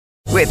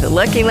With the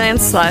Lucky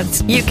Land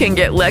Slots, you can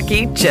get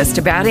lucky just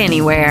about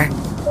anywhere.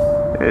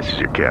 This is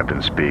your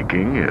captain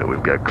speaking.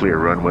 We've got clear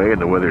runway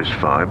and the weather's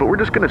fine, but we're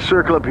just going to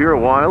circle up here a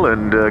while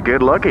and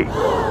get lucky.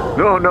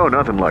 No,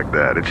 nothing like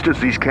that. It's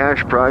just these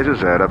cash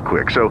prizes add up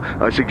quick. So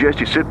I suggest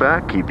you sit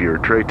back, keep your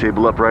tray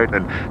table upright,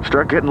 and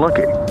start getting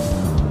lucky.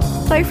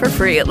 Play for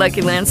free at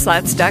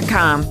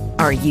LuckyLandSlots.com.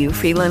 Are you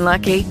feeling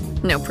lucky?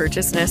 No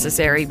purchase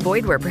necessary.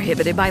 Void where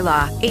prohibited by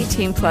law.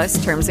 18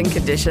 plus terms and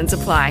conditions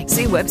apply.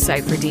 See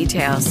website for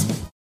details.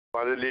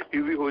 हमारे लिए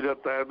easy हो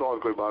जाता है तो और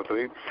कोई बात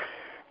नहीं।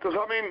 तो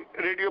सामीन,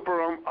 रेडियो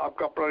प्रोग्राम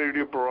आपका अपना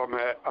रेडियो प्रोग्राम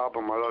है। आप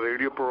हमारा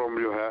रेडियो प्रोग्राम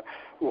जो है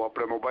वो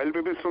अपने मोबाइल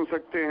पे भी सुन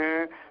सकते हैं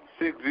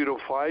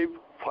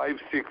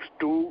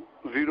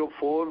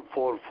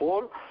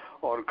 605-562-0444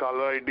 और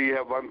कॉलर आईडी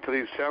है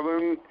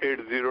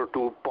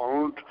 137802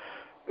 पाउंड।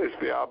 इस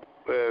पे आप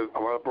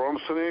हमारा प्रोग्राम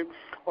सुने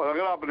और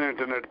अगर आपने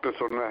इंटरनेट पे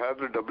सुनना है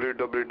तो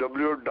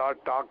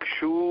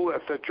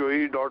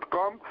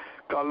www.talkshoe.com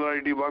caller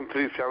ID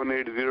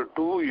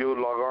 137802 you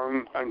log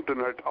on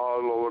internet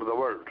all over the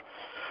world.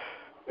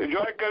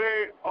 Enjoy करें।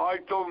 आज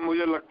तो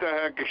मुझे लगता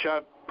है कि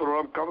शायद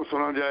प्रोग्राम कम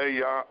सुना जाए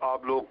या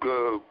आप लोग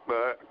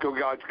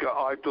क्योंकि आज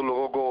तो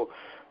लोगों को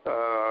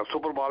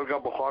सुपर बॉल का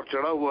बुखार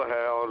चढ़ा हुआ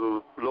है और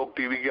लोग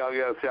टीवी के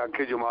आगे ऐसे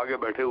आंखें जुमा के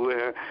बैठे हुए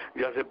हैं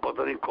जैसे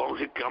पता नहीं कौन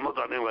सी क़यामत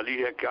आने वाली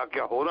है, क्या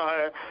क्या हो रहा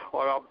है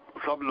और आप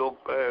सब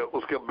लोग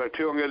उसके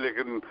बैठे होंगे।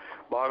 लेकिन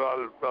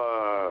बहरहाल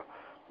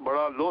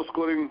बड़ा लो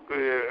स्कोरिंग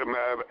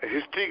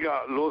हिस्ट्री का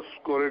लो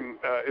स्कोरिंग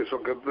इस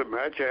वक्त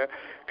मैच है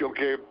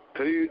क्योंकि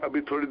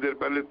अभी थोड़ी देर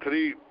पहले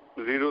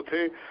 3-0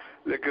 थे,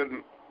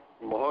 लेकिन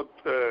बहुत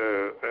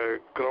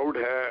क्राउड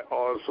है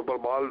और सुपर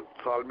बॉल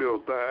साल में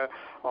होता है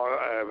और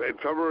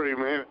फरवरी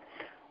में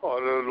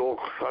और लोग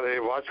सारे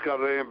वॉच कर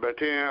रहे हैं,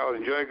 बैठे हैं और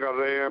एंजॉय कर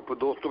रहे हैं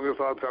दोस्तों के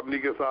साथ, फैमिली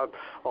के साथ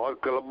और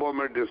क्लबों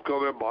में, डिस्को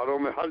में, बारों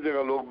में, हर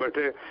जगह लोग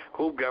बैठे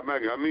खूब गहमा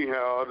गहमी है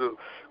और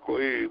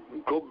कोई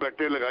खूब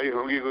बैठे लगाई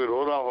होंगी, कोई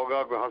रो रहा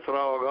होगा, कोई हंस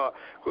रहा होगा,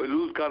 कोई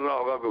लूज कर रहा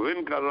होगा, कोई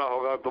विन कर रहा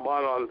होगा। तो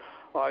बहरहाल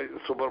आज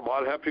सुपर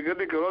बॉल है, फिक्र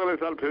नहीं करो, अगले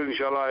साल फिर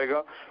इंशाल्लाह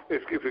आएगा,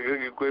 इसकी फिक्र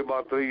की कोई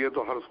बात नहीं है।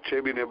 तो हर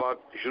 6 महीने बाद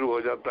शुरू हो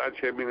जाता है,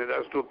 6 महीने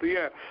रेस्ट होती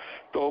है।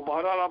 तो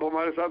बहरहाल आप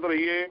हमारे साथ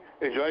रहिए,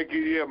 एंजॉय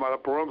कीजिए, हमारा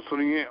प्रोग्राम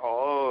सुनिए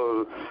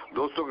और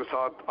दोस्तों के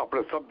साथ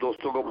अपने सब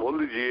दोस्तों को बोल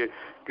दीजिए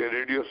कि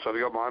रेडियो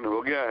सरगम ऑन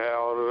हो गया है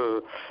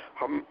और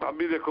हम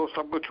भी देखो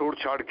सबको छोड़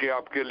छाड़ के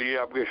आपके लिए,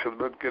 आपकी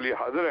खिदमत के लिए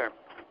हाजिर हैं।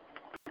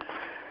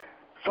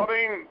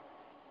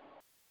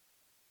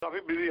 काफी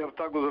बिजी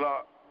हफ्ता गुजरा,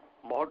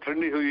 बहुत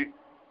ठंडी हुई,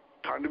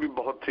 ठंड भी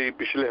बहुत थी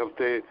पिछले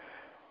हफ्ते,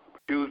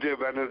 ट्यूसडे,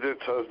 वेडनेसडे,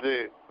 थर्सडे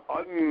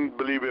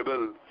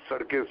अनबिलीवेबल,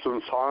 सड़कें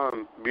सुनसान,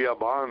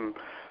 बियाबान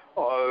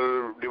और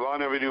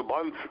दीवान एवेन्यू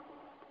बंद,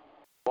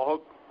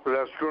 बहुत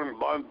रेस्टोरेंट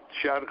बंद,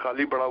 शहर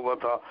खाली पड़ा हुआ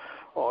था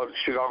और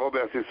शिकागो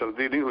में ऐसी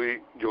सर्दी नहीं हुई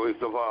जो इस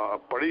दफा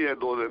पड़ी है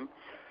 2 दिन।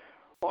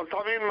 और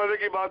सामीन, मजे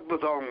की बात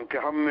बताऊं कि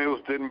हमने उस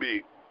दिन भी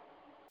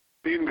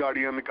 3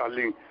 गाड़ियां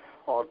निकाली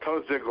और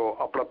थर्सडे को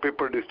अपना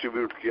पेपर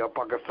डिस्ट्रीब्यूट किया,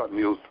 पाकिस्तान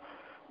न्यूज।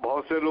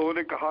 बहुत से लोगों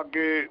ने कहा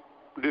कि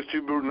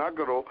डिस्ट्रीब्यूट ना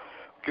करो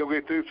क्योंकि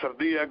इतनी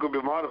सर्दी है, कोई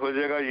बीमार हो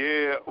जाएगा,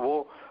 ये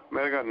वो।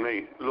 मैंने कहा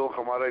नहीं, लोग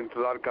हमारा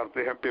इंतजार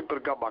करते हैं पेपर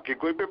का। बाकी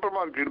कोई पेपर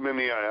मार्केट में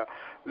नहीं आया,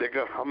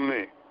 लेकिन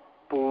हमने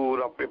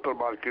पूरा पेपर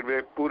मार्केट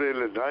में, पूरे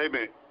लजाए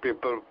में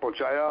पेपर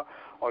पहुंचाया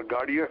और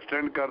गाड़ियां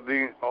स्टैंड कर दी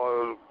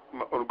और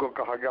उनको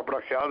कहा कि अपना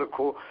ख्याल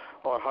रखो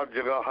और हर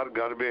जगह, हर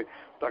घर में,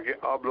 ताकि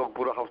आप लोग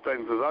पूरा हफ्ता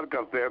इंतजार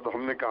करते हैं। तो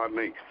हमने कहा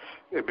नहीं,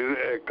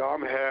 ये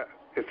काम है,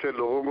 इससे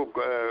लोगों को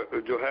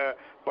जो है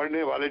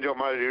पढ़ने वाले जो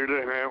हमारे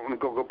रीडर हैं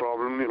उनको कोई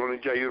प्रॉब्लम नहीं होनी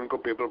चाहिए, उनको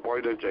पेपर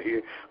पहुंचना चाहिए।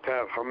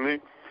 खैर, हमने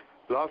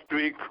लास्ट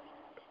वीक,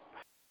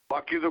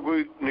 बाकी तो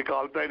कोई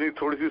निकालता ही नहीं,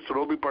 थोड़ी सी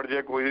स्नो भी पड़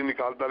जाए कोई नहीं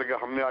निकालता, लेकिन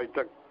हमने आज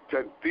तक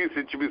चाहे 30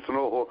 इंच भी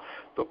स्नो हो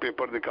तो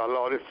पेपर निकाला।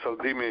 और इस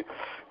सर्दी में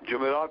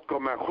जुमेरात को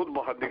मैं खुद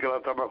बाहर निकला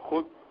था, मैं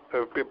खुद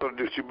पेपर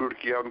डिस्ट्रीब्यूट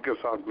किया उनके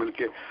साथ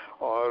मिलके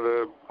और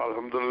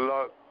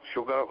अल्हम्दुलिल्लाह,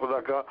 शुक्र है खुदा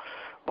का।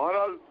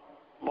 बहरहाल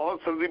बहुत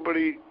सर्दी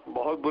पड़ी,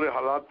 बहुत बुरे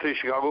हालात थे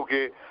शिकागो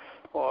के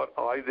और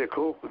आज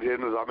देखो ये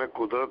निज़ाम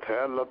कुदरत है,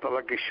 अल्लाह ताला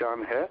की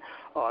शान है।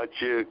 आज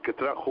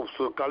कितना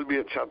खूबसूरत, कल भी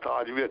अच्छा था,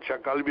 आज भी अच्छा,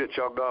 कल भी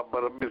अच्छा होगा।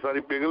 बर्फ भी सारी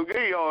पिघल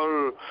गई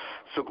और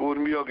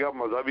सुकून भी हो गया,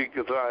 मज़ा भी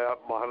कितना आया।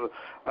 बाहर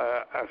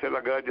ऐसे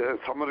लगा जैसे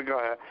समर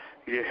का है,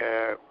 ये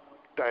है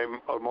टाइम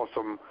और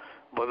मौसम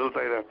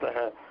बदलता ही रहता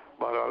है।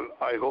 बहरहाल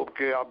आई होप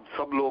कि आप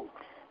सब लोग,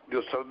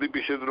 जो सर्दी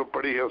पिछले दिनों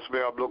पड़ी है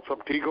उसमें आप लोग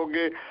सब ठीक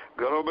होंगे,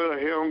 घरों में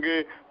रहे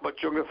होंगे,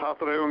 बच्चों के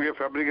साथ रहे होंगे,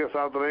 फैमिली के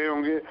साथ रहे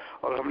होंगे।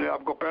 और हमने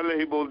आपको पहले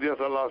ही बोल दिया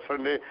था लास्ट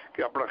संडे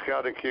कि अपना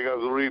ख्याल रखिएगा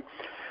जरूरी।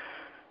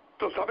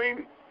 तो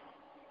समीन,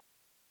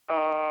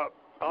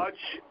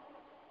 आज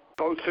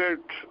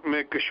कॉन्सर्ट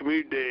में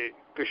कश्मीर डे,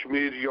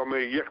 कश्मीर यौम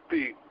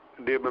यकती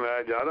डे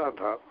मनाया जा रहा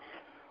था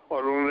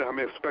और उन्होंने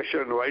हमें स्पेशल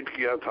इनवाइट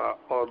किया था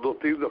और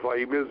 2-3 दफ़ा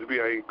ईमेल्स भी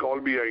आई, कॉल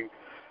भी आई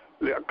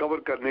कवर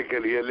करने के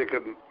लिए।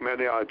 लेकिन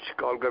मैंने आज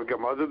कॉल करके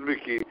माजरत भी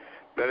की।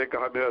 मैंने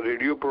कहा मेरा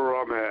रेडियो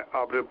प्रोग्राम है,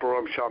 आपने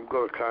प्रोग्राम शाम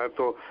को रखा है,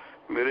 तो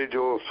मेरे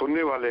जो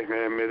सुनने वाले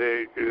हैं मेरे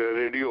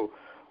रेडियो,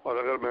 और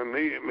अगर मैं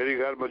नहीं, मेरी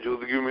गैर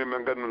मौजूदगी में मैं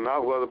अगर ना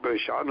हुआ तो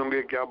परेशान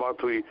होंगे क्या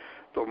बात हुई।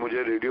 तो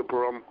मुझे रेडियो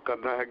प्रोग्राम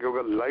करना है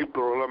क्योंकि लाइव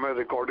प्रोग्राम है,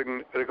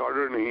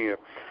 रिकॉर्डेड नहीं है।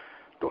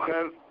 तो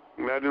खैर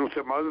मैंने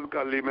उनसे मदद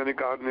कर ली, मैंने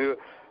कहा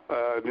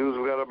न्यूज़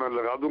वगैरह मैं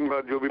लगा दूंगा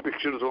जो भी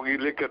पिक्चर्स होगी।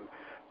 लेकिन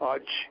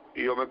आज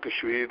यौम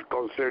कश्मीर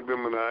कॉन्सर्ट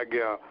में मनाया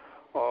गया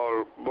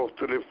और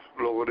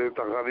मुख्तलिफ लोगों ने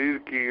तकारीर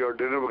की और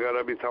डिनर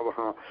वगैरह भी था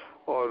वहाँ।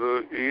 और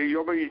ये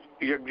यौम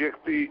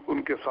यकजहती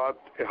उनके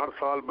साथ हर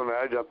साल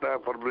मनाया जाता है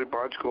फरवरी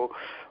 5 को,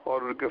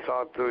 और उनके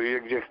साथ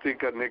यकजहती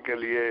करने के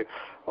लिए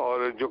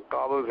और जो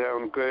काबज है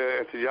उनके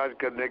एहतजाज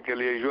करने के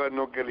लिए,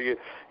 यूएनओ के लिए,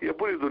 ये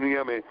पूरी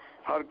दुनिया में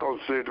हर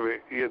कॉन्सुलेट में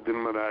ये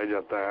दिन मनाया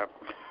जाता है।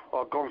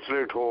 और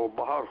कॉन्सुलेट हो,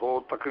 बाहर हो,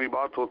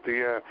 तकरीबात होती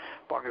हैं,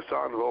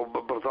 पाकिस्तान हो,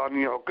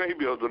 बरतानिया हो, कहीं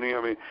भी हो दुनिया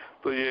में,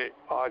 तो ये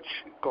आज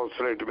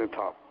कॉन्सुलेट में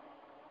था।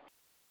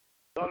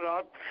 कल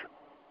रात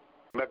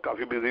मैं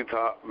काफ़ी बिजी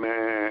था।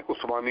 मैं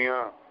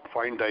उस्मानिया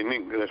फाइन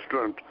डाइनिंग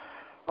रेस्टोरेंट,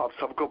 आप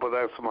सबको पता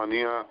है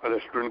उस्मानिया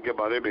रेस्टोरेंट के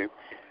बारे में,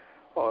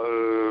 और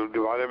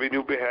दीवार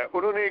एवेन्यू पे है।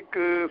 उन्होंने एक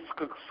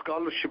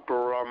स्कॉलरशिप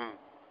प्रोग्राम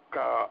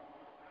का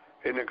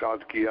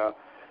इनेकाद किया।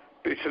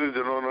 पिछले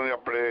दिनों उन्होंने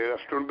अपने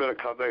रेस्टोरेंट पे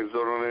रखा था, इस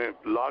दिनों उन्होंने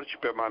लार्ज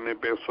पैमाने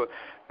पे उस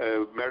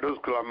मेडोज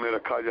क्लब में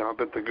रखा, जहाँ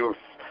पे तकरीबन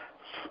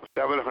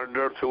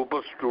 700 से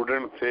ऊपर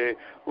स्टूडेंट थे,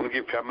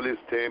 उनकी फैमिलीज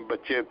थे,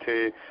 बच्चे थे,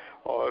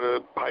 और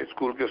हाई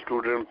स्कूल के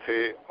स्टूडेंट थे,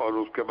 और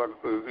उसके बाद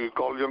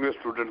कॉलेजों के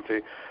स्टूडेंट थे।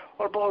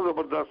 और बहुत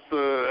ज़बरदस्त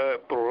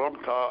प्रोग्राम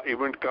था।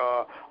 इवेंट का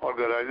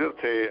ऑर्गेनाइजर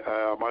थे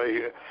हमारे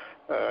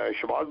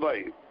शबाज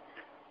भाई,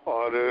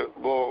 और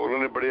वो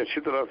उन्होंने बड़ी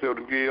अच्छी तरह से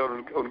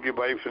उनकी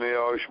वाइफ ने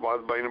और शबाज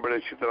भाई ने बड़े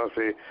अच्छी तरह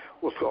से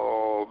उसको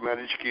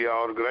मैनेज किया,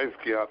 ऑर्गेनाइज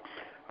किया।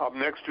 अब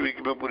नेक्स्ट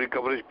वीक में पूरी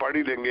कवरेज पढ़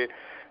ही लेंगे।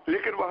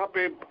 लेकिन वहाँ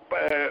पे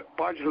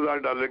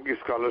 $5,000 की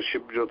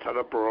स्कॉलरशिप जो था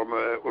ना प्रोग्राम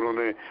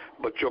उन्होंने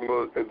बच्चों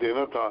को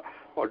देना था,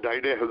 और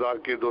 2,500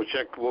 के 2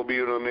 चेक वो भी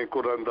उन्होंने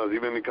कुरानंदाजी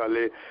में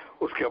निकाले।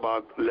 उसके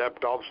बाद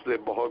लैपटॉप्स थे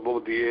बहुत वो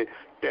दिए,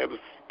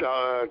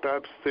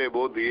 टैब्स थे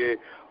वो दिए,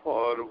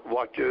 और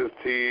वॉचेस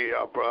थी,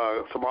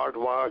 स्मार्ट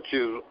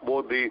वॉचेस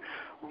वो दी,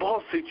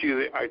 बहुत सी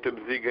चीज़ें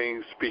आइटम्स दी गई,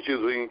 स्पीचेस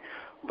हुई।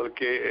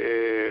 बल्कि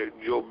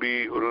जो भी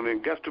उन्होंने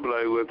गेस्ट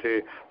बुलाए हुए थे,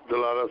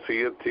 दुलारा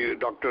सैयद थी,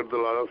 डॉक्टर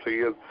दुलारा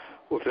सैयद,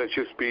 उसने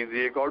अच्छी स्पीच दी।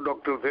 एक और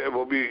डॉक्टर थे,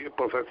 वो भी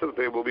प्रोफेसर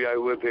थे, वो भी आए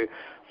हुए थे।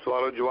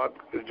 सवाल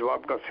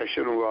जवाब का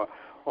सेशन हुआ,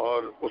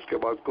 और उसके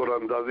बाद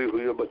कुरानंदाजी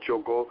हुई है बच्चों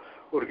को,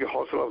 उनकी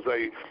हौसला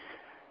अफजाई।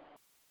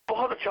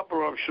 बहुत अच्छा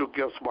प्रोग्राम शुरू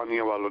किया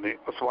उस्मानिया वालों ने,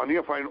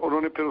 उस्मानिया फाइन।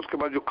 उन्होंने फिर उसके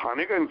बाद जो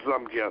खाने का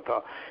इंतजाम किया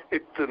था,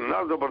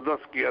 इतना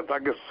ज़बरदस्त किया था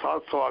कि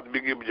 700 आदमी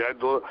की बजाय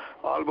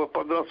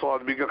 1500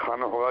 आदमी का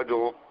खाना होगा, जो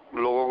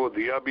लोगों को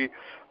दिया भी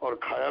और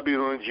खाया भी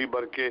उन्होंने जी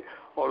भर के।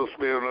 और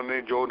उसमें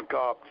उन्होंने जो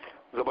उनका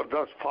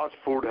ज़बरदस्त फास्ट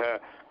फूड है,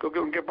 क्योंकि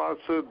उनके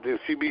पास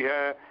देसी भी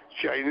है,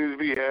 चाइनीज़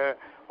भी है,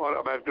 और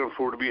अमेरिकन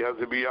फूड भी है,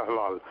 ज़िबिया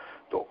हलाल।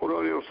 तो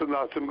उन्होंने उस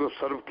नाश्ते को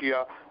सर्व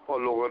किया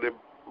और लोगों ने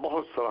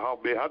बहुत सराहा,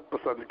 बेहद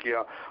पसंद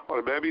किया।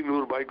 और मैं भी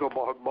नूर भाई को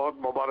बहुत बहुत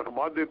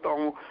मुबारकबाद देता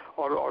हूँ,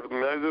 और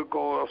ऑर्गेनाइजर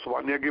को,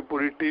 उस्मानिया की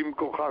पूरी टीम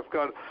को,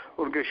 खासकर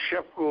उनके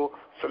शेफ को,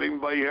 सलीम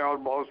भाई हैं, और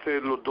बहुत से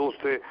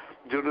दोस्त थे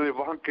जिन्होंने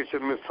वहाँ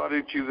किचन में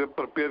सारी चीज़ें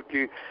प्रिपेयर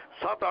की।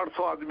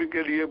 700-800 आदमी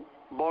के लिए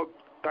बहुत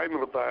टाइम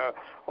होता है,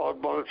 और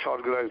बहुत अच्छा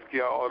ऑर्गेनाइज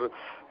किया। और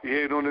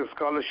ये इन्होंने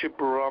स्कॉलरशिप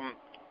प्रोग्राम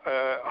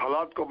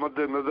हालात को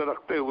मद्देनजर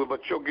रखते हुए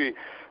बच्चों की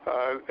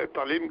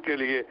तालीम के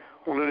लिए,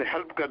 उन्होंने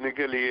हेल्प करने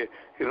के लिए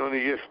इन्होंने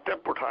ये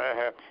स्टेप उठाया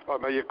है। और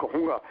मैं ये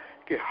कहूँगा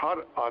कि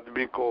हर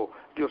आदमी को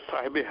जो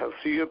साहिब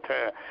हैसियत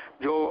है,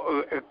 जो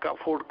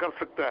अफोर्ड कर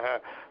सकता है,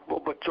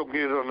 वो बच्चों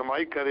की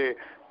रहनुमाई करे।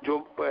 जो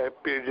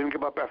जिनके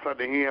पास पैसा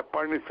नहीं है,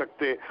 पढ़ नहीं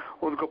सकते,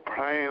 उनको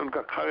पढ़ाएं,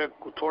 उनका खर्च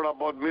थोड़ा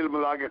बहुत मिल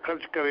मिला के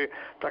खर्च करें,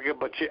 ताकि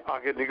बच्चे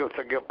आगे निकल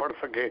सके, पढ़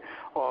सके।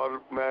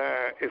 और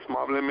मैं इस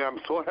मामले में आई एम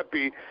सो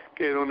हैप्पी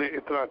कि इन्होंने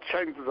इतना अच्छा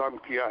इंतज़ाम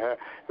किया है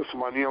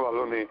उस्मानिया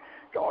वालों ने।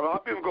 और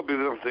आप भी उनको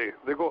बिजनेस दे।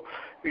 देखो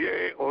ये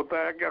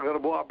होता है कि अगर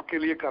वो आपके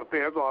लिए करते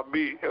हैं तो आप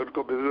भी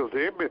उनको बिजनेस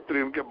दे।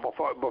 बेहतरीन के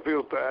बफे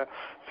होता है,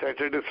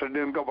 सैटरडे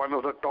संडे उनका one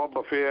of the top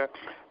buffet है।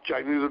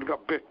 चाइनीज़ उनका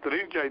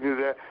बेहतरीन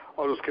चाइनीज़ है,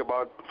 और उसके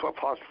बाद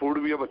फास्ट फूड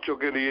भी है बच्चों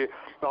के लिए।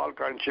 ऑल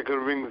काइंड चिकन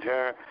विंग्स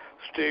हैं,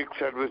 स्टेक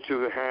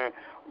सैंडविचेस हैं,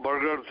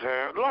 बर्गर्स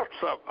हैं,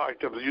 lots of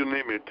items, you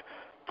name it.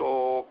 तो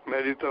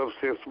मेरी तरफ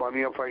से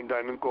उस्मानिया फाइन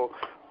डाइनिंग को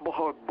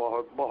बहुत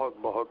बहुत बहुत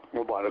बहुत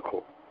मुबारक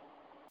हो।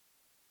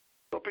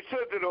 तो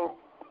पिछले दिनों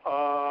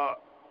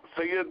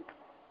सैयद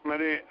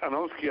मैंने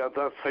अनाउंस किया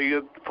था,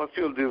 सैयद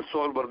फसीउद्दीन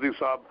सोहरवर्दी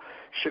साहब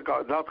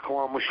नात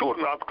ख्वां, मशहूर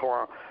नात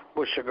ख्वां,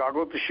 वो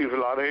शिकागो तशरीफ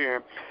ला रहे हैं।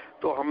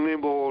 तो हमने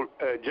वो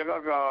जगह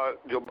का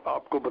जो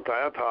आपको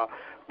बताया था,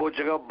 वो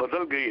जगह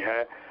बदल गई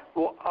है।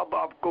 वो अब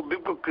आपको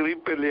बिल्कुल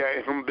करीब पे ले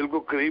आए, हम बिल्कुल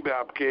करीब है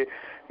आपके।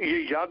 ये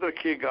याद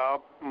रखिएगा,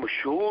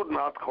 मशहूर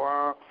नात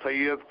ख्वां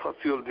सैयद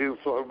फसीउद्दीन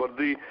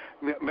सोहरवर्दी।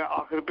 मैं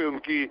आखिर पे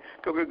उनकी,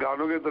 क्योंकि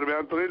गानों के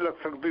दरमियान तो नहीं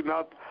लग सकती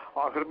नात,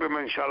 आखिर पे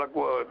मैं इंशाल्लाह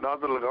को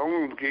नात लगाऊंगा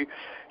उनकी।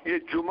 ये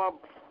जुमा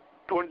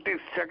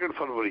 22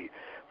 फरवरी,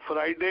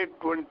 फ्राइडे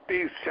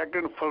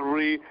 22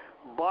 फरवरी,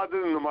 बाद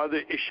नमाज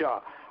इशा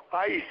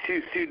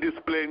ICC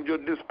डिस्प्लेन, जो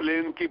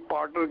डिस्प्लेन की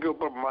पार्टर के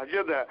ऊपर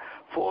मस्जिद है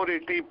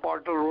 480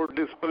 पार्टर रोड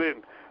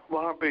डिस्प्लेन,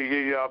 वहाँ पे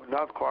ये आप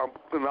नाथ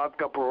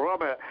का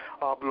प्रोग्राम है,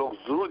 आप लोग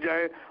जरूर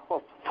जाएं। और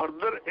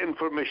फर्दर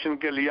इंफॉर्मेशन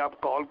के लिए आप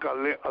कॉल कर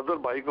लें अजहर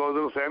भाई को,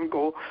 अजहर हुसैन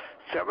को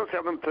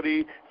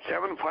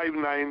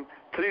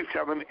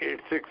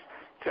 773-759-3786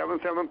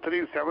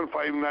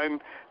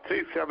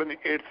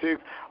 773-759-3786।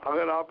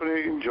 अगर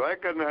आपने इंजॉय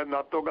करना है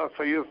नातों का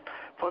सैयद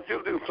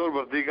फसीउद्दीन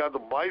सोहरावर्दी का, तो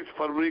 22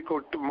 फरवरी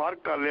को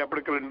मार्क कर ले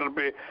अपने कैलेंडर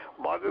पे,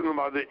 बाद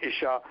नमाज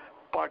इशा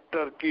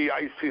पाटर की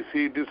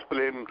ICC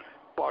डिस्प्लेन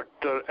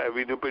पाटर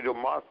एवेन्यू पे जो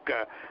मास्क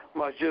है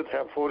मस्जिद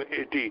है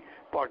 480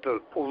 पाटर,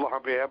 वहाँ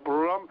पे है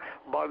प्रोग्राम।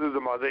 बाद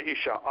नमाज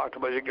इशा 8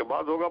 बजे के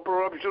बाद होगा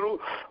प्रोग्राम शुरू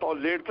और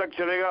लेट तक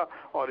चलेगा।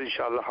 और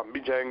इंशाल्लाह हम भी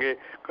जाएंगे,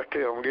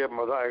 इकट्ठे होंगे,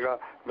 मजा आएगा,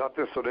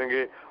 नाते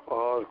सुनेंगे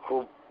और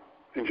खूब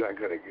इंजॉय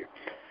करेंगे।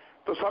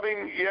 तो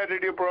साबिन, यह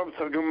रेडियो प्रोग्राम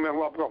सरगम में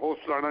हूँ आपका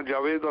होस्ट राना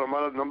जावेद और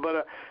हमारा नंबर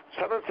है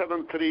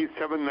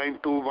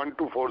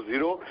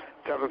 773-792-1240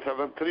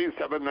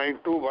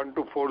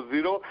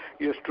 773-792-1240।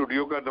 ये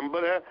स्टूडियो का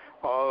नंबर है।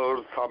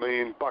 और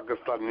सामीन,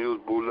 पाकिस्तान न्यूज़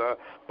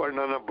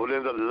पढ़ना ना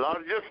भूलें, the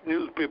largest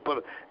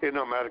newspaper in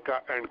America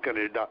and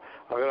Canada.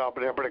 अगर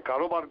आपने अपने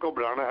कारोबार को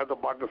बढ़ाना है तो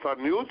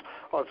पाकिस्तान न्यूज़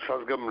और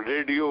सरगम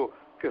रेडियो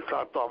के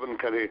साथ तावन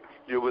करें,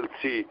 यू विल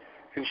सी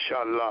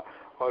इंशाल्लाह।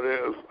 और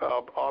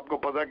आपको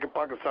पता है कि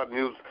पाकिस्तान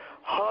न्यूज़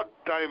हर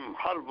टाइम,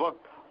 हर वक्त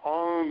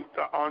ऑन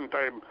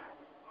टाइम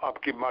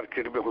आपकी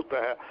मार्केट में होता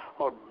है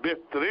और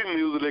बेहतरीन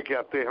न्यूज़ लेके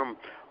आते हैं हम।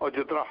 और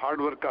जितना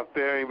हार्ड वर्क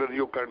करते हैं, even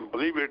you can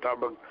believe it,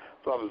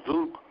 तो आप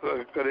जरूर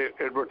करें।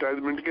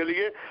 एडवर्टाइजमेंट के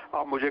लिए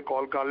आप मुझे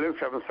कॉल कर लें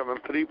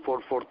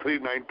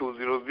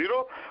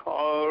 773-443-9200।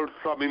 और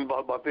सामीन,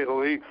 बहुत बातें हो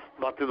गई,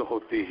 बातें तो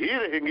होती ही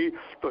रहेंगी,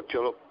 तो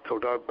चलो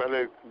छोटा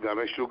पहले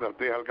गाना शुरू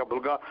करते हैं हल्का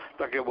फुल्का,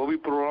 ताकि वो भी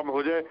प्रोग्राम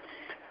हो जाए।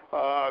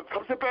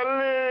 सबसे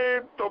पहले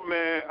तो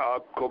मैं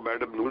आपको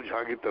मैडम नूर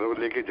जहाँ की तरफ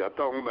लेके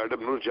जाता हूँ।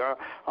 मैडम नूर जहाँ,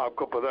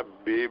 आपको पता,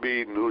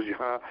 बेबी नूर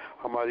जहाँ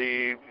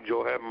हमारी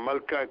जो है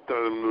मलका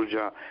नूर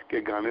जहाँ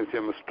के गाने से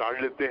हम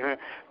स्टार्ट लेते हैं।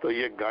 तो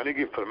ये गाने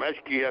की फरमाइश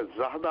की है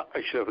ज़ाहदा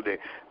अशरफ ने।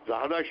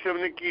 ज़ाहदा अशरफ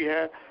ने की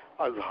है,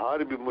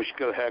 अजहार भी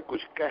मुश्किल है,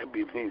 कुछ कह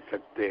भी नहीं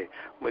सकते,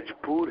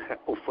 मजबूर है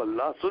उफ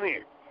अल्लाह।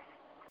 सुनिए।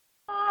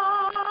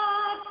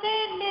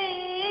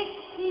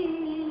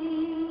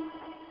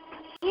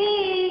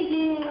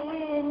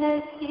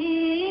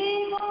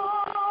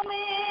 नसीबों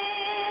में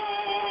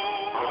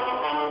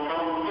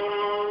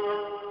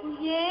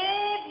ये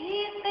भी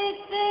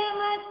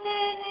किस्मत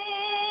ने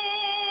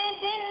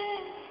दिल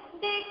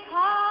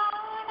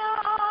दिखाना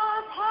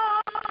था।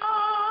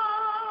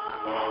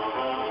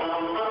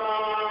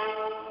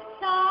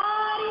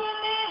 सारी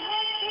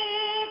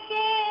महफिल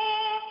के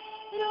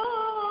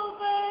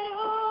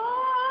रूबरू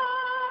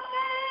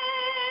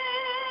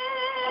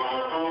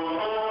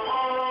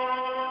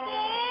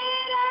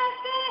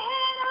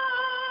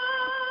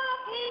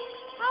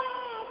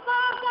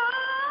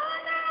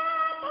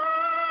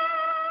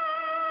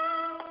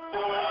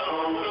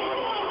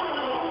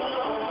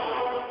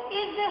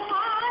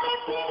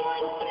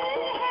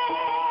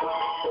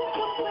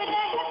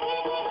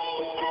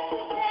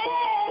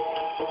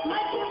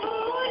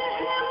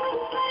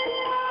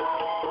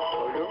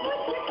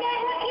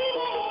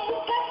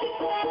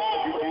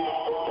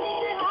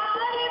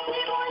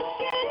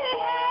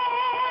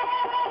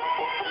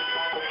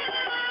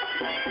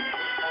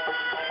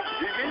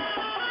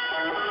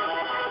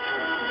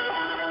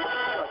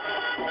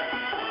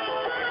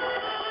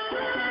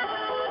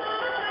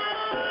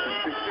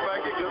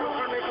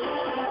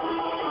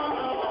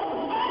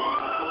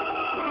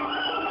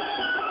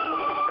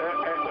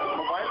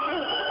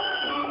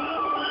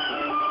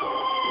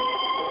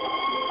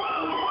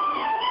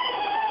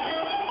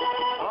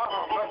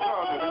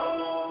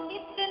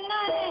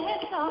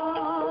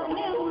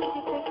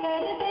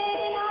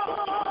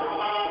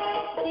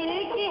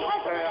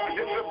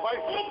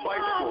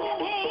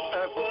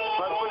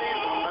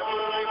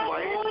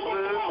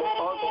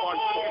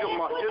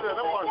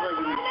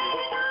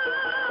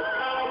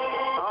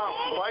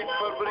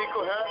फरवरी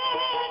को है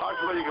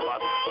 8 बजे के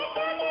बाद।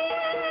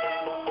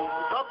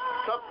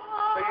 सब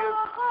Syed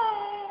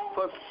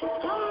first.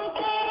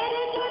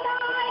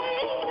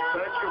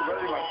 Thank you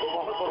very much,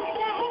 बहुत बहुत।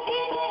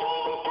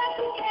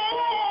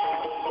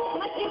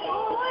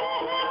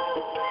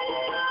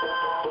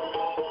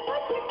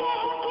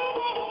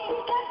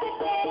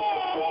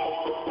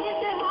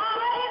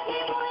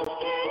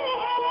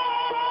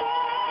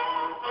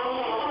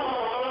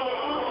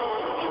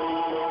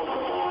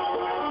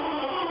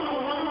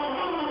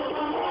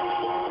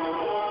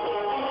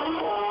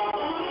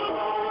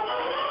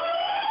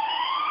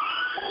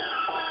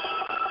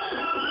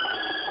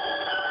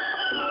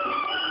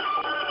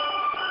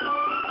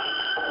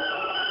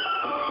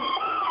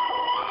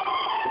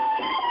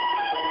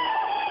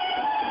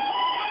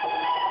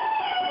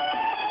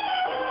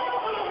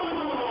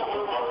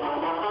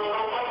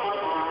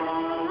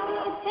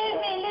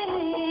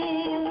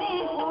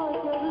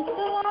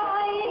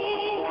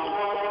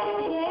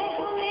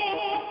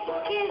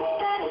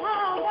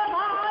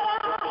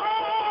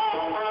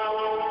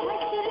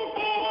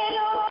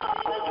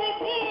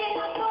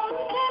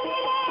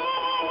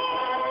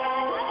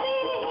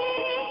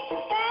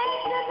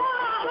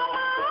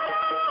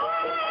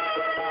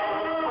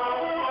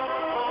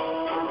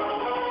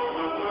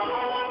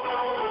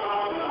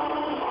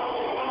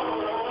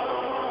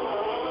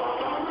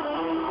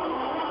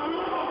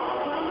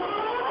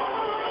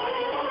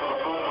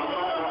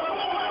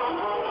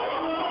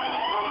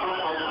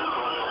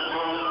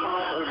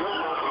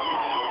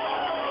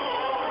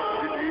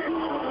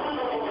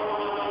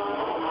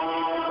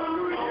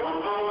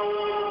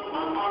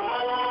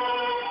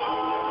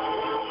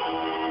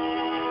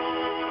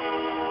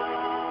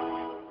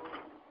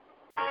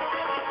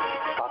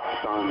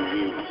 पाकिस्तान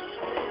न्यूज।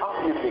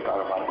 आपने अपने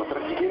कारोबार को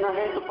तरक्की देना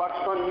है तो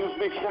पाकिस्तान न्यूज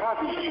में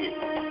इश्तिहार दीजिए।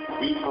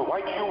 We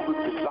provide you with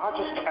the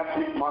largest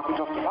ethnic market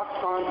of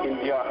Pakistan,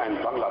 India and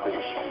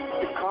Bangladesh.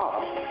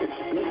 Because it's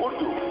in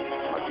Urdu.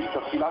 मज़ीद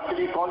तफ़सीलात के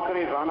लिए कॉल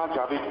करें राना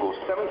जावेद को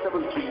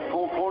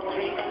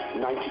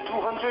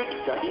 773-443-9200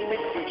 या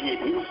ईमेल कीजिए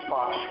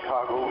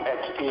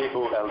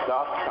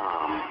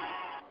newsparkchicago@aol.com।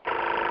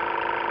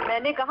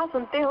 मैंने कहा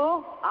सुनते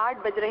हो, 8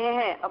 बज रहे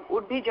हैं, अब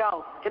उठ भी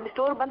जाओ। जब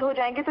स्टोर बंद हो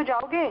जाएंगे तो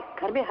जाओगे?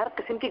 घर में हर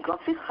किस्म की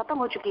ग्रोसरी खत्म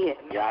हो चुकी है।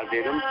 यार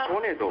बेगम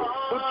सोने दो।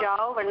 उठ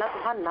जाओ वरना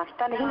तुम्हारा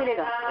नाश्ता नहीं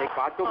मिलेगा। एक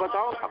बात तो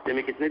बताओ, हफ्ते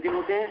में कितने दिन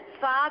होते हैं?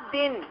 7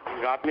 दिन।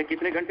 रात में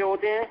कितने घंटे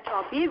होते हैं?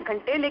 24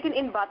 घंटे। लेकिन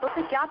इन बातों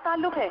से क्या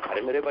ताल्लुक है?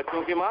 अरे मेरे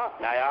बच्चों की माँ,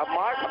 नायाब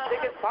मार्ट हफ्ते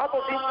के 7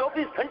 दिन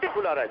 24 घंटे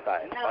खुला रहता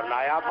है और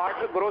नायाब मार्ट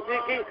में ग्रोसरी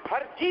की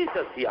हर चीज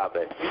दस्तियाब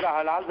है। इनका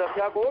हलाल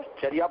दस्तिया गोश्त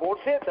शरिया बोर्ड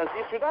से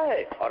तस्दीक शुदा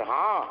है। और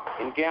हाँ,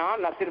 इनके यहाँ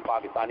न सिर्फ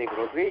पाकिस्तानी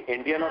ग्रोसरी,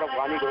 इंडियन और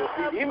अफगानी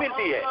ग्रोसरी भी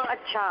मिलती है।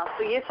 अच्छा,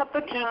 तो ये सब तो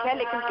ठीक है,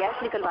 लेकिन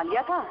कैश निकलवा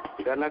लिया था?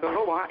 फिक्र न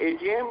करो, वहाँ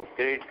ATM,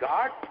 क्रेडिट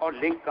कार्ड और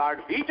लिंक कार्ड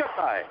भी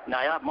चलता है।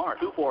 नायाब mart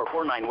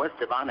 2449 waste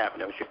Devon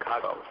Avenue,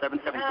 Chicago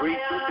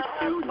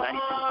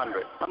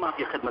 773-262-9200। हम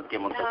आपकी खिदमत के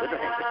मुंतज़िर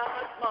रहेंगे।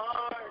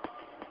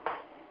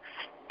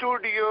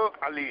 Studio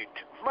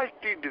elite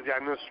multi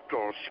designer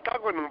store,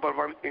 Chicago number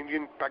 1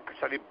 Indian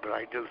Pakistani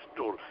bridal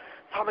store.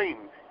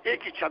 सामीन,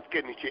 एक ही छत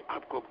के नीचे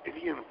आपको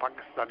इंडियन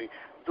पाकिस्तानी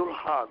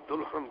दुल्हा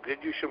दुल्हन,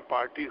 ग्रेजुएशन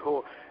पार्टी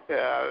हो,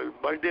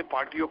 बर्थडे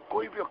पार्टी हो,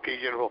 कोई भी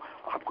ओकेजन हो,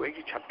 आपको एक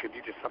ही छत के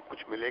नीचे सब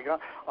कुछ मिलेगा।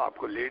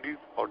 आपको लेडीज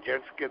और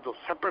जेंट्स के 2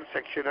 सेपरेट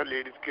सेक्शन है,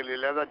 लेडीज के लिए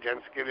अलग,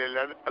 जेंट्स के लिए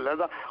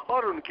अलग,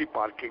 और उनकी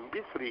पार्किंग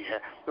भी फ्री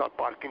है। और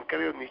पार्किंग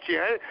करें और नीचे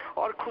आए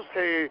और खुद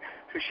से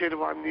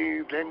शेरवानी,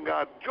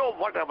 लहंगा, जो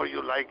whatever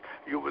you like,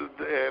 you will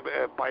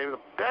buy the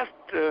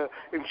best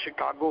in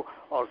Chicago.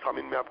 और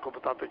सामीन में आपको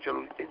बताते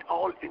चलूँ,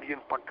 ऑल इंडियन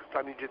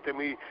पाकिस्तानी जितने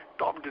भी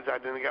टॉप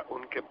डिजाइनर हैं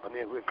उनके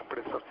बने हुए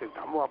कपड़े सस्ते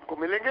दामों आपको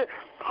मिलेंगे।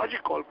 आज ही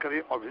कॉल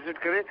करें और विजिट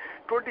करें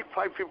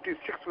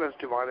 2556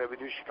 waste Devon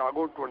Avenue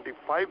Chicago,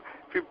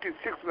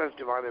 2556 waste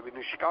Devon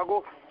Avenue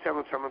Chicago,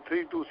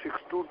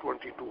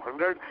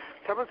 773-262-2200,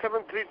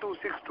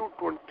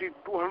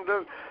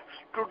 773-262-2200।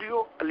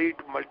 Studio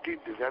elite multi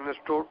designer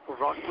store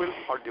रॉकविल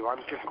और डिवान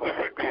के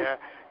कॉर्नर पे है,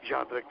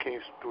 याद रखें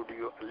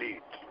स्टूडियो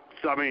एलीट।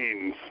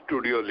 सामीन,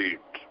 studio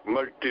elite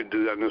multi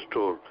designer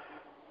store,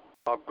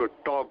 आपको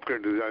टॉप के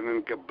डिजाइनर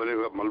के बने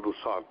हुए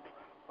मलबूसात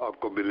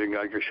आपको मिलेंगे।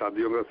 आज के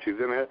शादियों का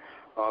सीजन है,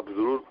 आप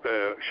जरूर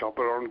शॉप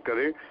अराउंड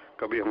करें,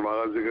 कभी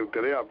हमारा जिक्र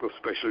करें, आपको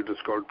स्पेशल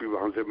डिस्काउंट भी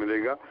वहां से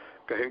मिलेगा।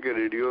 कहेंगे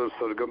रेडियो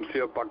सरगम से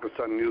और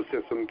पाकिस्तान न्यूज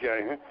से सुन के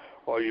आए हैं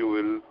और you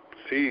will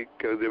see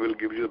they will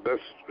give you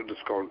best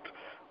discount.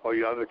 और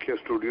याद रखिए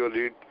स्टूडियो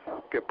लीड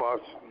के पास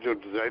जो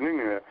डिजाइनिंग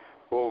है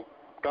वो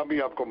कभी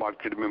आपको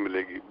मार्केट में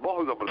मिलेगी,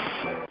 बहुत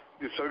जबरदस्त है।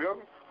 जी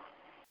सरगम।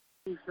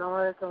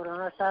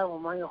 राणा साहब,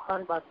 हुमायूं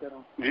खान बात कर रहा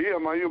हूँ। जी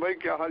हुमायूं भाई,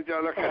 क्या हाल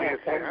चाल है, खैरियत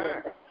से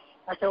हैं?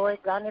 अच्छा, वो एक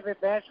गाने पे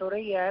बहस हो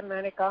रही है,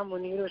 मैंने कहा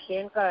मुनीर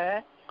हुसैन का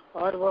है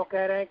और वो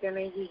कह रहे हैं कि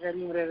नहीं जी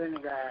सलीम रेजा ने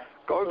गाया है।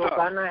 कौन सा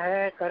गाना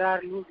है?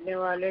 करार लूटने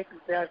वाले तो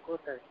प्यार को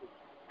तरसी।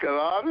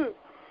 करार?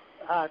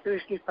 हाँ, तो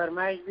इसकी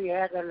फरमाइश भी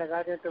है, अगर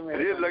लगा दे तो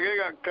मेरे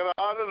लगेगा।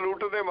 करार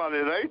लूटने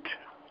वाले, राइट?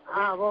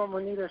 हाँ, वो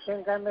मुनीर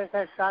हुसैन का मेरे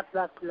साथ 7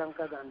 लाख फिल्म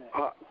का गाना है।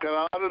 हाँ,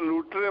 करार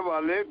लूटने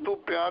वाले तो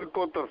प्यार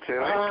को तरसे,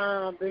 राइट?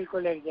 हाँ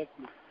बिल्कुल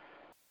एग्जैक्टली।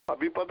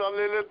 अभी पता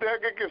ले लेते हैं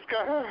कि किसका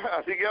है,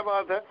 ऐसी क्या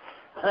बात है।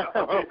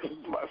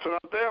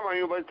 सुनाते हैं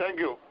हुमायूं भाई, थैंक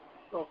यू।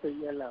 ओके,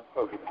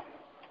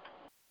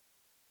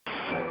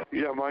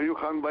 ये हुमायूं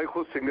खान भाई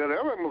खुद सिंगर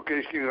है,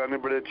 मुकेश के गाने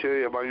बड़े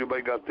अच्छे हुमायूं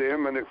भाई गाते हैं,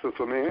 मैंने अक्सर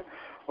सुने हैं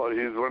और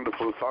ही इज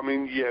वंडरफुल।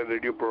 सामीन, ये है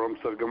रेडियो प्रोग्राम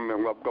सरगम में,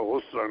 हूँ आपका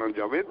होस्ट राणा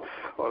जावेद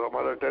और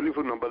हमारा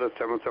टेलीफोन नंबर है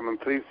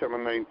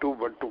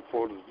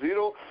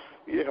 773-792-1240।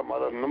 ये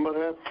हमारा नंबर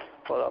है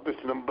और आप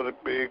इस नंबर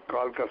पे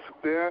कॉल कर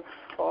सकते हैं।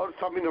 और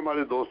सामीन,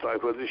 हमारे दोस्त आए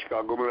हुए थे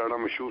शिकागो में, राणा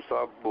मशहूर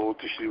साहब बहुत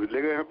तशरीफ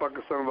ले गए हैं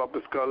पाकिस्तान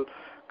वापस कल,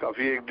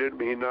 काफी 1-1.5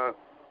 महीना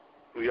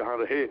यहाँ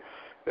रहे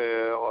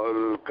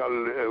और कल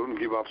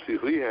उनकी वापसी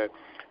हुई है।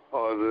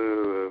 और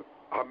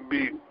हम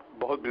भी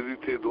बहुत बिजी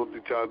थे,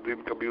 2-4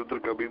 दिन, कभी उधर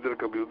कभी इधर,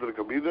 कभी उधर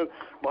कभी इधर।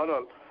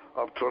 बहरहाल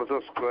अब थोड़ा सा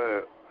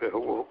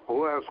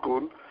हुआ है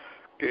स्कूल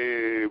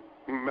के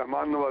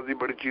मेहमान नवाजी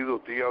बड़ी चीज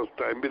होती है, उस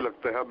टाइम भी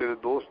लगता है। मेरे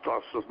दोस्त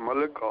अशरफ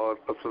मलिक और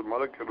असर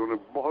मलिक, उन्होंने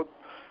बहुत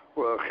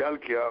ख्याल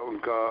किया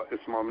उनका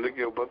इस मामले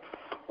के ऊपर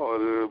और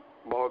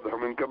बहुत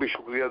हम इनका भी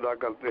शुक्रिया अदा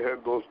करते हैं।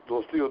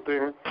 दोस्ती होते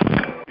हैं।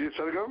 जी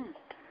सरगम।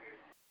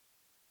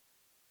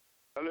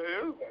 Hello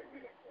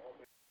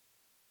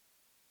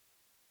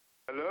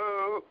hello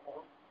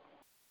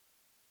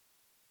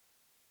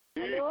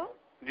hello.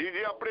 जी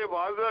जी, अपनी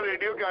आवाज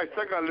रेडियो के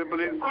आहिस्ता कर ले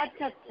प्लीज।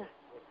 अच्छा अच्छा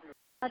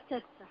अच्छा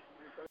अच्छा।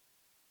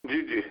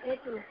 जी जी।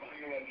 एक मिनट।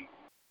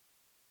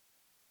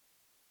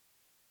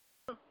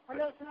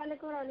 हेलो, अस्सलाम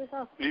वालेकुम रानी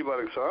साहब। जी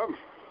वालेकुम साहब।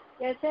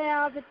 कैसे हैं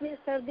आप? इतनी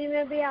सर्दी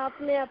में भी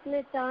आपने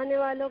अपने चाहने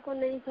वालों को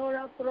नहीं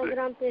छोड़ा,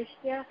 प्रोग्राम पेश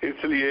किया,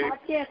 इसलिए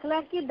आपके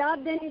अखलाक की दाद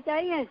देनी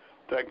चाहिए।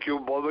 थैंक यू,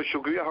 बहुत बहुत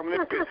शुक्रिया। हमने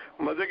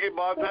मजे की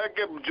बात है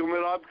कि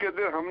जुमेरात के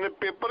दिन हमने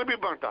पेपर भी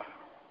बांटा।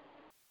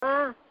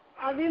 हाँ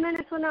अभी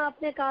मैंने सुना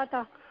आपने कहा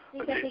था।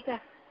 ठीक है ठीक है।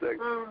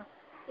 हाँ,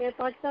 ये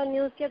पाकिस्तान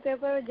न्यूज़ के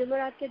पेपर में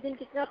जुमेरात के दिन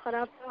कितना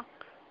खराब था।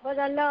 बस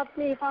अल्लाह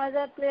अपनी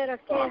हिफाजत में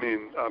रखे।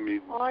 आमीन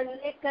आमीन। और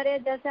नेक करे,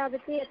 जैसे आप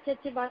इतनी अच्छी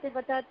अच्छी बातें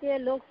बताती है,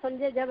 लोग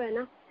समझे जब, है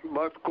ना।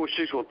 बस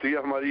कोशिश होती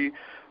है हमारी,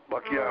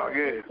 बाकी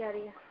आगे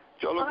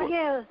चलो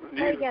आगे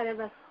सही कह रहे,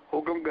 बस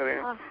हुक्म करें।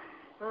 हाँ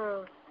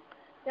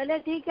चले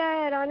ठीक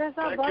है राना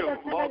साहब, बहुत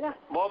अच्छा लगा।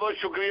 बहुत बहुत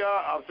शुक्रिया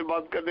आपसे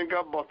बात करने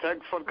का। बहुत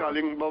थैंक्स फॉर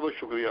कॉलिंग। बहुत बहुत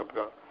शुक्रिया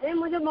आपका। नहीं,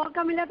 मुझे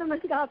मौका मिला तो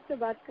मैंने कहा आपसे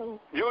बात करूँ।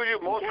 जी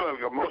most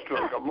welcome most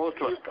welcome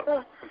most welcome.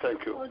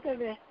 Thank you. Okay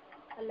bye,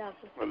 अल्लाह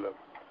हाफ़िज़।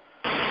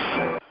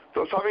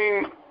 तो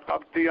सामीन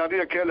अब तैयारी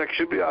रखे,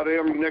 इलेक्शन भी आ रहे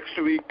हैं। हम नेक्स्ट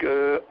वीक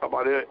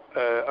हमारे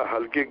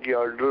हल्के की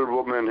ऑर्डर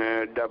वुमेन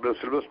है डेब्रा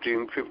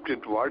सिल्वरस्टीन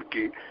 50th वार्ड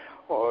की।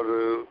 और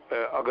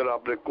अगर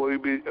आपने कोई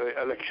भी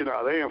इलेक्शन आ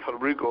रहे हैं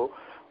फरवरी को,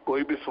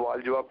 कोई भी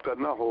सवाल जवाब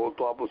करना हो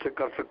तो आप उसे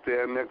कर सकते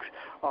हैं।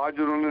 नेक्स्ट आज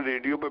उन्होंने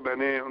रेडियो पे,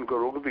 मैंने उनको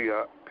रोक दिया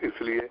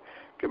इसलिए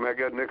कि मैं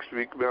क्या नेक्स्ट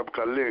वीक में आप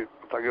कर लें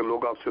ताकि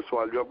लोग आपसे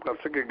सवाल जवाब कर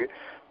सकेंगे।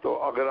 तो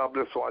अगर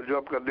आपने सवाल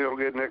जवाब करने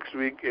होंगे नेक्स्ट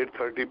वीक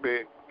 8:30 पे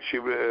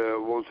शिव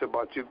वो उनसे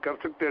बातचीत कर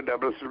सकते हैं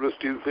डेब्रा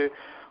सिल्वरस्टीन से।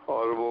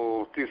 और वो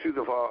तीसरी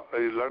दफ़ा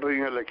लड़ रही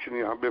हैं इलेक्शन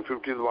यहाँ पे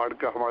 50th वार्ड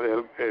का,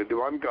 हमारे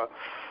दीवान का।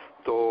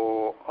 तो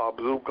आप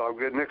जरूर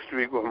कहोगे नेक्स्ट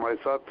वीक वो हमारे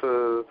साथ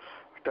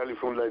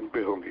टेलीफोन लाइन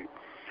पे होंगी।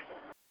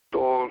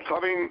 तो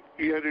सामीन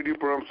यह रेडियो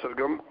प्रोग्राम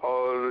सरगम,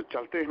 और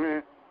चलते हैं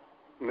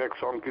नेक्स्ट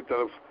सॉन्ग की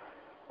तरफ।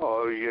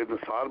 और ये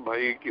निसार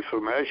भाई की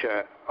फरमाइश है,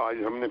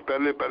 आज हमने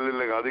पहले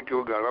लगा दी कि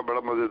वो गाना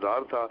बड़ा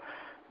मज़ेदार था,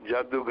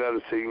 जादूगर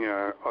सैया।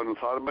 और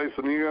निसार भाई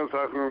सुनिएगा,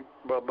 साथ में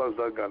बड़ा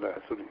मज़ेदार गाना है,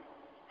 सुनिए।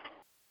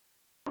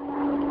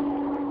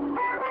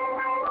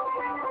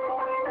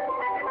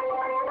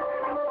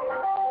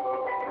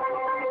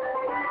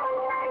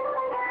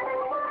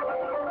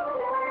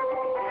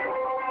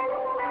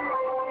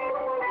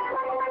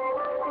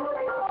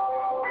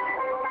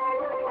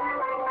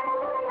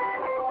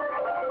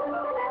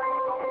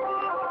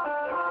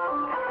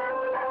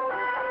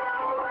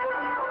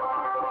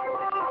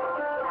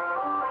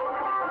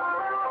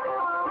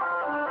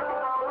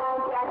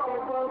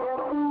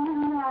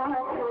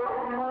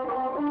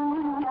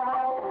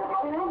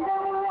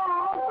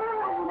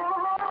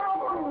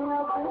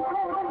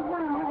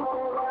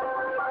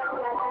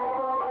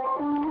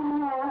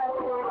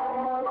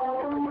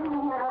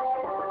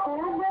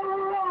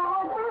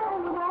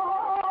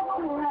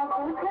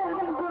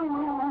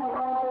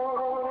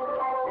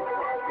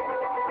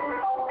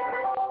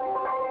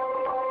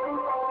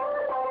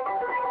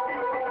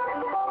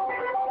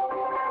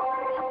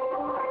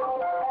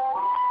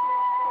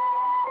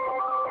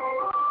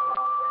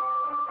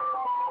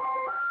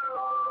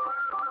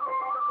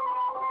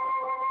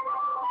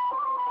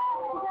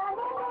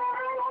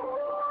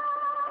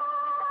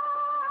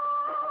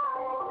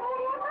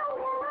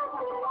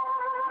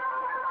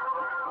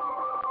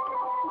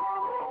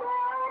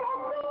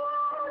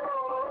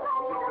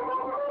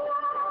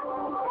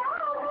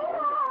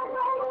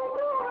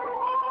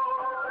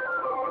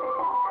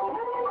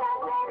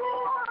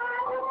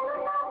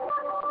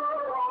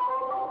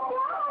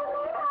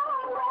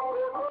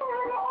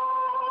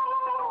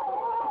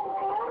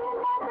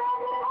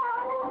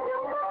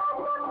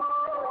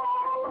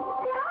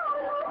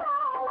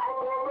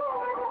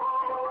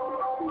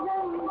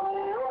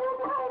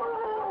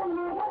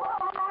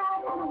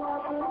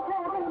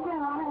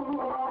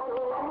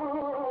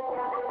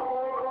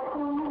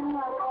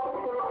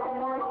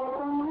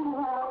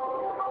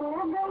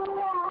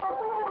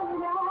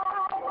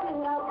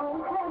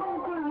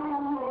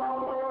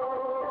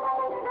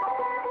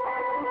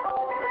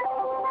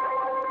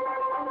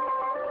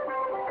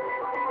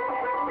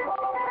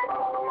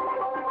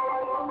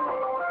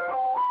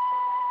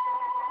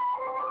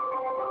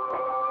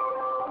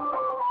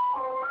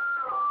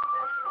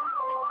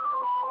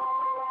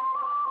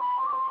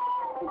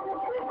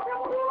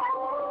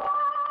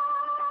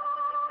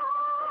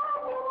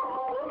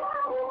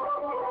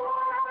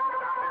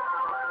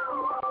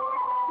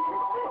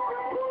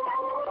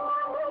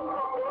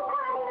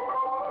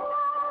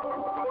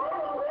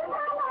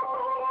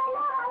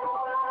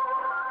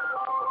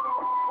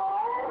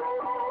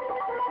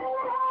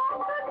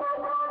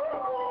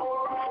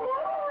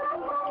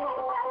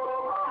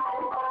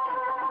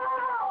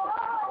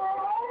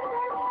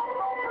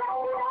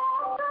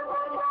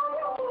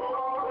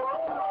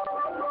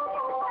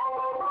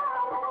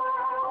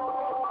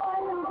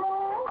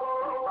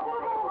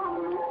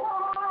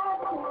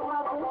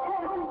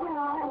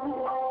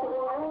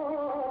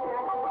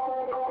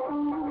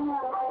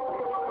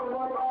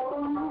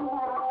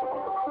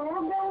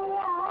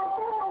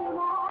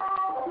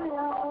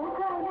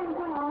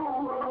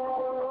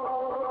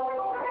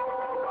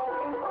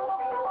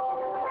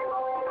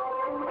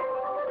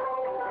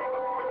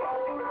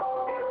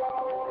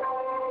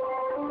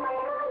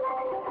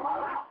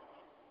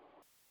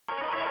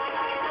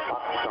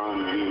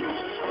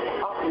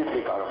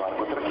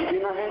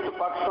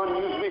 Pakistan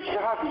News में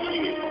इश्तिहार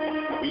दीजिए.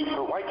 We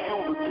provide you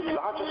with the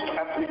largest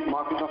ethnic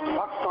market of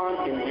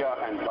Pakistan, India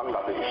and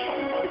Bangladesh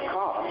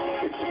because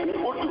it's in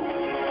Urdu.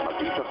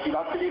 मजीद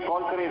तफसीलात के लिए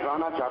कॉल करें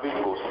राना जावेद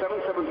को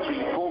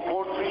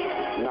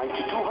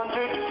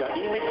 773-443-9200 या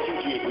ईमेल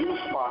कीजिए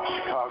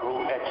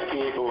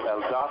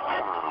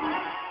newsparkchicago@aol.com.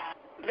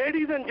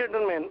 Ladies and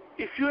gentlemen,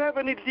 if you have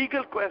any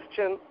legal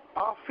question,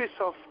 Office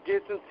of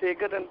Jason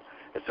Sager and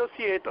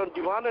Associate on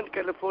Divan and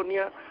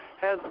California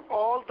has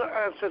all the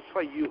answers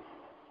for you.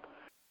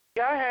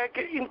 क्या है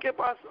कि इनके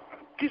पास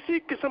किसी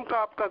किस्म का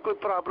आपका कोई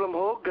प्रॉब्लम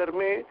हो, घर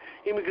में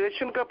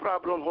इमिग्रेशन का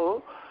प्रॉब्लम हो,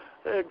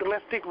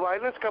 डोमेस्टिक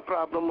वायलेंस का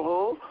प्रॉब्लम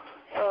हो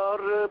और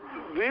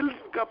विल्स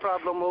का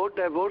प्रॉब्लम हो,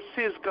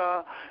 डिवोर्सेस का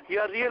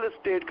या रियल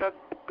एस्टेट का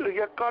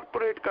या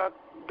कॉर्पोरेट का,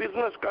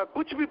 बिजनेस का,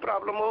 कुछ भी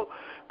प्रॉब्लम हो,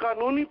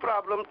 कानूनी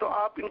प्रॉब्लम, तो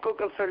आप इनको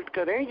कंसल्ट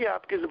करें। ये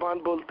आपकी ज़ुबान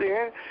बोलते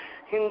हैं,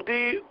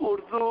 हिंदी,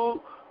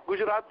 उर्दू,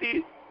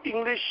 गुजराती,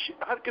 इंग्लिश,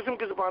 हर किस्म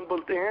की ज़ुबान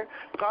बोलते हैं।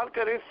 कॉल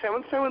करें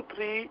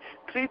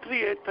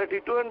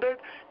 773-338-3200,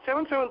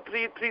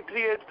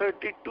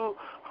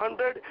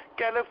 773-338-3200,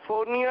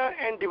 कैलिफोर्निया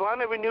एंड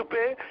डिवान एवेन्यू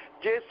पे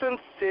जेसन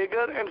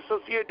सेगर एंड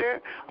एसोसिएट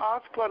है।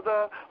 Ask for the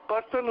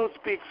person who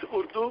speaks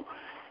Urdu,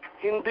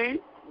 Hindi,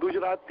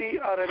 Gujarati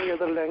or any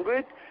other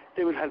language,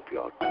 they will help you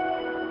out.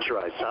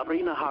 Try Sabri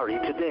Nahari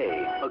today,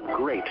 a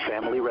great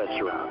family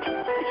restaurant.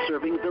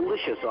 Serving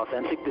delicious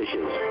authentic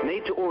dishes,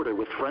 made to order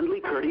with friendly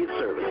courteous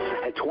service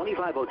at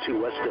 2502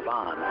 West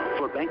Devon.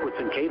 For banquets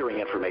and catering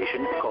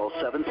information, call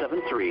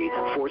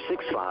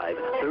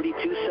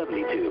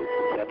 773-465-3272.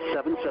 That's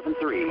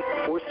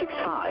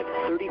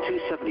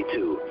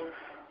 773-465-3272.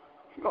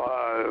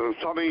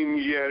 सामीन,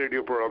 ये है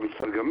radio programme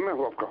सरगम में,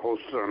 हूँ आपका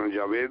host Rana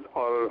Javed.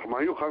 और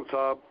हुमायूं खान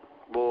साहब,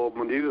 वो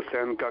मुनीर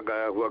हुसैन का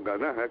गाया हुआ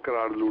गाना है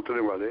करार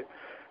लूटने वाले,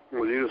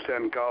 मुनीर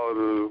हुसैन का। और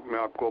मैं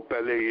आपको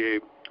पहले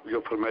ये जो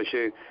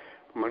फरमाइशें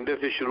मंडे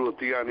से शुरू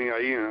होती आनी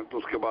आई हैं, तो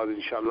उसके बाद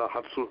इंशाल्लाह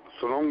हर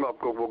सुनाऊंगा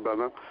आपको वो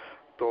गाना।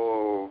 तो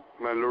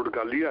मैं लोड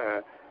कर लिया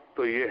है।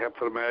 तो ये है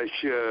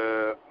फरमाइश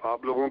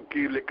आप लोगों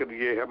की, लेकिन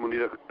ये है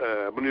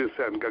मुनीर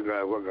हुसैन का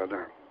गाया हुआ गाना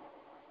है।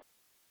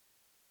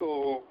 तो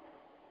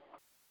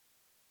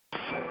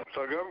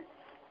सरगम।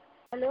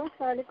 हेलो,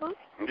 सलाम।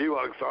 जी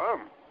वालेकुम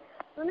सलाम।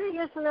 सुने,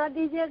 ये सुना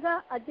दीजिएगा।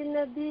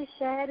 अजनबी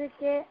शहर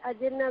के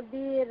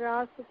अजनबी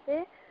रास्ते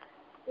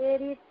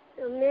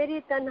मेरी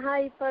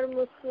तन्हाई पर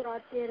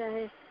मुस्कुराते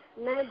रहे,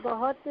 मैं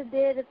बहुत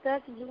देर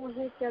तक यूं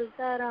ही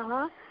चलता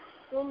रहा,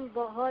 तुम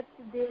बहुत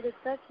देर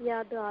तक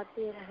याद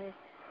आते रहे।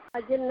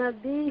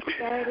 अजनबी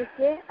शहर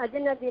के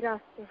अजनबी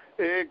रास्ते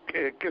एक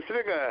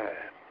किसने गाया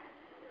है?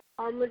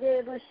 और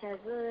मुझे वो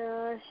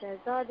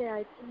शहजाद है,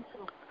 आई थिंक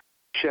सो।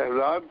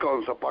 शहजाद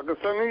कौन सा,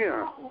 पाकिस्तानी है?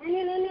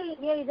 नहीं,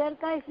 ये इधर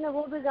का। इसने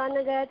वो भी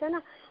गाना गाया था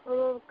ना,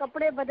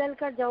 कपड़े बदल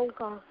कर जाऊँ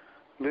कहाँ।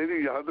 नहीं,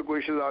 यहाँ तो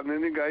कोई शहजाद ने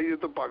नहीं गाई, ये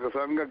तो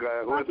पाकिस्तान का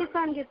गाया हुआ।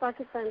 पाकिस्तान की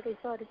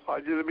सॉरी।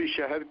 अजनबी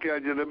शहर के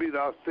अजनबी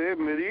रास्ते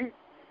मेरी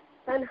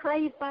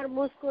तन्हाई पर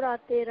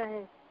मुस्कुराते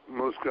रहे।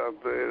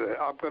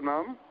 आपका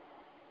नाम?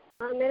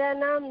 हाँ, मेरा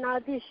नाम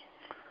नादिश।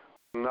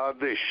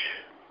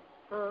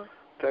 हाँ,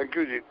 थैंक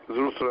यू जी,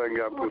 जरूर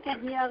सुनाएंगे आपको। ओके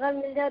जी, अगर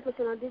मिल जाए तो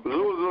सुना दीजिए।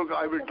 जरूर,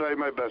 I will try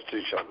my best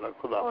इंशाल्लाह।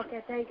 खुदा। Okay,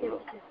 thank you.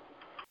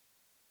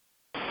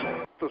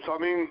 तो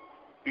सामीन,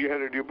 यह है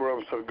रेडियो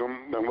प्रोग्राम सरगम,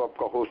 मैं हूँ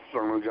आपका होस्ट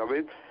राना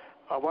जावेद।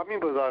 अवामी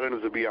बाजार एंड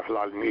ज़बिया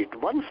हलाल meet,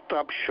 one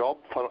stop shop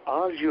for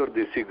all your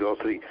देसी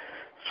ग्रोसरी।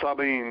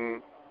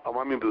 सामीन,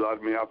 अवामी बाजार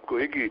में आपको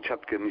एक ही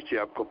छत के नीचे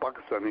आपको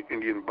पाकिस्तानी,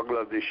 इंडियन,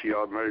 बांग्लादेशी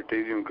और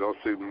मेडिटेरियन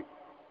ग्रोसरी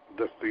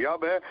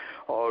दस्तयाब है,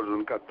 और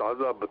उनका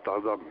ताज़ा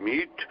बताज़ा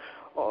मीट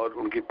और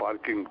उनकी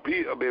पार्किंग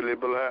भी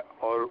अवेलेबल है।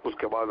 और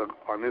उसके बाद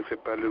आने से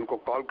पहले उनको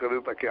कॉल करें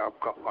ताकि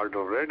आपका ऑर्डर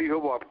रेडी हो,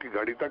 वो आपकी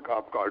गाड़ी तक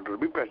आपका ऑर्डर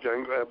भी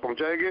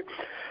पहुंचाएंगे।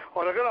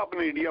 और अगर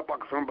आपने इंडिया,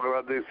 पाकिस्तान,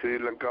 बांग्लादेश,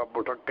 श्रीलंका,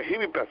 भूटान कहीं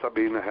भी पैसा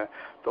भेजना है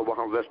तो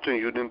वहाँ वेस्टर्न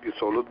यूनियन की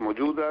सहूलत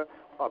मौजूद है।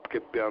 आपके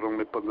प्यारों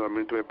में 15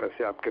 मिनट में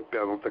पैसे आपके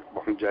प्यारों तक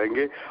पहुंच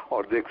जाएंगे।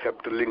 और दे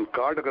एक्सेप्ट लिंक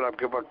कार्ड, अगर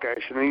आपके पास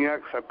कैश नहीं है,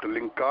 एक्सेप्ट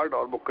लिंक कार्ड,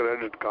 और वो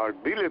क्रेडिट कार्ड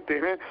भी लेते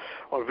हैं।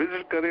 और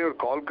विजिट करें और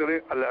कॉल करें।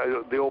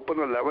 दे open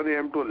 11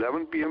 AM to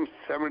 11 PM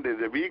 7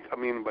 days a week।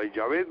 अमीन भाई,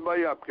 जावेद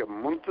भाई आपके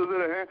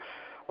मुंतजर हैं।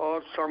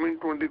 और सामीन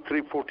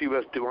 2340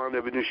 waste Devon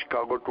Avenue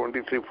Chicago,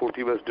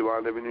 2340 waste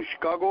Devon Avenue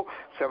Chicago,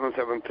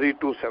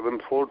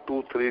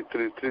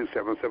 773-274-2333,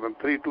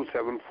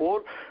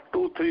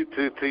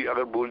 773-274-2333।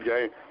 अगर भूल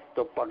जाए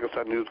तो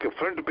पाकिस्तान न्यूज के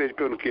फ्रंट पेज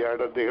पे उनकी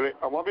ऐड देख रहे,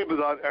 अवामी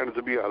बाजार एंड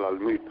ज़बिया हलाल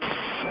मीट।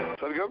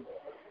 सरगम।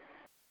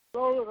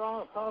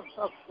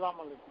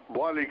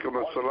 वालेकुम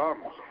अस्सलाम।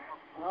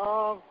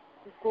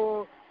 आपको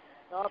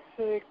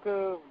आपसे एक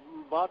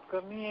बात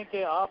करनी है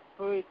कि आप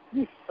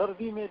इतनी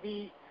सर्दी में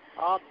भी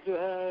आप जो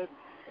है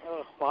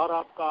अखबार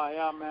आपका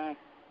आया, मैं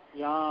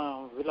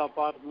यहाँ विला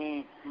पार्क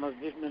में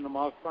मस्जिद में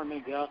नमाज पढ़ने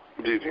गया,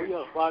 कोई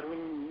अखबार भी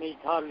नहीं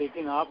था,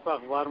 लेकिन आपका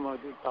अखबार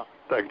मौजूद था।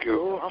 Thank you.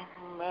 तो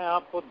मैं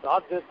आपको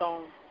दाद देता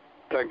हूँ।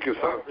 Thank you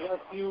sir.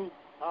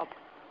 आप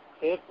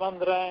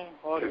सेहतमंद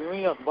रहें और यूं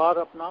ही अखबार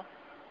अपना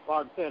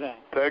पढ़ते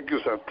रहें। Thank you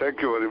sir,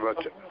 thank you very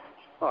much.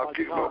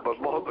 आपकी बहुत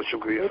बहुत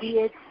शुक्रिया। मेरी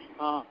एक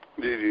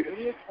मेरी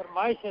एक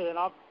फरमाइश है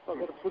जनाब,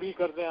 अगर पूरी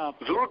कर दें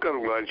आप। जरूर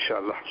करूँगा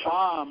इंशाल्लाह।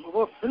 हाँ,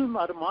 वो फिल्म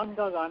अरमान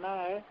का गाना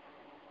है,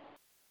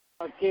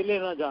 अकेले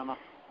न जाना।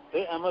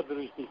 थे अहमद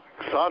ऋषि।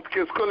 साथ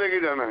किसको लेके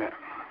जाना है?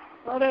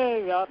 अरे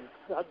यार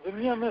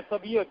दुनिया में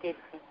सभी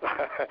अकेले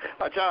हैं।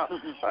 अच्छा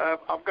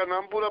आपका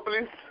नाम पूरा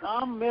प्लीज?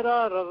 नाम मेरा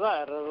रजा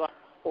है, रजा।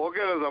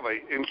 ओके रजा भाई,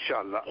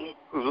 इंशाल्लाह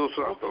जरूर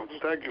सुनाता हूँ।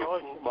 थैंक यू,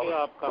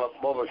 आपका बहुत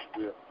बहुत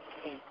शुक्रिया।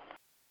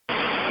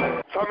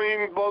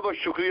 सामीन बहुत बहुत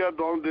शुक्रिया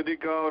दुआ देने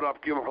का और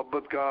आपकी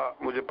मोहब्बत का।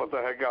 मुझे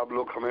पता है कि आप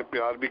लोग हमें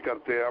प्यार भी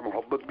करते हैं,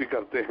 मोहब्बत भी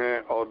करते हैं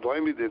और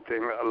दुआएं भी देते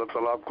हैं। अल्लाह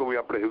ताला आपको भी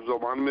अपने हिफ्ज़ व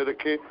मान में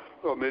रखे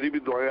और मेरी भी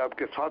दुआएं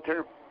आपके साथ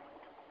हैं।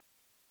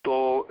 तो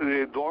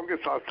ये दुआओं के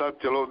साथ साथ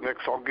चलो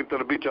नेक्स्ट सॉन्ग की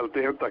तरफ भी चलते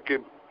हैं ताकि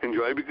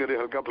एंजॉय भी करें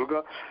हल्का फुल्का।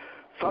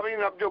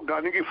 सामीन अब जो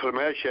गाने की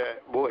फरमाइश है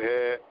वो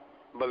है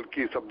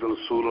बल्कि अब्दुल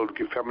रसूल और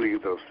उनकी फैमिली की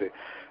तरफ से।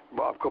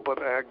 आपको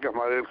पता है कि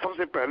हमारे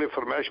सबसे पहले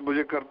फरमाइश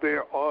मुझे करते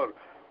हैं और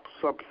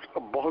सब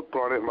बहुत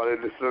पुराने हमारे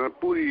लिस्टर,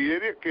 पूरी ये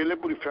नहीं अकेले,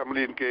 पूरी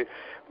फैमिली, इनके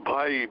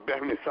भाई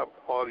बहनें सब,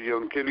 और ये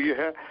उनके लिए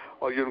है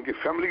और ये उनकी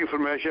फैमिली की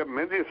फरमाइश है।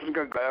 मेहंदी हसन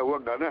का गाया हुआ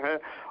गाना है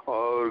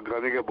और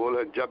गाने के बोल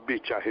है जब भी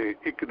चाहे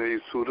एक नई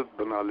सूरत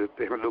बना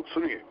लेते हैं। लोग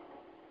सुनिए।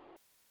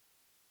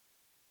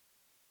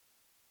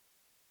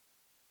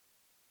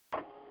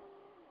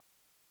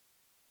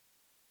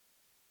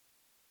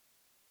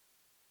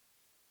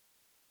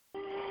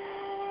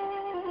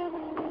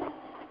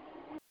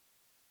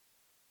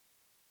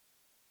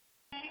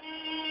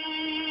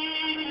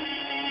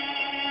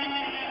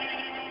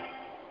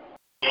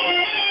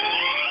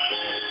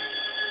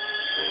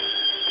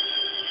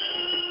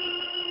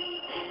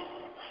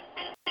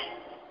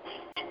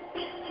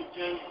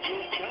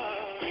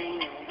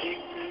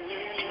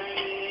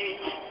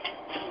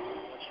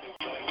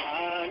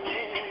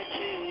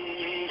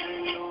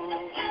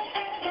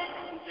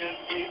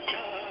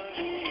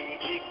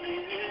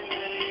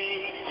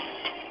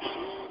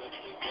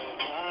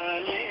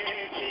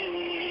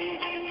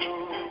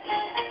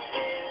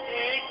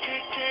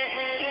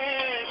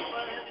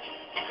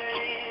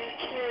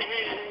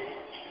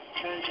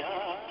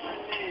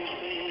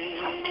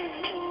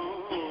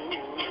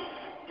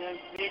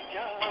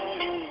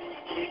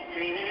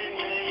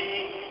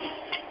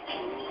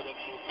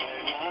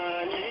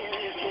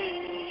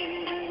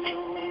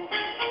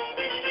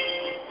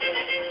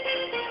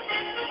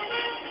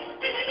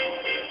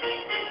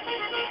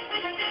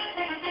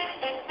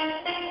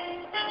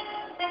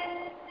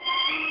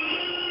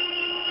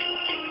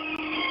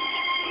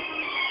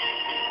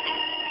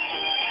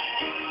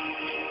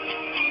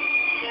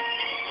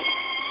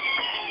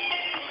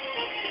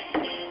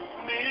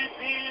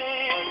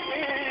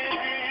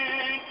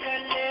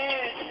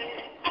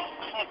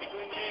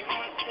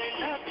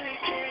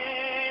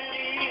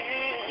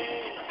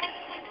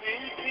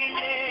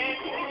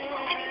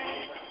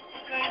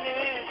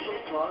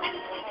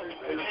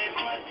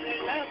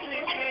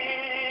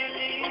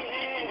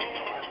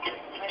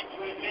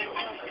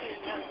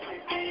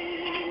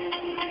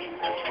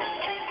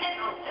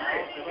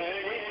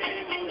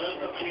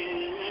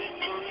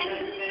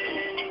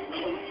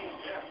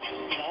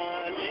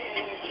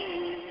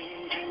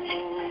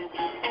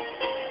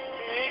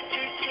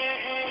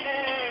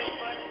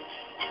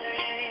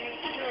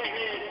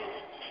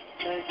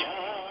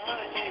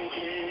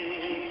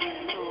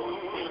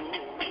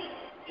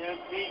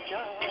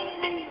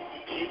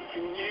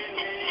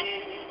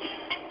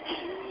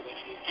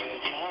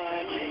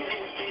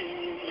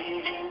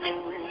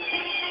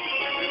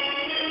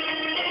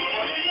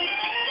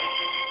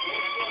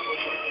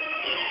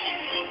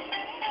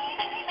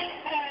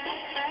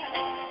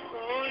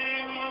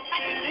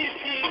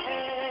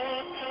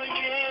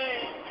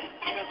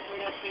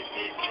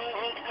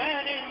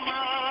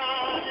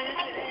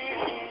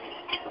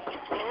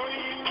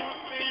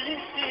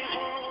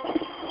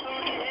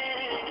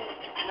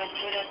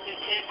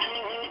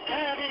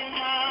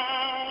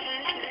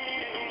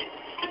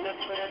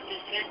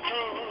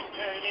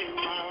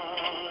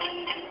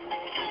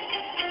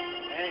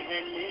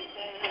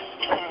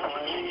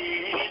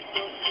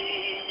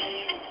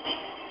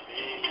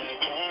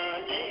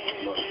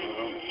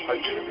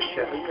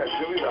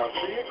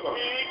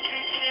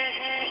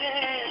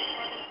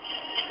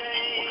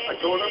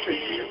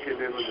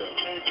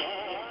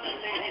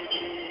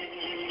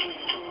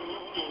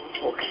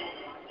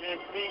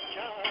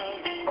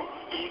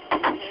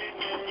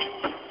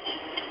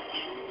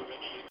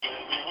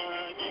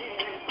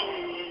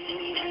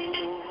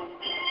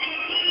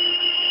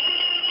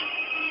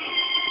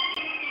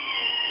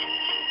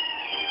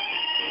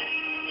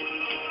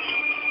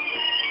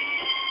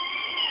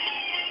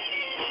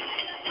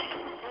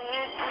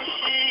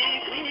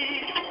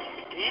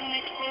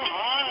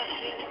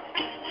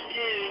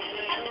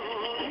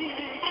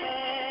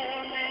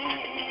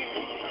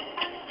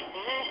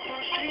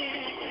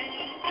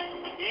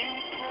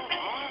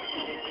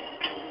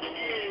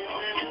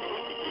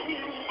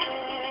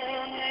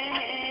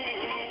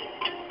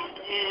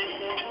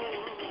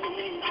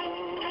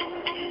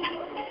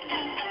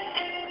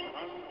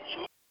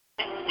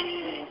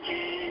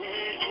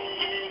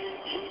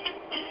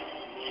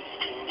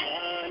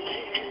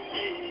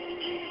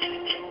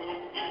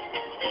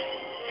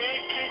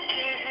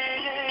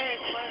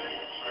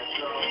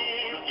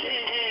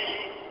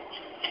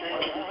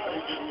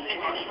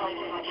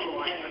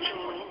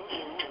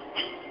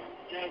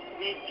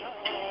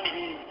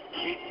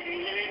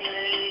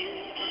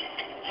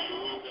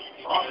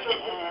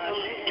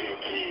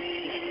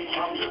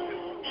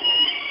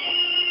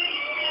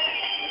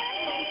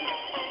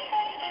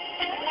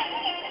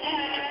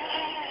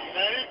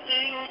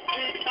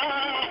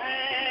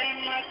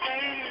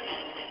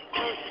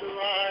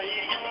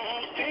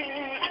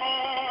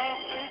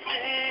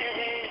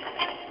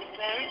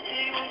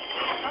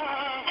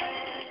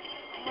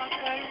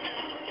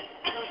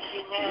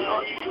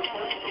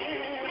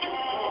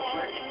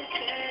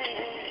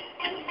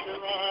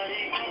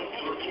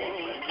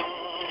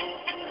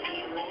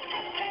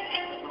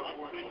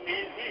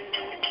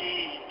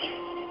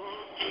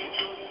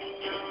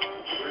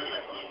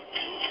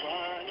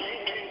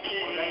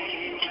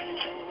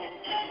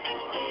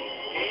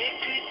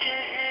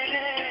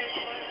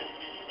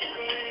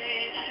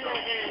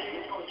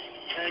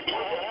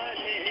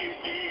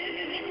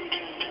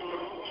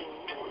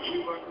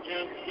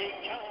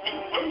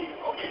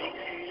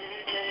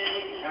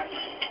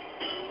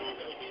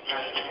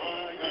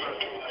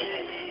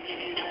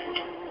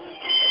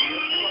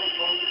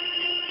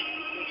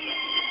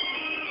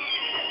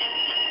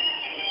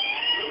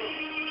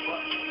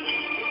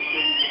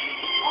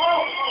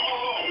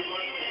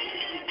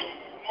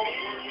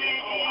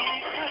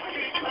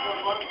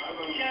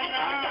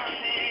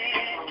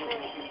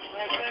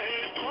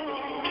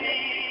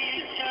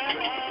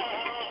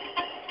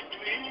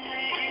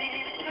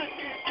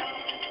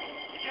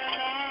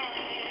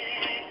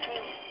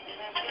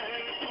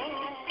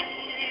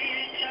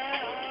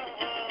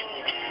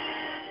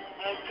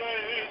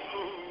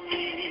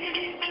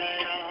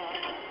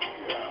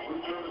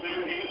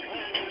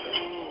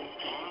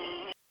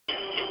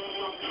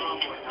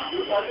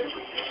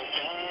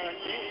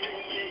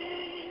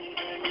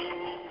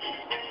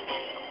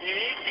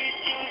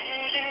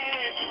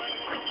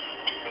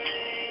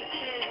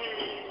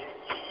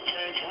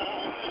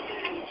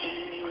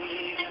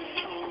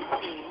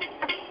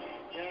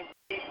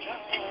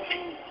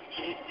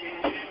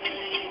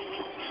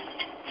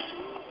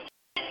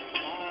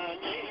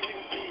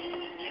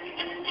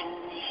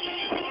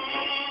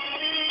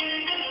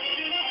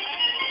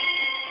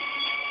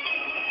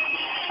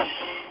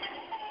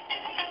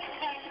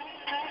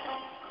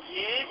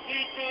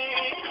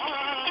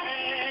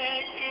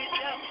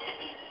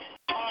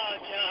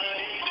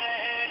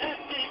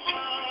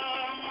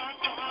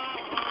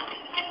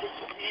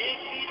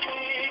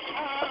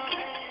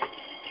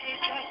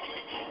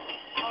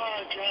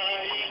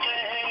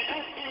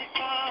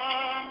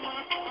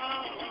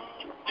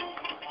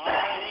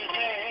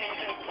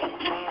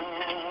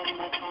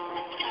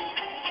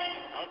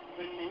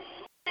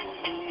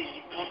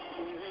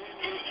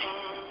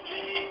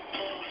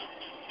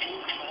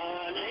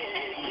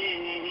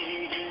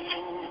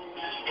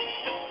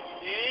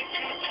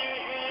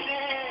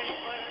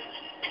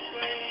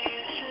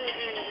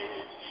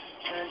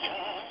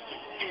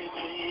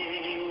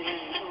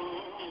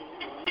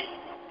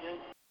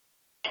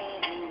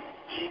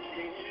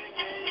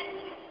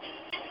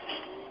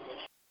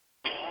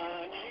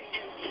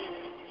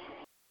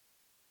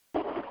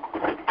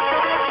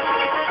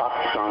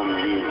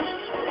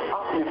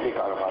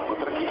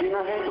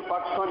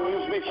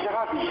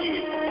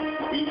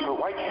 We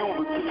provide you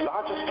with the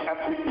largest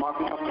ethnic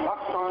market of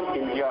Pakistan,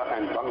 India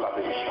and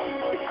Bangladesh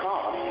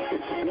because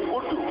it's in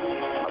Urdu.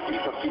 अभी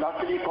तफसीलात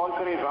के लिए कॉल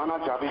करें राना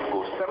जावेद को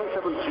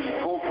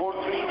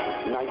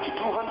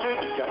 773-443-9200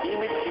 या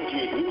ईमेल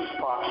कीजिए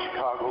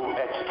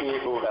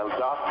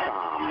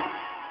newsparkchicago@aol.com।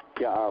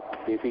 क्या आप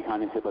देसी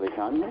खाने से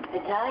परेशान हैं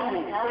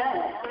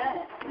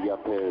या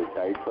फिर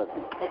डाइट पर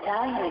हैं?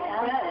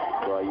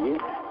 तो आइए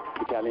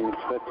इटालियन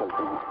एक्सप्रेस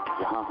चलते हैं,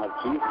 जहाँ हर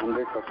चीज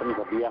 100%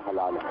 ज़बिया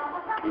हलाल है।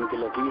 इनके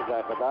लजीज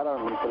जायकेदार और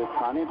मुनफरिद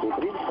खाने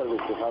बेहतरीन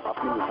सर्विस के साथ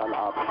अपनी मिसाल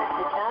आप हैं।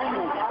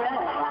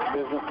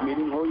 बिजनेस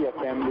मीटिंग हो या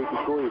फैमिली की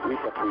कोई भी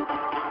तकलीफ,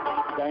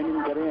 डाइनिंग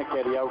करें या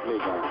कैरी आउट ले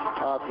जाएं,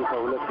 आपकी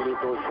सहूलत के लिए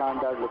तो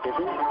शानदार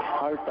लोकेशन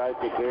हर टाइप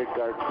के क्रेडिट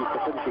कार्ड की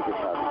फैसिलिटी के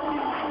साथ।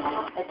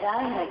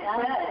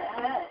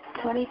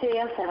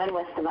 2307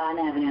 West Devon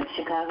Avenue,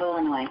 Chicago,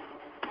 Illinois.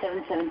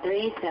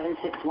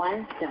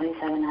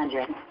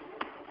 773-761-7700.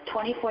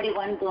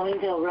 2041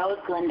 Bloomingdale Road,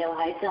 Glendale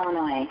Heights,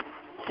 Illinois.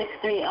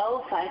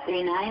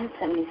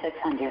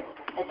 630-539-7600.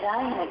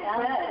 Italian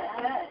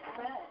Express.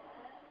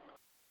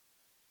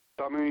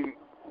 सामीन,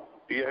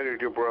 यह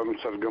रेडियो प्रोग्राम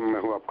सरगम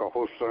में हूँ आपका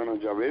होस्ट राना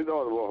जावेद,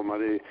 और वो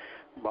हमारे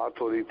बात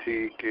हो रही थी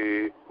कि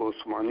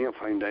ओस्मानिया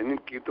फाइन डाइनिंग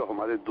की। तो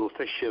हमारे दोस्त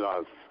है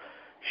शराज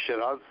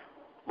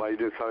भाई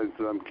ने सारा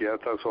इंतजाम किया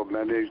था, सो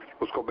मैंने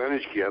उसको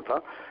मैनेज किया था,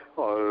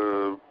 और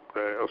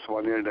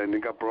ओस्मानिया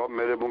डाइनिंग का प्रोग्राम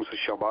मेरे मुंह से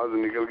शबाज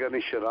निकल गया,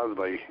 नहीं शराज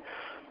भाई।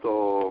 तो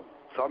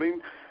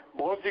सामीन,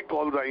 बहुत सी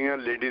कॉल्स आई हैं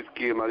लेडीज़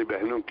की, हमारी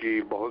बहनों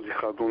की, बहुत सी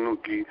खातूनों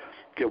की,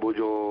 कि वो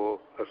जो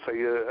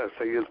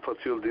सैयद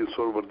फसीउद्दीन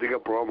सोहरावर्दी का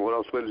प्रोग्राम हो रहा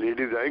है उसमें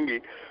लेडीज़ आएंगी।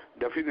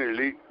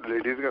 डेफिनेटली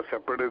लेडीज़ का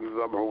सेपरेट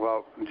इंतज़ाम होगा,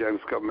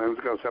 जेंट्स का मेंस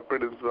का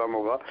सेपरेट इंतज़ाम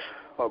होगा,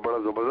 और बड़ा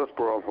ज़बरदस्त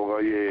प्रोग्राम होगा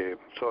ये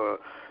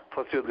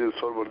फसीउद्दीन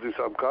सोहरवर्दी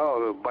साहब का,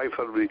 और 22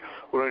 फरवरी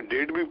उन्होंने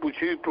डेट भी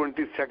पूछी,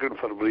 22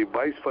 फरवरी,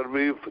 22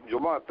 फरवरी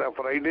जुमा आता है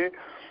फ्राइडे,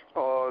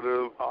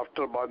 और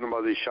आफ्टर बाद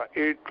नमाज इशा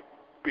 8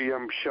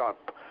 PM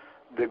sharp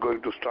they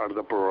going to start the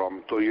programme,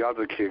 तो याद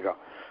रखिएगा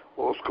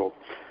उसको।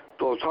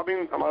 तो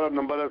साबिन हमारा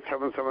नंबर है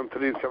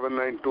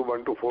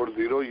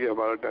 7737921240, ये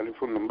हमारा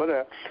टेलीफोन नंबर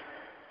है।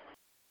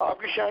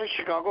 आपके शहर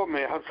शिकागो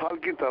में हर साल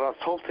की तरह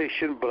south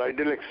Asian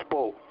bridal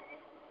expo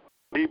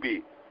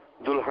DB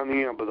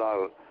Dulhania बाजार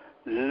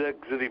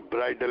लग्जरी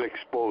ब्राइडल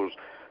एक्सपोज,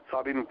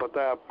 साबिन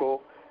पता है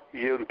आपको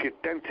ये उनकी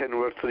 10th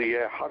एनिवर्सरी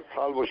है। हर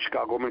साल वो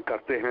शिकागो में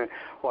करते हैं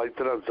और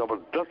इतना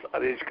ज़बरदस्त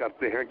अरेंज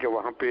करते हैं कि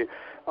वहाँ पे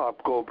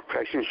आपको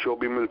फैशन शो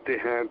भी मिलते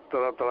हैं,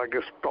 तरह तरह के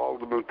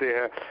स्टॉल्स मिलते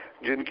हैं।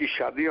 जिनकी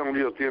शादियाँ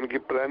होंगी होती हैं उनकी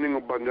प्लानिंग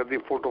बन जाती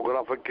है,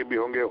 फोटोग्राफर के भी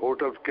होंगे,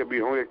 होटल्स के भी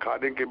होंगे,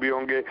 खाने के भी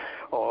होंगे,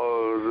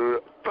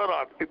 और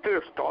तरह इतने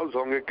स्टॉल्स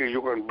होंगे कि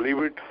यू कैन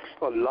बिलीव इट,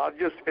 और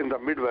largest in the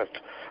mid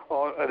waste.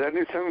 और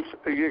रेनेसेंस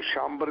ये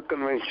शामबर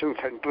कन्वेंशन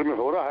सेंटर में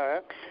हो रहा है।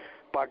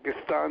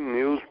 पाकिस्तान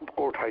न्यूज़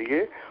को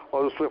उठाइए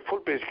और उसमें फुल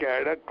पेज का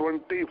ऐड है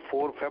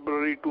 24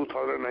 फरवरी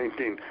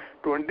 2019,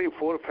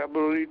 24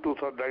 फरवरी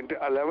 2019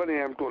 11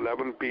 AM to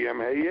 11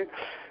 PM है ये,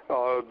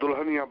 और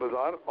दुल्हनिया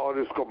बाजार, और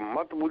इसको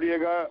मत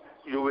भूलिएगा,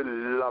 यू विल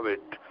लव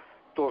इट।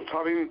 तो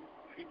सारी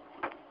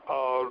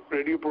और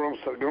रेडियो प्रोग्राम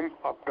सरगम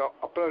आपका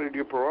अपना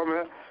रेडियो प्रोग्राम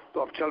है।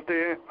 तो अब चलते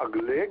हैं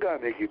अगले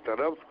गाने की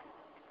तरफ।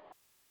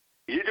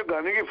 ये जो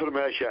गाने की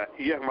फरमाइश है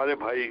ये हमारे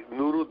भाई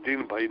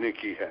नूरुद्दीन भाई ने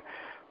की है,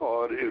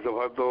 और इस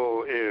दफ़ा तो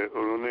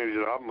उन्होंने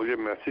जनाब मुझे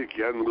मैसेज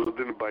किया,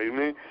 नूरुद्दीन भाई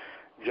ने,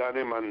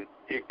 जाने मन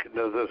एक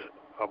नज़र,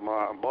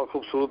 बहुत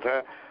खूबसूरत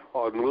है,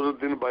 और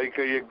नूरुद्दीन भाई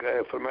का ये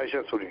फरमाइश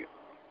है, सुनिए।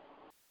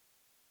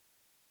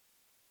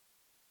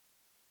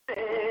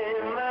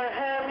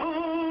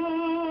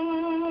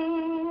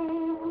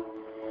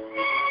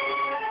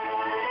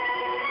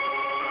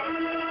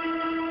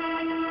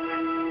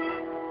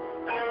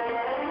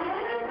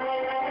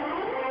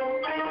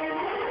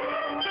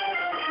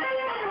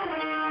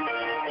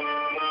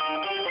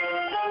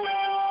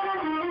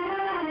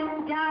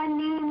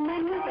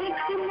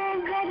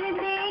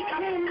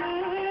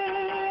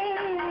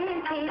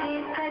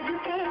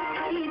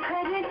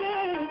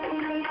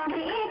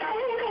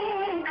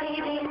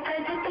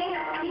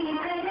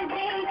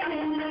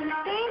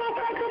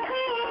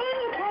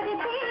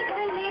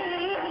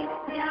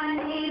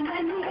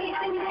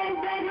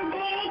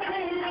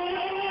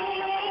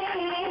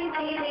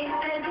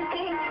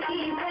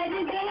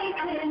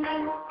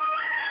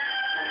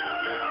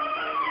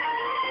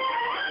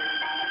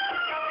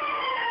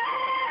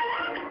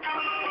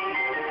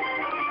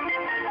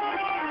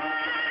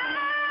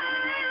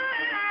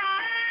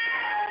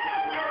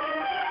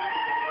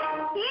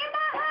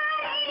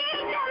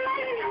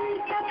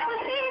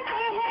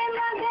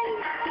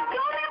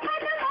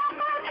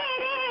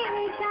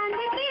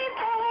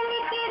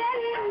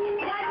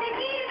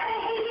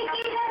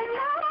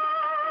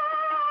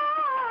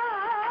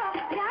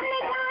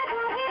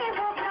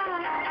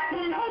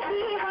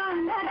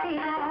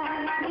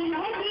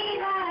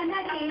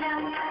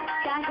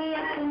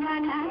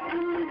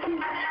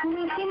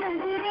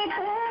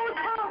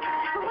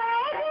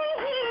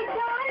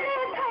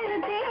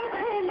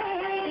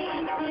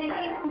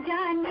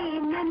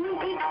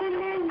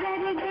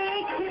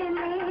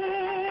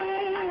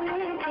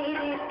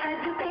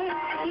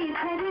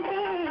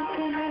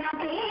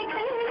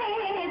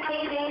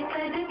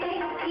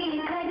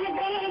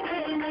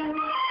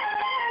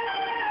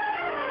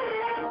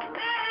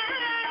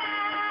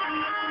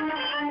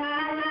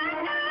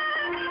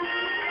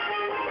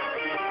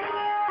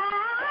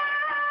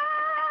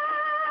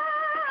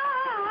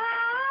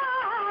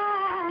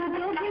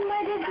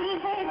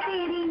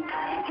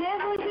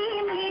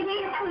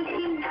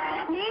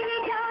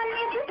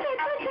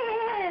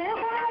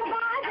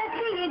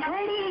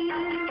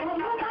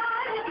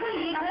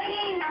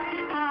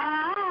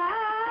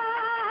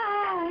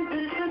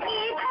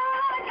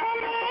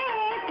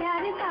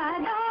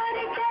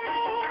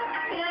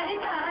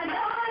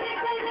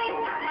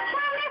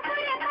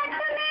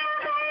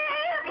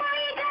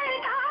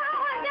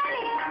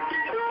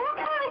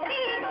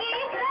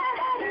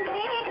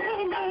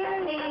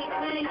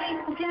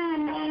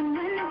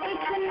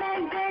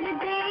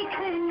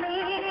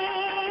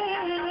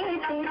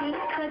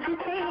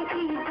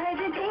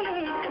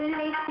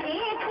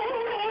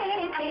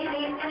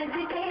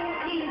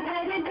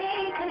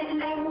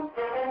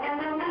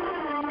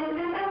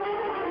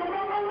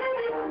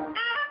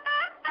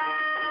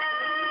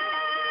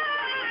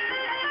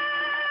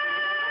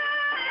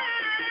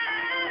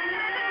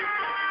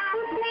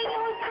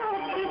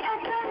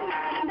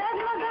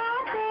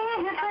 डगमगाते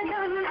हैं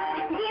कदम,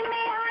 जी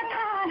में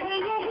आता है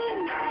यही,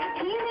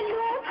 छीन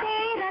लूं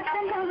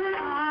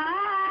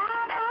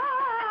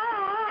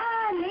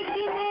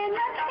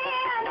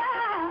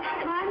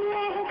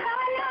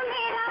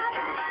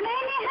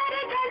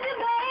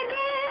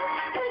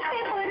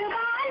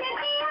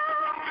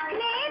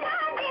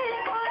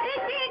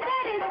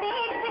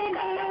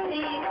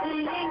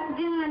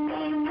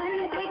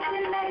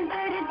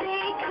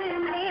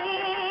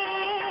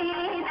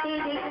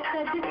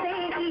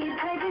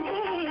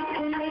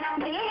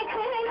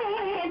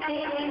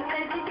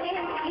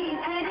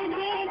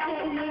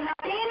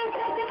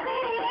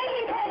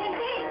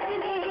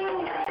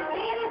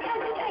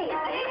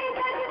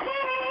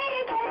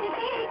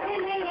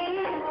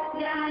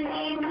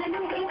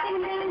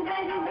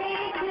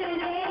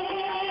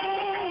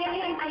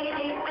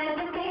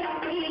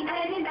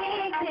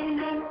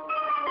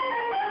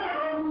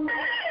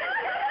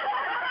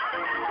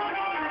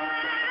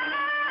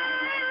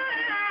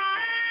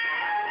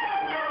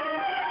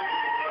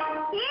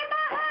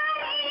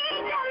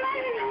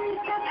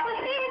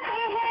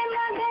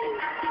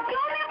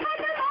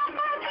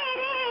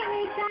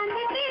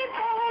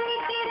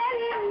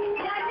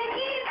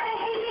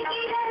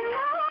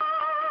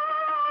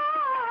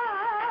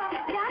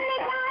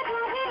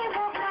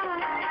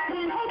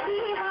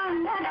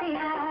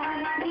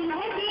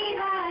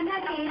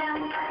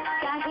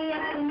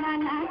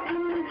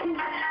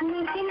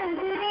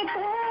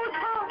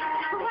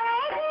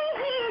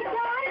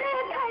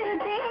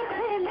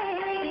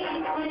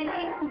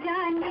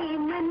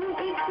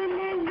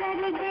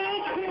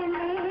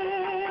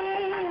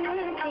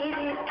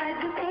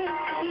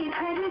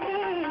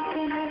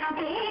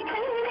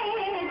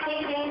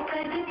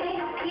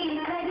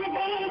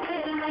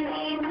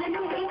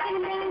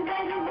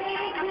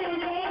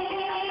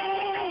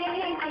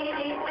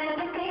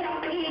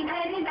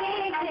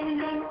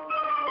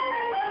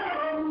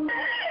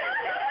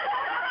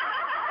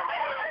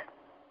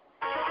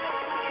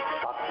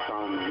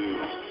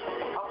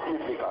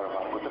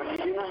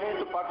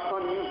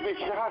Pakistan News में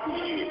इश्तहा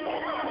दीजिए.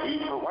 We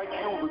provide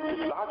you with the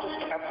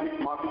largest ethnic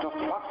market of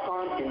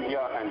Pakistan,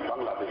 India and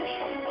Bangladesh.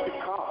 The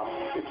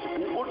cast is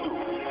in Urdu.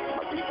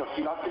 मज़ीद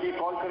तफ़सीलात के लिए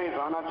कॉल करें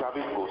राना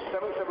जावेद को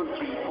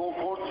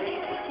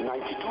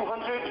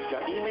 773-443-9200 या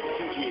ईमेल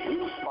कीजिए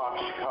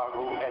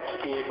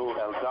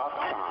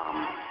newsparkchicago@aol.com.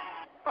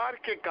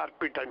 RK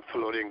Carpet and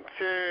Flooring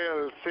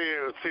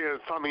cell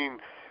सामीन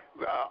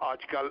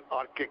आजकल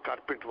RK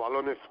कारपेट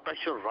वालों ने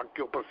स्पेशल रंग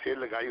के ऊपर सेल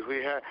लगाई हुई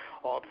है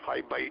और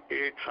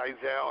 5x8 साइज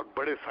है और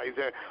बड़े साइज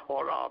है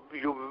और आप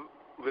you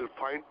will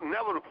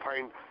never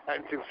find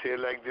anything cell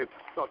like this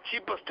और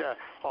चीपेस्ट है.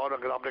 और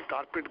अगर आपने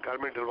कारपेट घर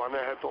में डलवाना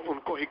है तो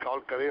उनको ही कॉल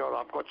करें और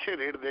आपको अच्छे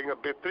रेट देंगे,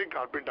 बेहतरीन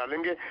कारपेट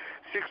डालेंगे.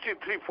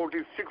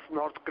 6346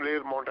 north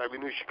Claremont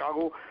Avenue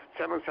Chicago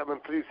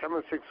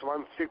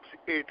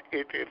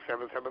 773-761-6888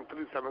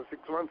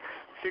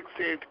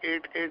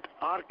 773-761-6888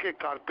 RK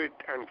carpet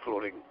and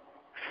flooring.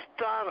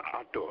 Star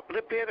auto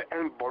repair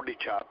and body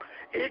shop.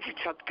 एक ही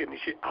छत के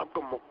नीचे आपको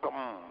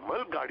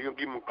मुकम्मल गाड़ियों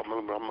की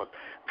मुकम्मल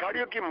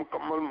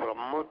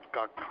मरम्मत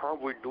का काम.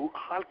 We do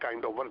all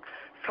kind of work.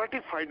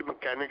 Certified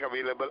mechanic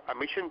available.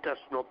 Emission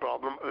test no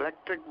problem.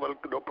 Electric work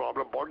no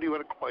problem. Body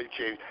work, oil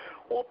change.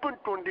 Open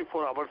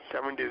 24 hours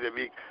 7 days a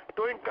week.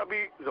 Towing का भी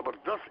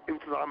जबरदस्त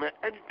इंतजाम है.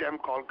 एनी टाइम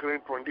कॉल करें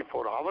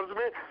 24 आवर्स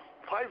में.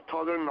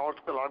 5000 North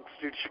Clark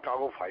Street,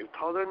 Chicago.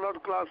 5000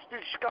 North Clark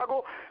Street, Chicago.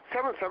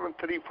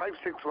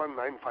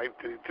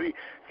 773-561-9533.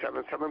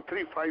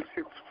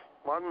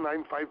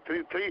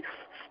 773-561-9533.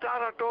 Star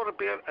Auto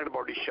Repair and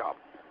Body Shop.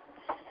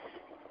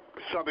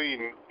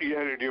 सामीन, यह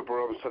radio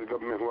programme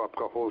सरगम में हूँ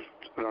आपका होस्ट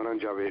राना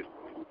जावेद.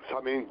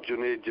 सामीन,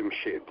 जुनेद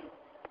जमशेद,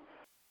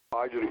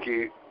 आज उनकी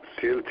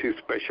सेल थी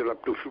स्पेशल अप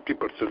टू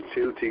 50%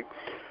 सेल थी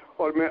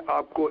और मैं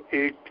आपको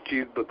एक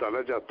चीज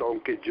बताना चाहता हूँ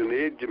कि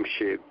जुनेद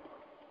जमशेद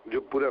जो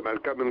पूरे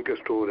अमेरिका में उनके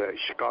स्टोर है,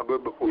 शिकागो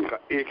में उनका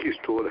एक ही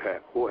स्टोर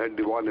है, वो है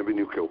डिवान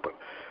एवेन्यू के ऊपर.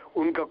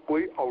 उनका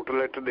कोई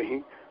आउटलेट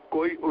नहीं,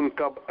 कोई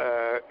उनका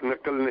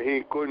नकल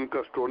नहीं, कोई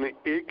उनका स्टोर नहीं,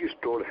 एक ही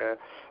स्टोर है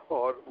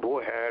और वो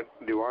है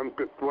डिवान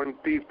पे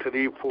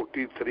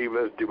 2343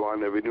 waste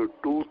Devon Avenue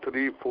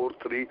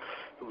 2343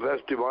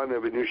 waste Devon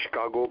Avenue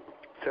Chicago.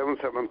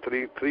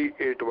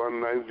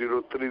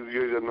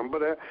 773-381-9030 number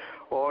है.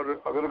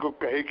 और अगर कोई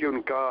कहे कि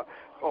उनका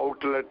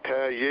आउटलेट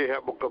है, ये है,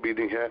 वो कभी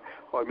नहीं है.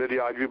 और मेरी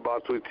आज भी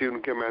बात हुई थी,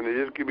 उनके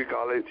मैनेजर की भी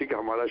कॉल आई थी कि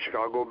हमारा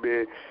शिकागो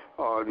में,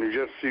 न्यू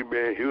जर्सी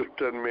में,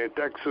 ह्यूस्टन में,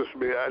 टेक्सास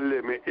में,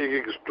 LA में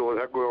एक स्टोर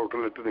है, कोई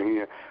आउटलेट नहीं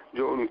है.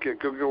 जो उनके,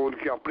 क्योंकि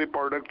उनकी अपनी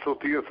प्रोडक्ट्स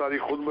होती है, सारी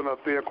खुद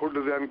बनाते हैं, खुद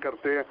डिजाइन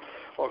करते हैं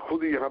और खुद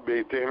ही यहाँ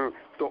बेचते हैं.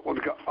 तो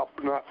उनका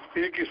अपना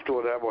एक ही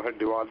स्टोर है, वो है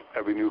डिवान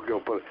एवेन्यू के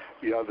ऊपर.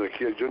 याद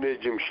रखिए, जुनेद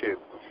जमशेद.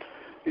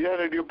 यह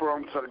रेडियो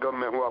प्रोग्राम सरगम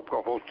में हूँ आपका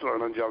होस्ट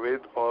राना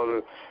जावेद.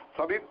 और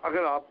सभी,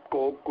 अगर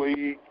आपको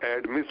कोई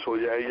एड मिस हो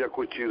जाए या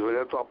कोई चीज़ हो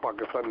जाए तो आप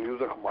पाकिस्तान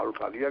न्यूज़ अखबार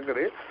उठा लिया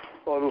करें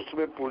और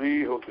उसमें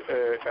पूरी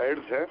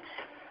एड्स हैं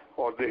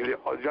और देख लिया.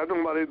 और जान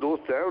हमारे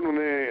दोस्त हैं,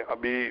 उन्होंने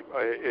अभी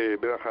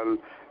मेरा ख्याल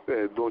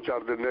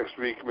 2-4 दिन नेक्स्ट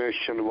वीक में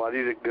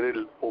शनवारी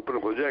ग्रिल ओपन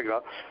हो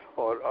जाएगा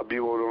और अभी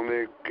वो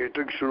उन्होंने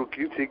केटरिंग शुरू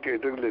की थी,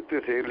 केटरिंग लेते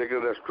थे लेकिन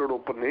रेस्टोरेंट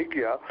ओपन नहीं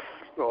किया.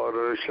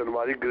 और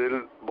शनवारी ग्रिल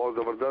बहुत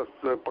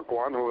ज़बरदस्त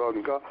पकवान होगा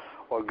उनका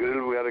और ग्रिल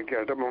वगैरह की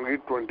आइटम होंगी.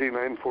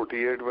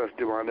 2948 वेस्ट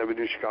डिवान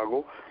एवेन्यू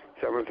शिकागो.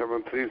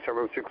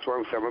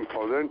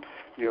 773-761-7000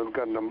 ये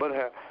उनका नंबर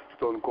है.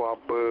 तो उनको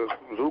आप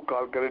जरूर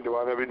कॉल करें.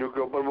 डिवान एवेन्यू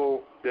के ऊपर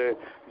वो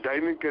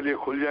डाइनिंग के लिए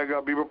खुल जाएगा,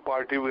 अभी वो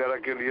पार्टी वगैरह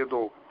के लिए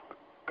तो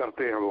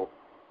करते हैं वो.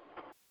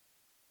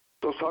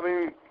 तो सारे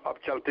अब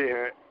चलते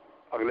हैं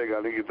अगले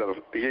गाने की तरफ.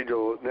 ये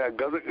जो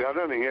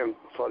गाना नहीं है,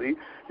 सॉरी,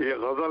 ये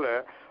गज़ल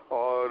है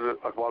और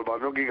अकबाल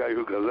बानो की गाई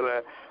हुई गज़ल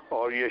है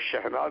और ये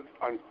शहनाज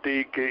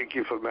आंटी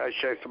की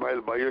फरमाइश है, इस्माइल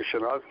भाई और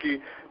शहनाज की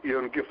ये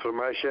उनकी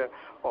फरमाइश है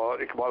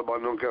और इकबाल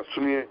बानो का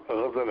सुनिए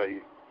गज़ल है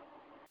ये.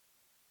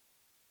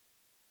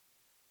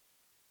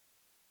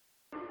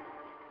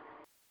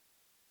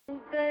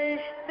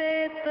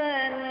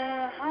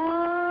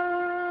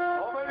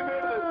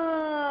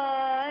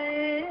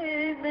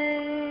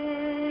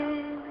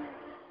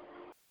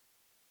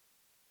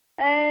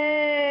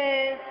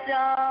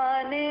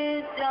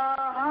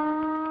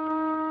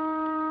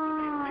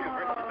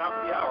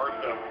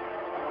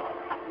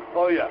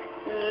 Oh yeah.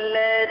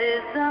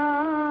 लरज़ा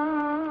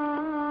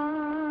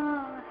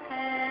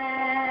है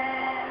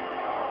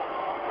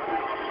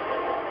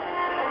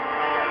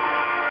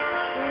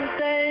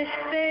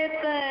दश्ते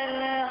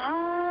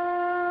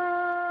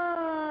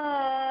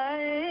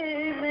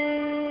तन्हाई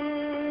में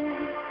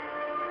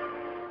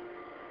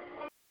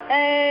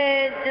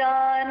ऐ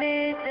जाने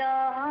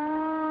जहां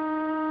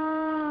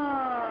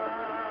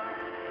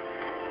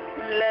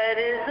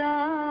लरज़ा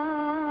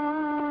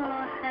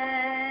है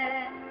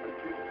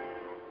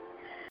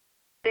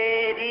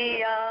तेरी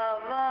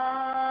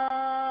आवाज़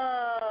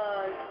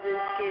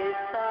के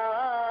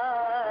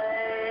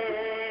साए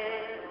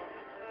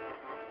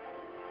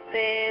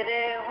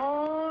तेरे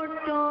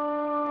होठों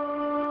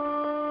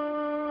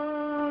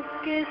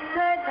की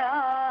सदा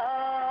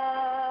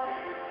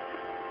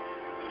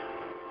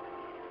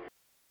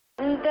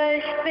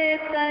दश्ते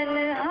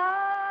तन्हाई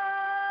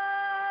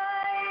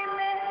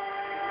में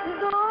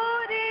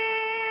दूरी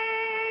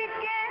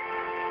के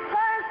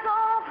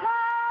खसोखात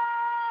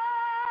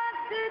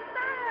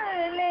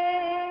तले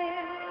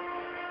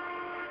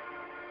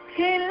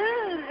खिल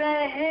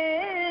रहे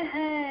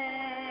हैं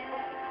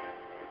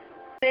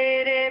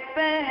तेरे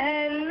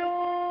पहलू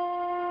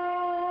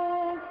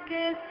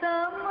के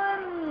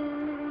समन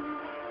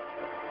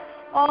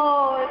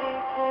और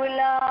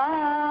गुलाब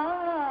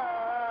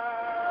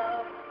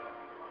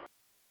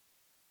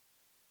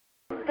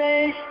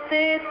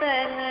दश्ते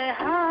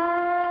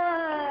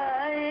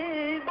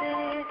तन्हाई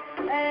में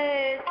ऐ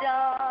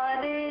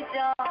जाने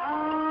जहां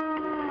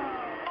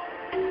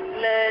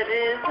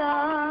लरज़ा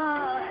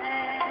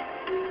है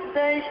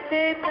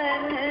दश्ते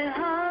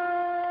तन्हाई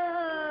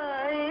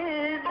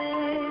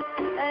में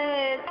ऐ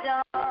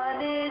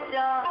जाने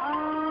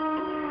जहां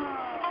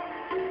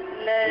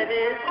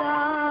लरज़ा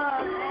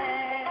है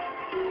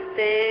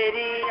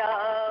तेरी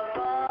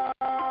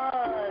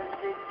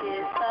आवाज़ के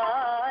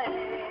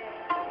साए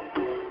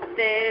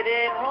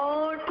तेरे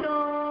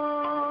होठों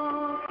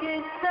की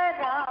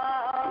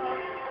शराब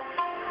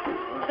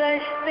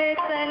दश्ते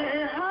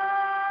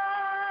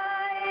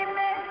तन्हाई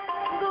में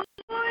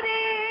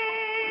दूरी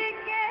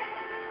के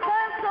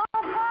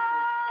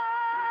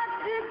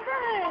खसोखात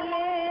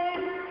तले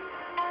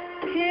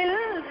खिल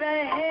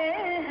रहे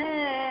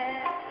हैं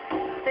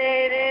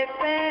तेरे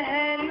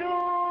पहलू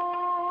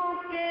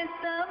के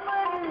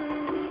समन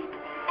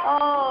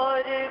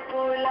और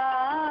गुलाब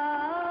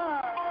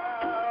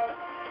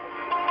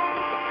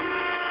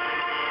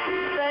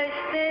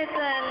दश्ते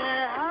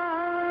तन्हाई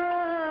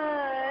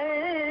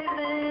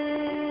में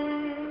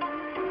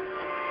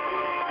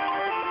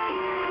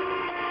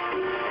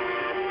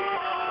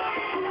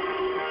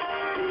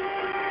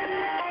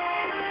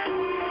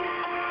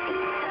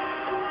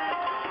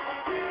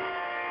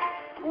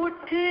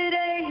उठ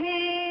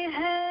रही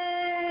है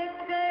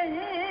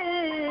कहे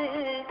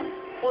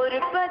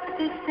गुर्बत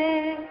से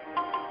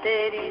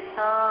तेरी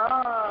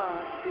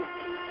सांस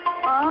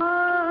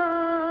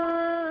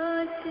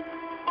आज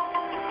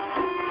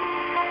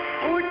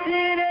उठ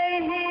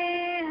रही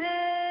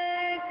है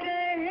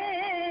कहे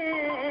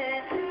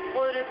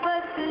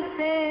गुर्बत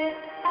से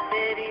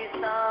तेरी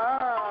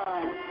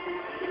सांस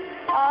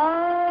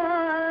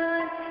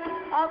आज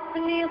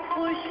अपनी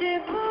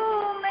खुशबू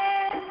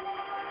में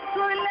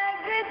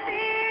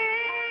सुलगती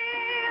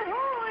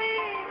हुई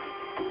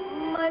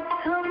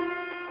मध्यम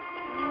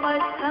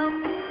मध्यम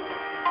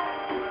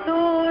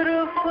दूर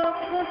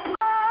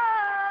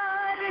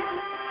पुकार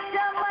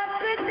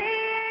चमकती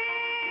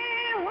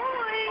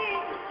हुई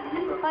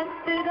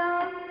कतरा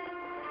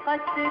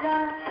कतरा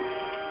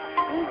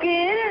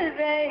गिर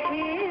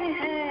रही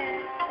है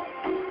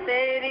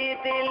तेरी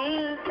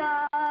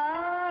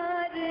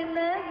दिलदार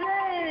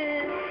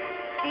नजर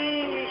की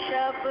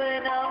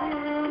शबनम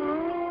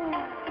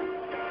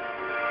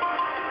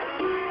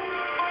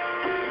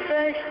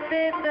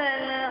दश्ते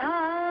तन्हाई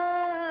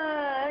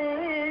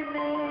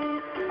में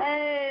ऐ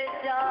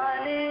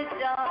जाने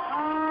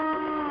जहां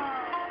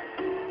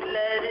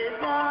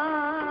लरज़ा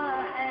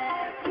है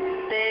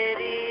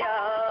तेरी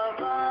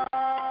आवाज़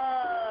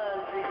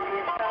के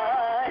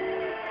साए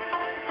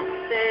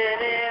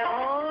तेरे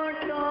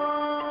होठों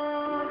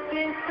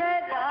की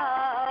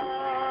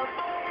शराब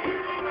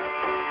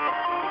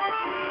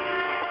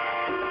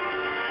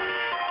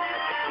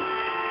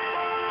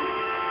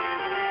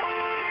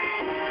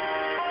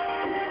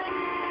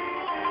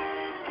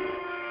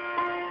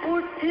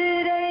उठ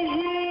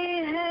रही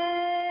है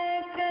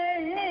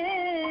कहे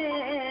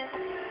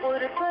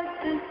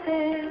गुर्बत से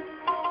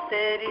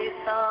तेरी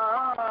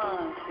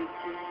सांस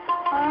की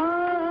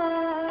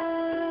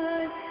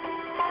आज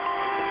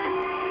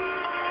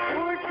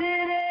उठ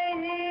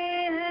रही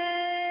है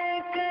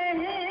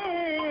कहे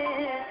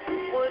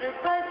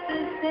गुर्बत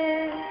से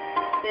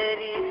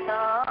तेरी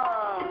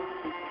सांस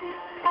की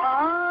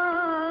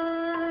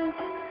आज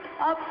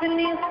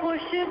अपनी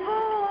खुशबू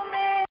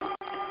में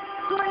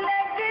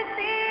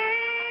सुलगती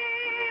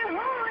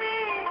हुई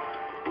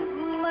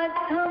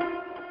मध्यम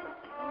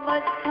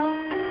मध्यम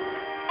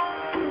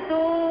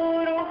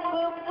दूर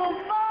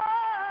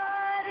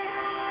पुकार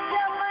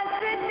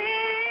चमकती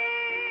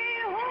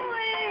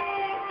हुई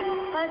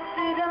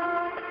पसरा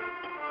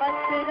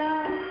पसरा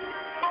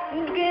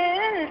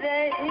गिर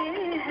रही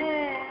है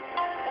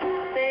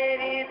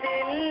तेरी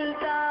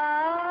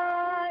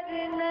दिलदार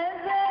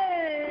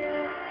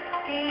नजर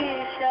की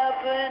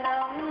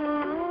शबनम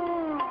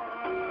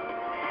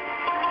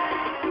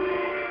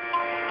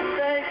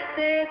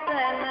दश्ते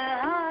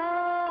तन्हाई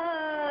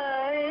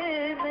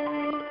में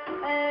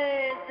ऐ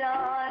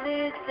जाने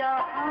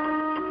जहां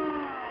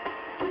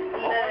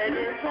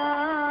लरज़ा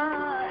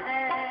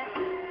है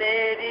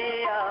तेरी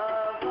आवाज़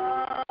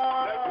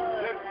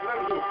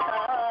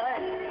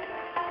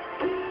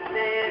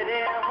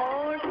तेरे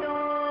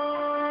होठों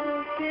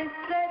की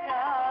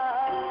सजा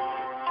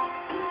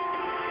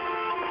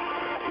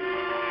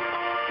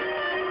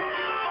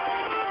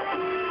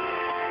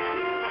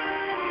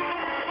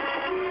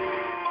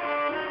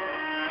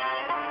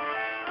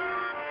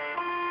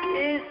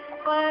इस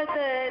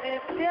कदर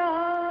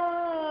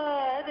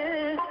प्यार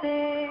से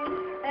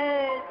ऐ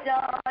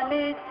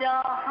जाने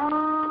जहां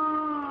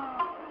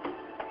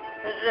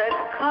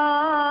रखा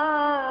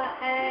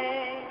है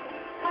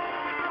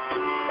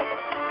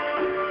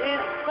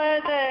इस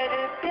कदर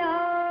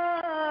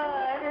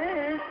प्यार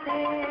से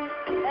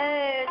ऐ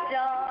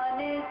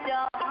जाने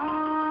जहां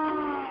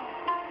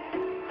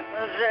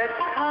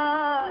रखा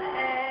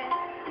है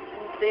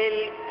दिल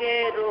के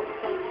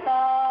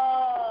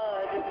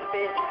रुखसार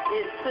पे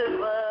इस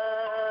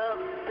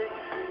वक्त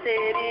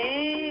तेरी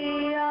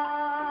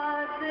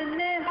याद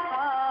ने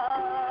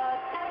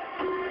हाथ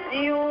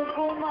यूं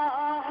गुमा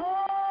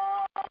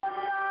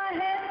होना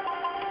है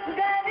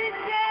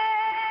गरजे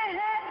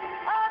है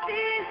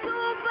अभी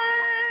सुबह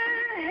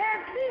है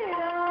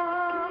तेरा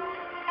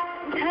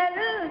ढल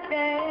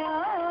गया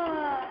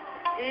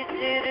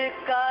हिजर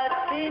का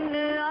दिन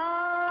आ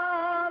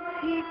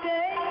भी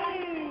गई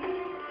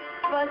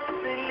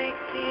फसल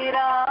की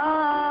रात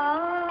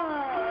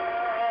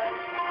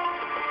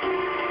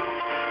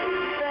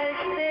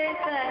दश्ते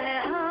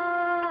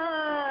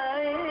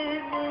तन्हाई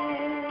में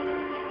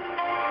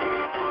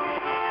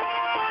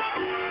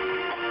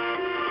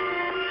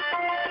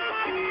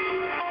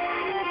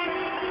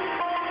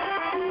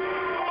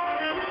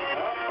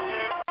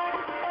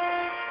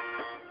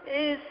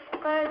इस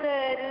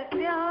कदर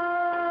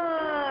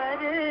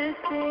प्यार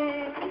से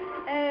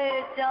ऐ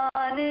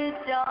जाने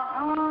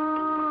जहां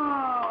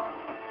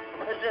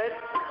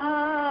रखा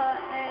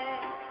है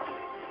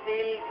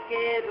दिल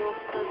के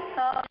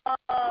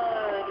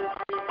रुखसार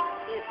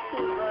इस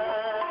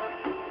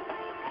वक्त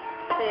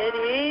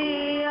तेरी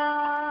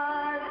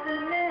याद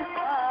ने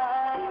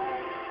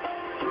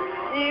हाथ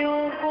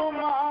यूं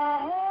गुमा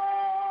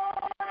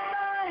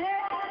होना है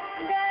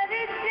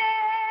गरजे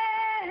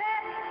है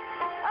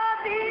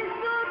अभी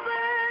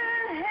सुबह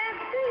है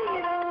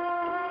तेरा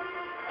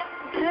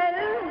ढल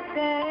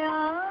गया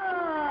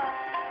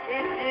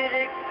हिजर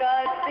का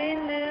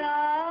दिन आ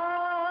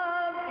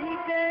भी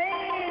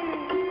गई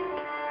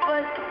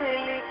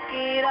फसल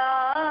की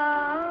रात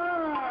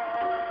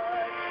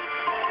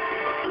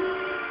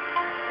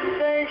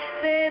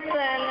दश्ते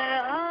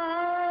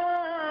तन्हाई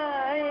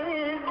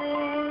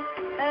में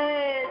ऐ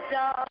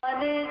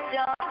जाने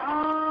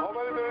जहां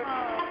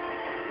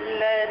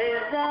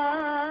लरज़ा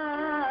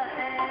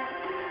है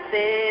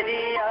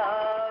तेरी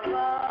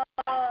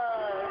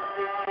आवाज़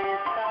के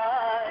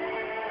साए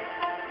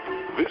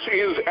This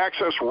is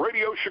Access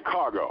Radio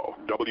Chicago,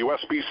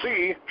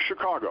 WSBC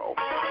Chicago.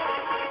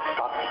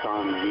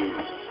 Pakistan news.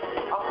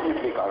 आपने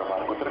अपने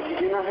कारोबार को तरक्की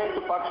देना है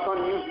तो पाकिस्तान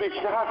न्यूज में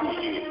इश्तहार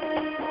दीजिए।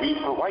 We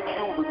provide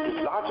you with the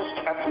largest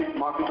ethnic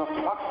market of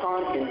Pakistan,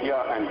 India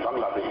and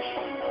Bangladesh.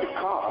 The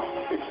cast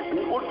is in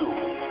Urdu.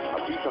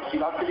 अपनी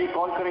तफसीलात के लिए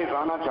कॉल करें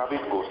राना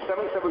जावेद को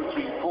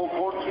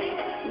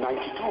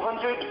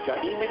 773-443-9200 या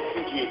ईमेल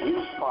कीजिए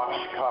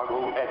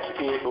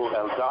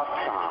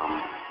newsparkchicago@aol.com।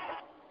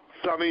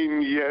 सामीन,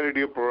 यह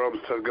रेडियो प्रोग्राम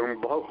सरगम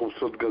बहुत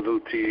खूबसूरत गजल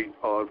थी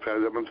और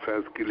फैज अहमद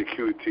फैज की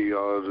लिखी हुई थी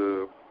और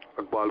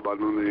अकबाल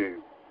बानू ने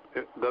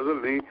गजल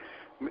नहीं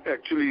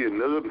एक्चुअली ये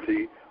नज़म थी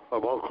और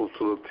बहुत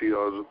खूबसूरत थी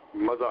और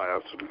मज़ा आया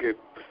सुन के,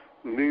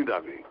 नींद आ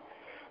गई।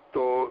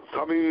 तो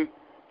सामीन,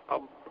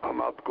 अब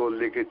हम आपको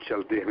लेके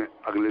चलते हैं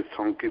अगले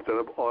सॉन्ग की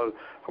तरफ और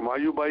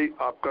हुमायूं भाई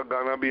आपका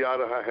गाना भी आ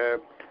रहा है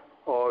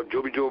और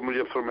जो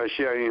मुझे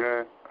फरमाइशें आई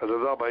हैं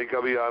रजा भाई का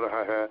भी आ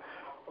रहा है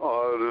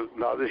और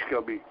नादिश का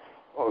भी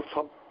और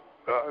सब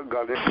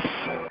गाने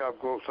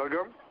आपको।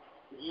 सरगम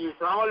जी,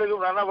 अस्सलाम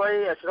वालेकुम राना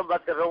भाई, अशरफ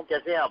बात कर रहा हूँ।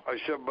 कैसे हैं आप?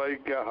 अशरफ भाई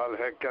क्या हाल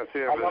है, कैसे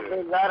हैं?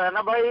 अल्हम्दुलिल्लाह।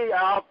 राना भाई,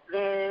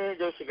 आपने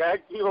जो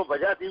शिकायत की वो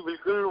वजह थी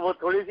बिल्कुल, वो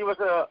थोड़ी सी बस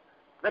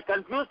मैं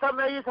कंफ्यूज था।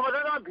 मैं ये समझ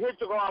रहा था भेज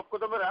चुका हूँ आपको,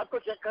 तो मैं रात को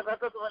चेक कर रहा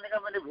था तो मैंने कहा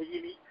मैंने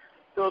भेजी नहीं,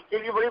 तो उसके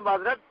लिए बड़ी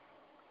माजरत।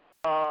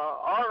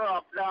 और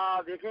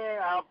अपना देखें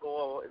आप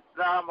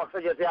इतना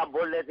मकसद जैसे आप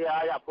बोल रहे थे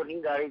आज आपको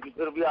नींद आ रही थी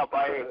फिर भी आप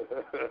आए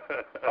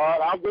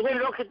और आप देखें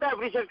लोग कितना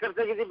अप्रिशिएट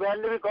करते हैं। किसी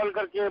बहन ने भी कॉल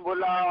करके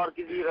बोला और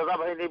किसी रजा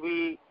भाई ने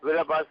भी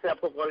वेलाबाद से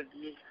आपको कॉल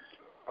की।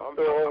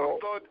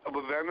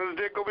 तो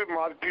वेडनेसडे को भी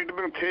मार्केट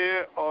में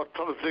थे और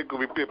थर्सडे को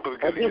भी पेपर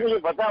के लिए। मुझे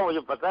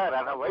पता है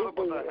राना भाई।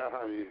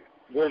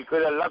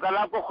 बिल्कुल, अल्लाह ताला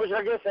आपको खुश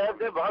रखे, सेहत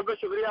दे। बहुत बहुत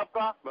शुक्रिया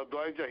आपका, बस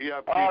दुआएं चाहिए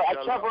आपकी। और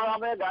अच्छा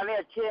प्रोग्राम है, गाने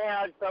अच्छे हैं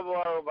आज सब,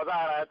 और मजा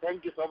आ रहा है।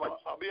 Thank you so much.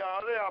 अभी आ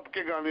रहे हैं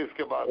आपके गाने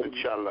इसके बाद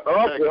इंशाल्लाह।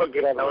 ओके ओके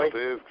राना भाई,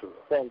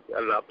 थैंक यू,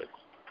 अल्लाह हाफिज।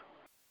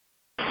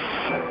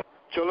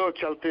 चलो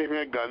चलते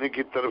हैं गाने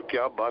की तरफ।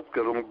 क्या बात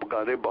करूं,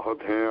 गाने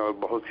बहुत हैं और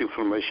बहुत सी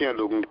फरमाइशें हैं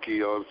लोगों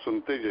की, और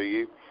सुनते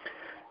जाइए।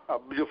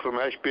 अब जो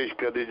फरमाइश पेश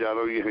करने जा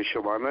रहा हूँ ये है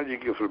शबाना जी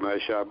की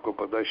फरमाइश है। आपको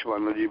पता है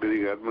शबाना जी मेरी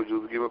गैर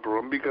मौजूदगी में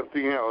प्रोग्राम भी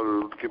करती हैं, और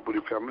उनकी पूरी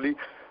फैमिली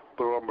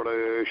प्रोग्राम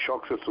बड़े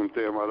शौक से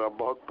सुनते हैं हमारा,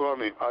 बहुत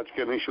पुराने, आज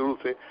के नहीं शुरू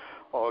से।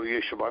 और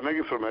ये शबाना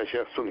की फरमाइश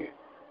है, सुनिए।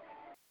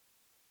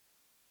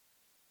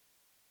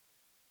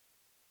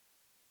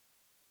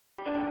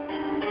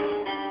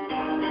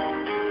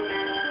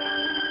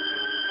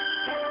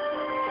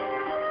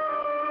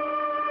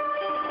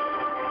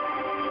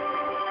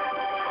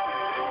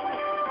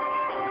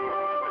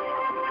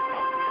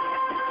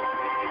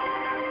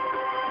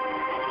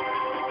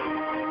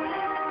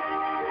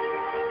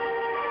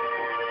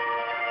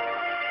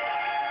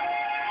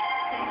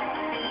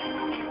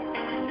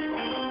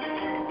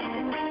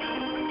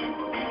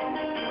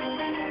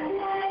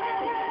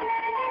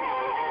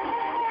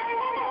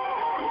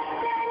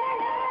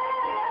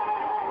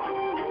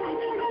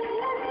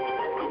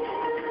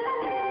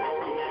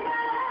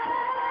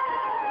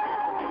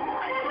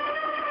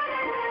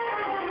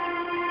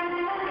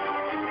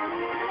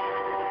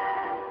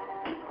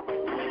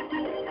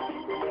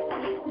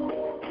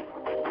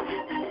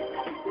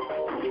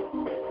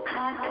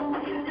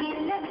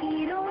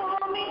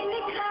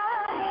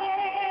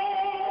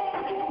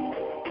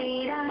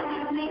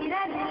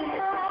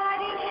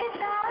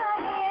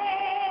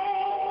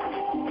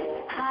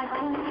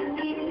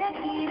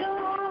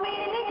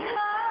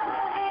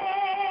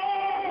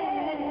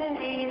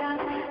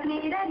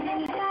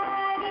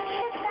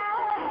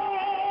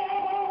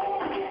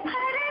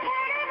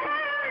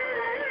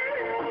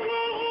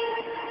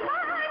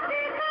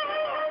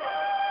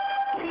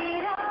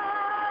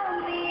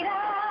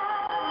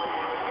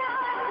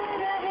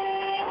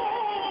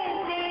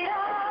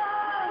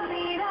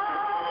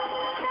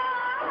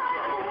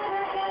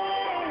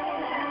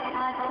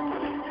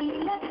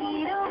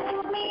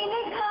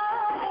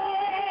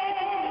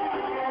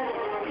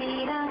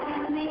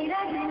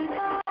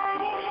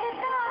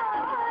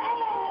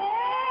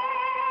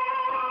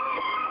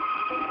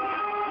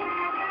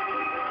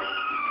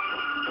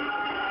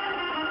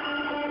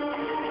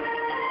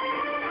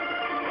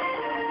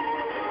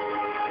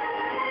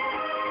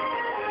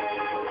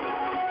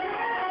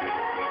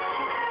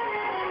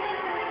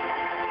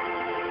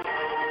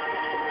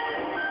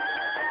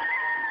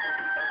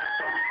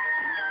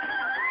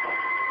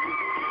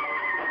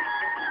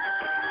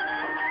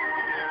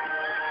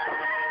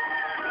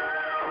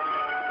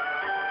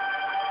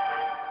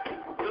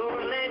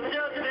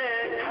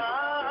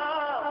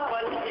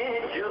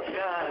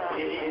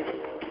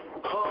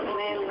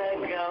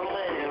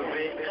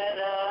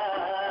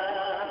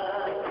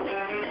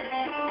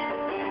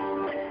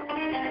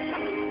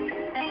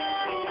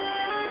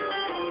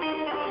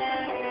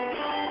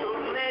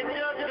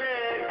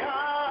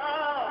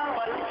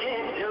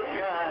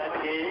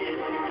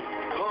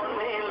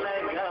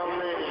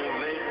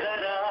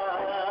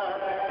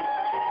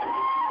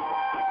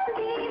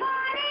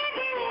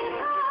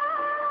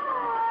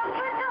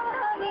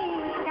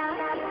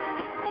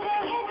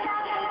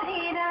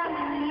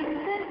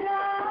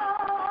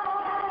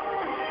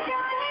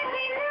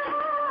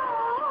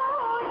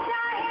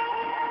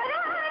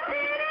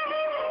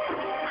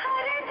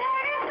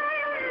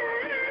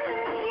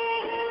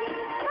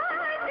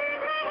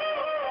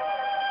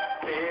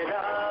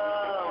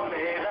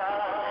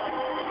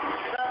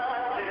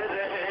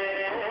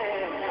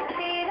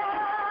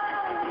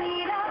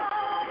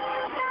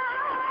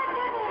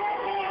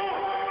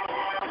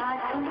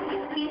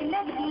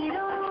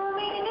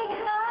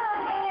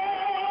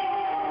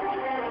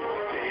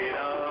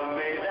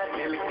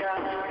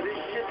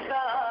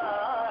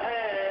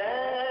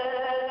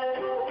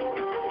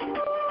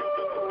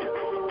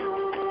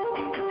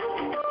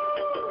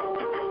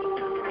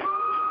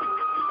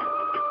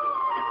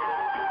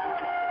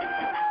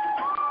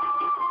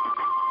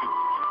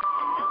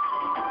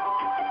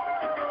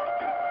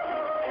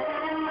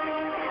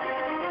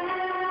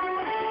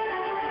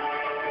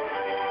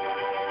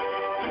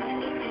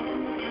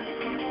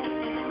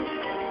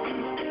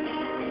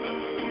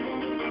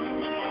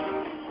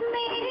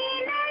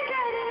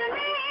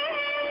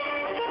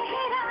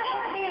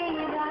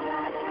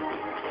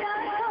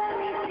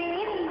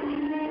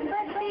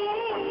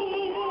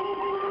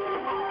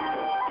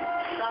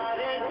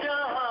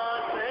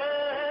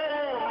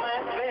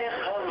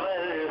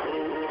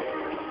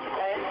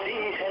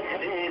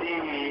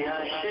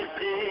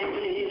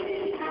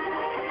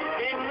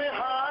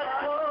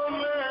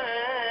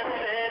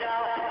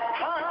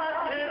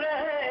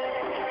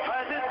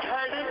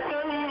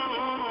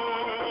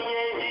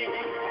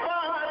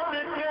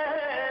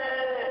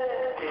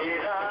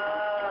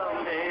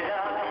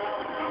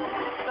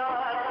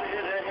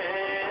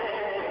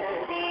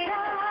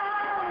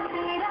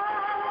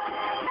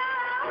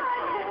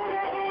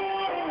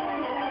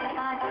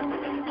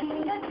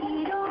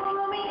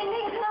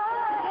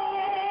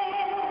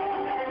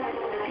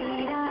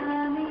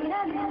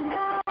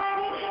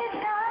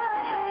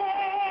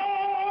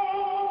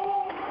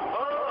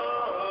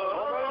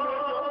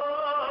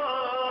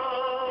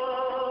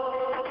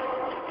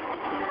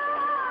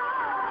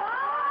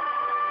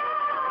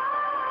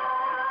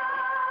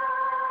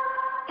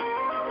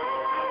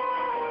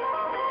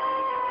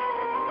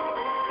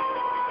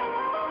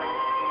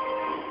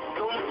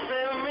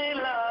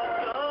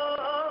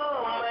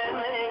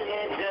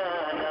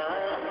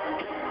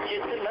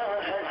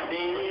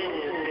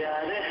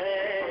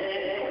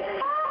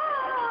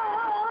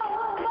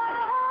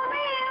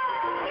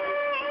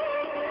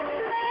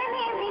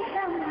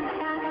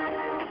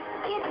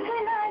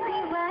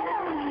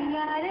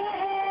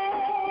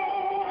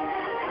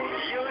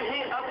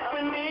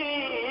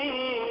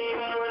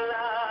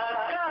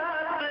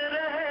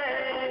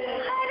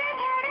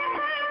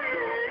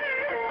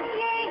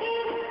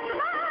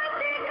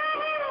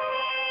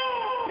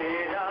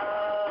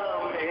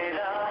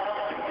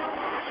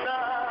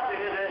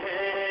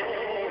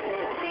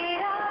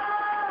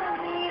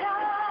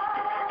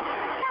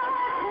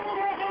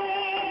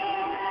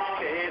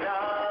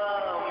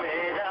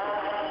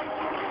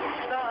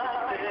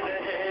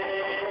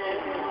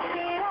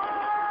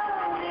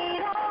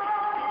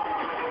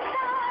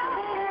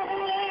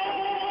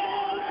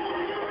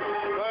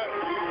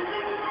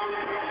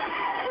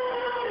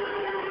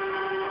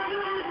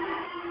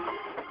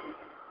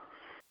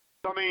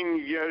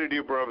 यह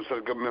रेडियो प्रोग्राम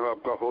सरगम में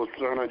आपका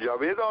होस्ट रहना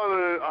जावेद,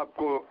 और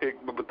आपको एक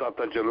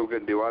बताता चलूँ कि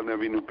दीवान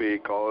एवेन्यू पे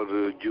एक और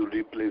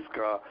ज्वेलरी प्लेस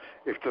का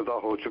इफ्तिताह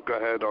हो चुका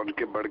है,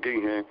 रौनकें बढ़ गई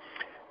हैं।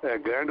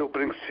 ग्रैंड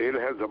ओपनिंग सेल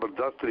है,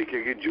 ज़बरदस्त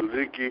तरीके की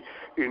ज्वेलरी की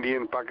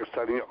इंडियन,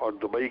 पाकिस्तानी और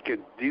दुबई के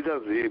दीदा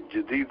जेब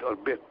जदीद और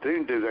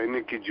बेहतरीन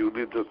डिज़ाइनिंग की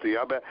ज्वेलरी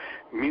दस्तयाब है।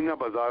 मीना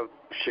बाज़ार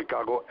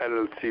शिकागो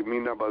LLC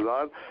मीना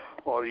बाज़ार,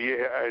 और ये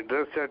है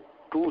एड्रेस है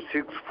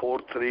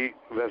 2643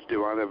 West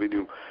Devon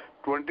Avenue,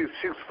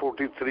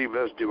 2643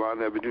 West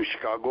Devon Avenue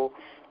Chicago,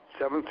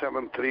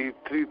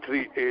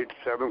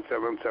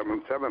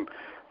 773-338-7777,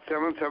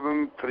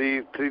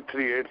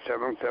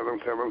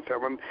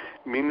 773-338-7777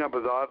 Meena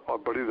Bazaar. और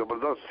बड़ी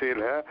ज़बरदस्त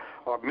सेल है,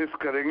 आप मिस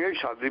करेंगे।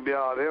 शादी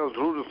ब्याह आ रहे हैं और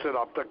ज़रूर उससे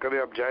रब्ता करें,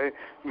 आप जाएं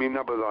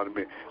मीना बाजार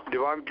में।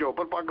 दीवान के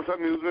ऊपर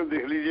पाकिस्तान न्यूज़ में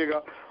देख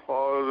लीजिएगा,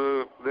 और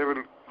they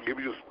will give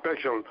you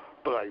special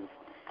prize.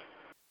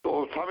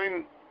 तो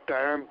सामीन,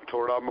 टाइम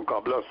थोड़ा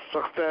मुकाबला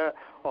सख्त है,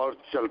 और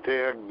चलते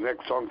हैं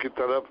नेक्स्ट सॉन्ग की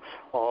तरफ।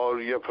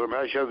 और ये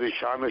फरमाइश है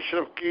ज़िशान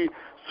अशरफ की,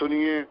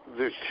 सुनिए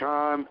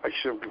ज़िशान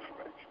अशरफ की फरमाइश।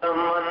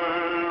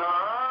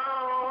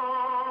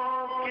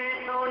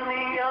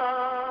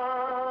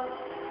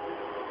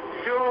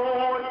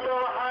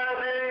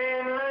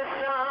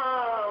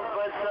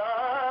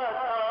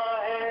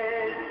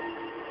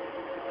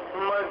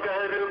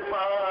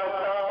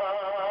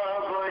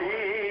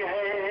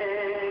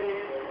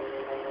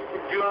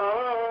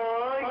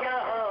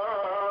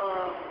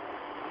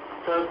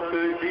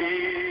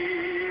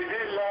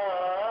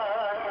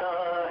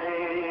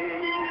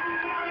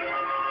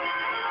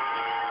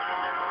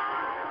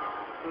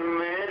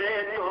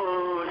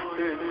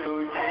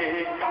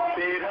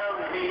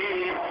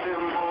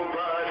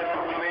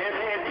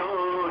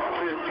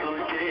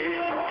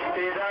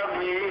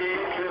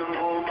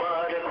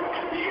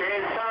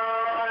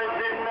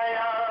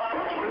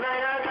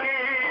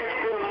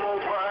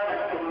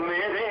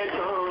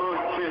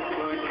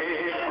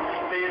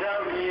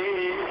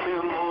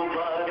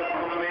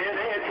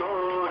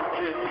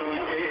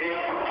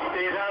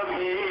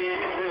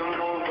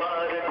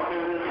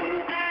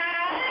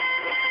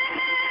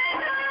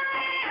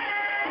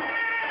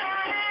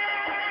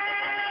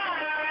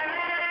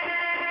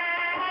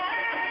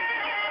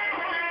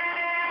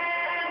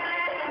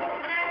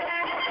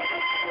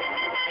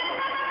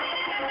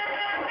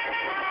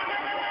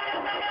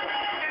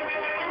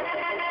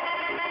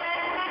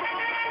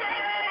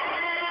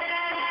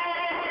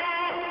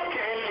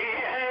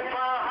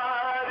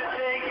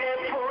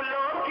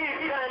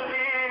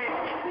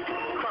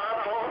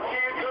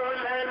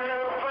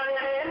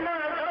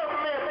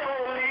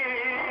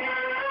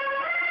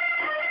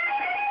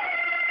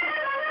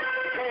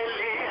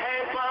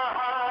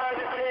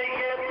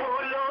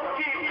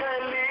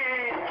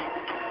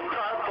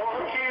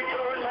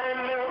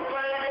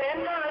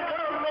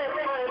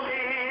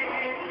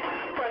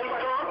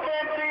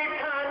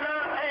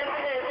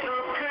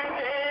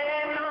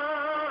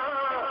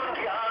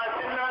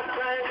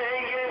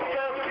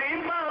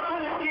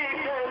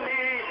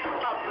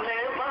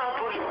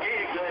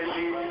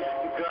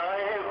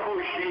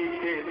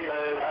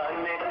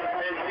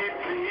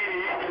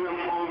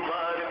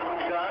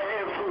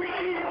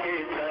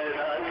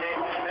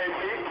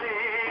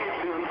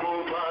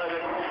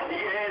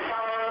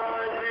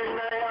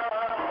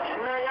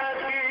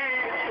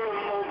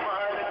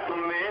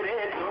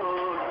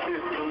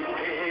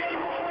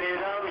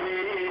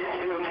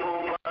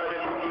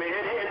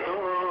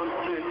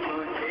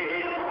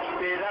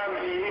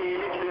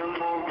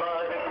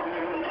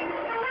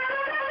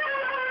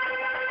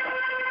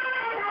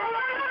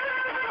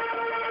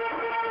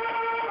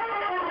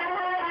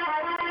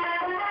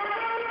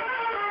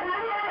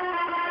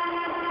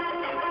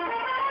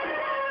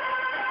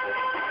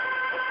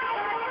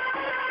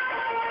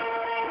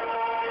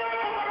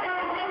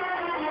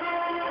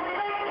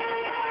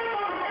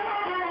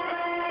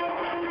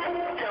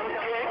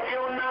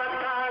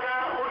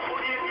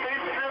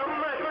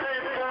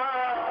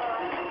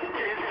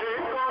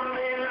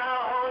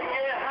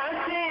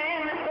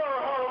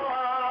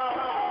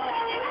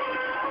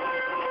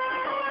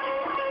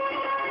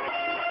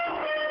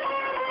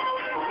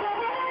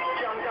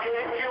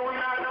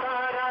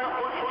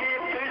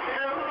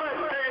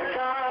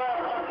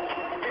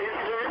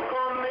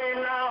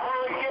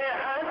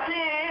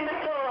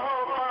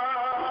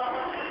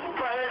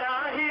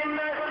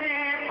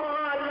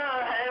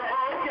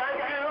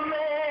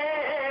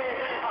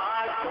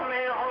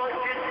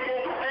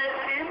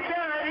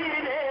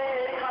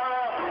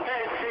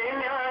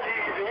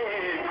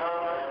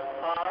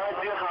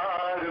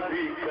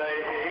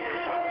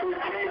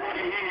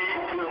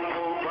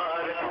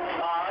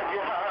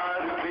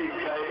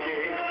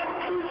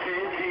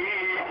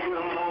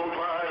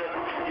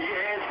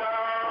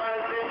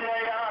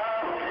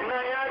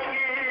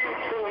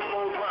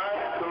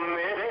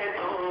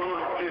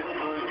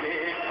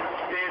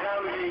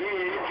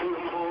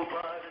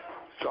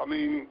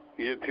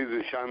 थी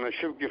ज़िशान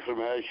अशरफ की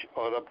फरमाइश,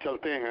 और अब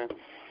चलते हैं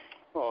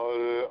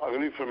और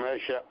अगली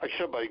फरमाइश है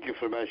अशरफ भाई की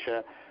फरमाइश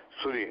है,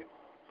 सुनिए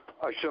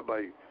अशरफ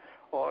भाई।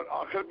 और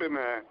आखिर पे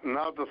मैं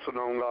नात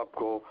सुनाऊंगा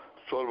आपको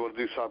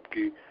सोहरवर्दी साहब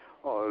की,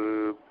 और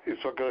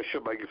इस वक्त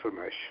अशरफ भाई की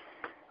फरमाइश।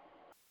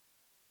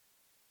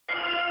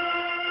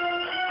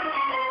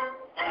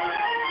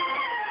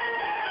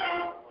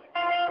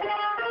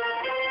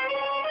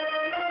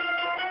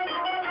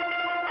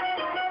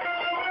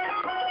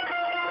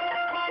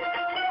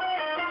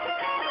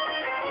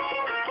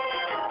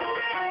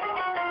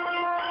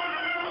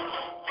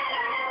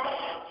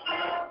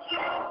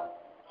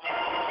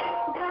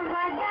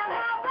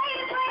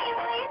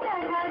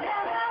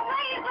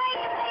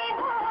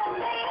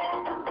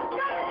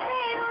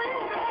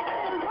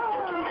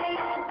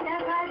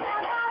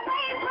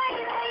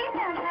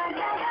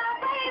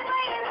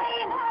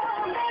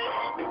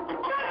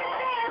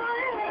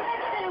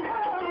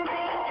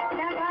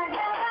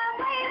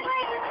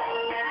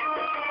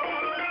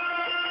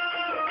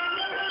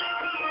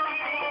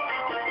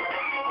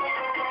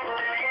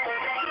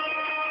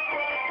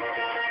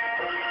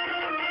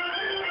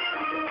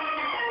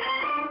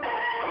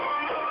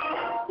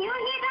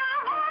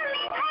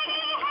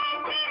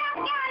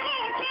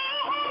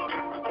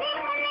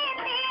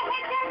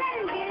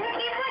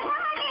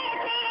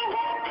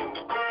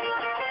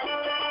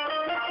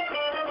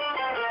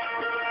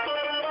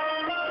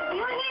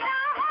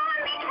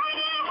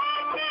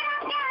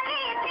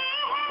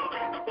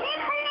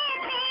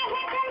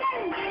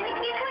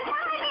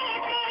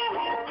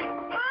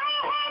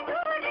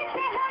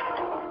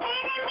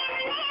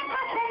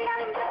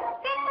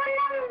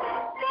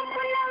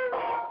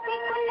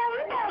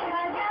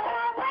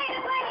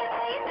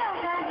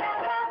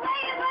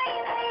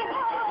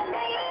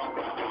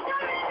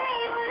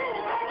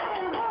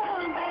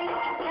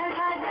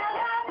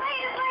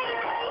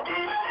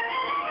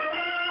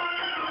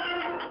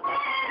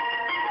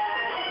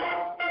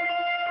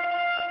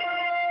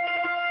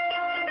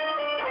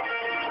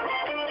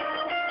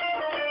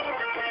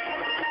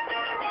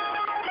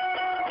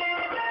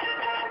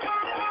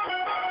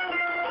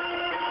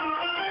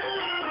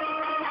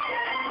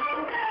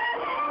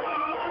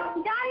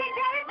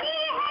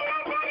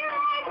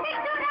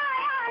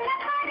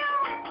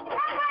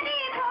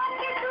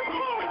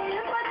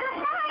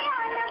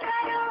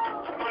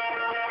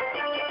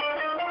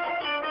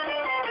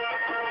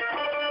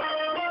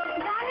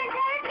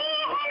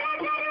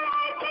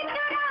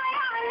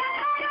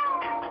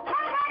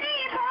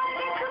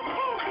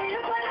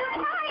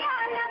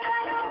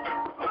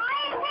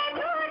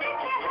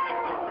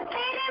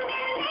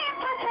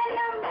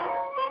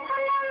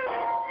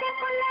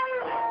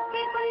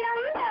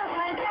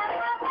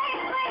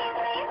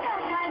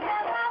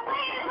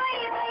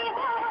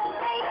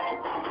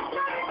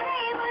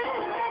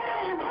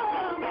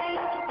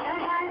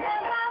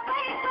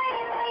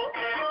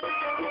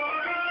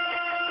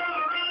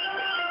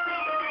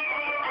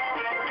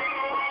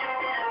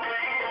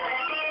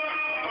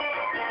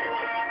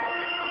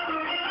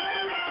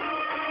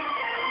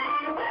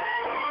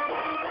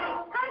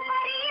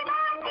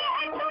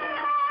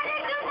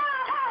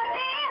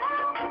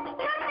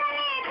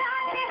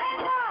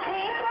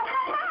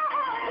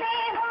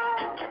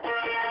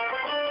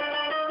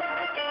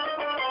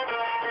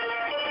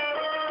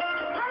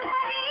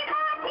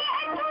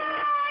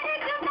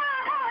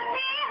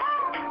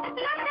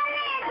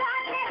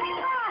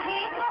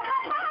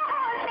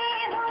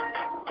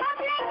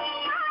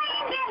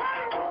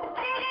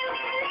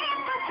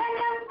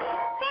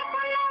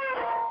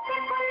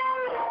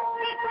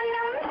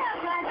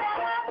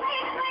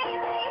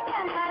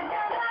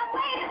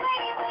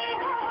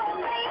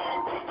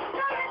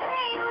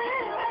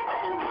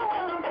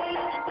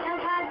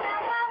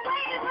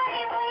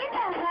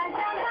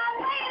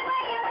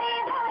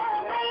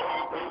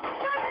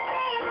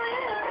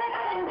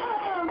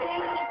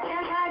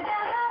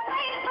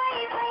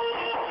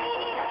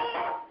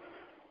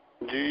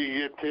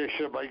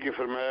 अशरफ भाई की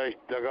फरमाइश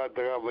दगा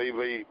दगा वही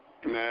वही।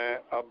 मैं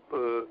अब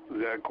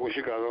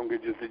कोशिश कर रहा हूँ कि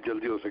जितनी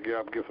जल्दी हो सके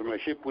आपकी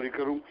फरमाइशें पूरी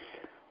करूँ।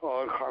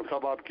 और खान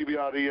साहब आपकी भी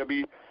आ रही है अभी।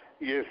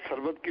 ये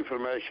सरवत की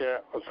फरमाइश है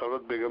और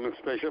सरवत बेगम ने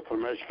स्पेशल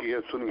फरमाइश की है।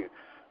 सुनिए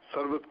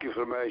सरवत की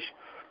फरमाइश,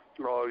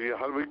 और ये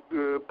हर वीक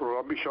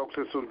प्रोग्राम भी शौक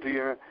से सुनती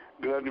हैं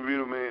ग्रैंड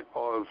व्यू में,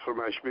 और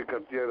फरमाइश भी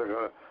करती है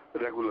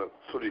रेगुलर।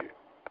 सुनिए।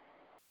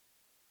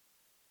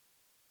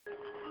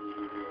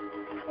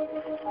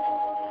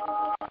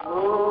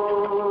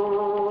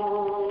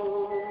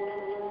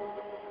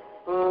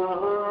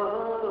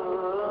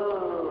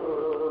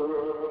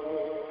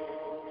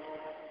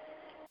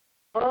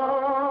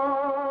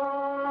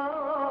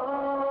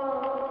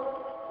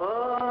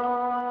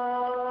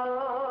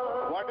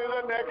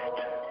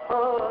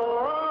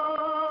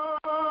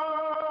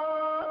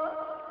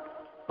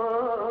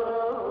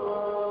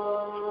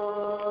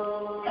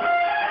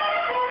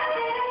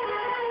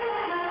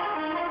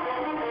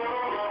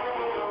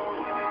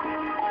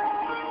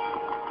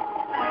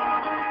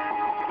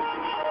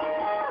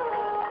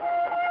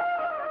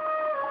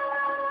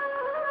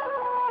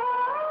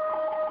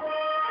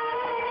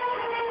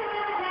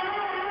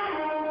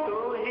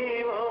 तू ही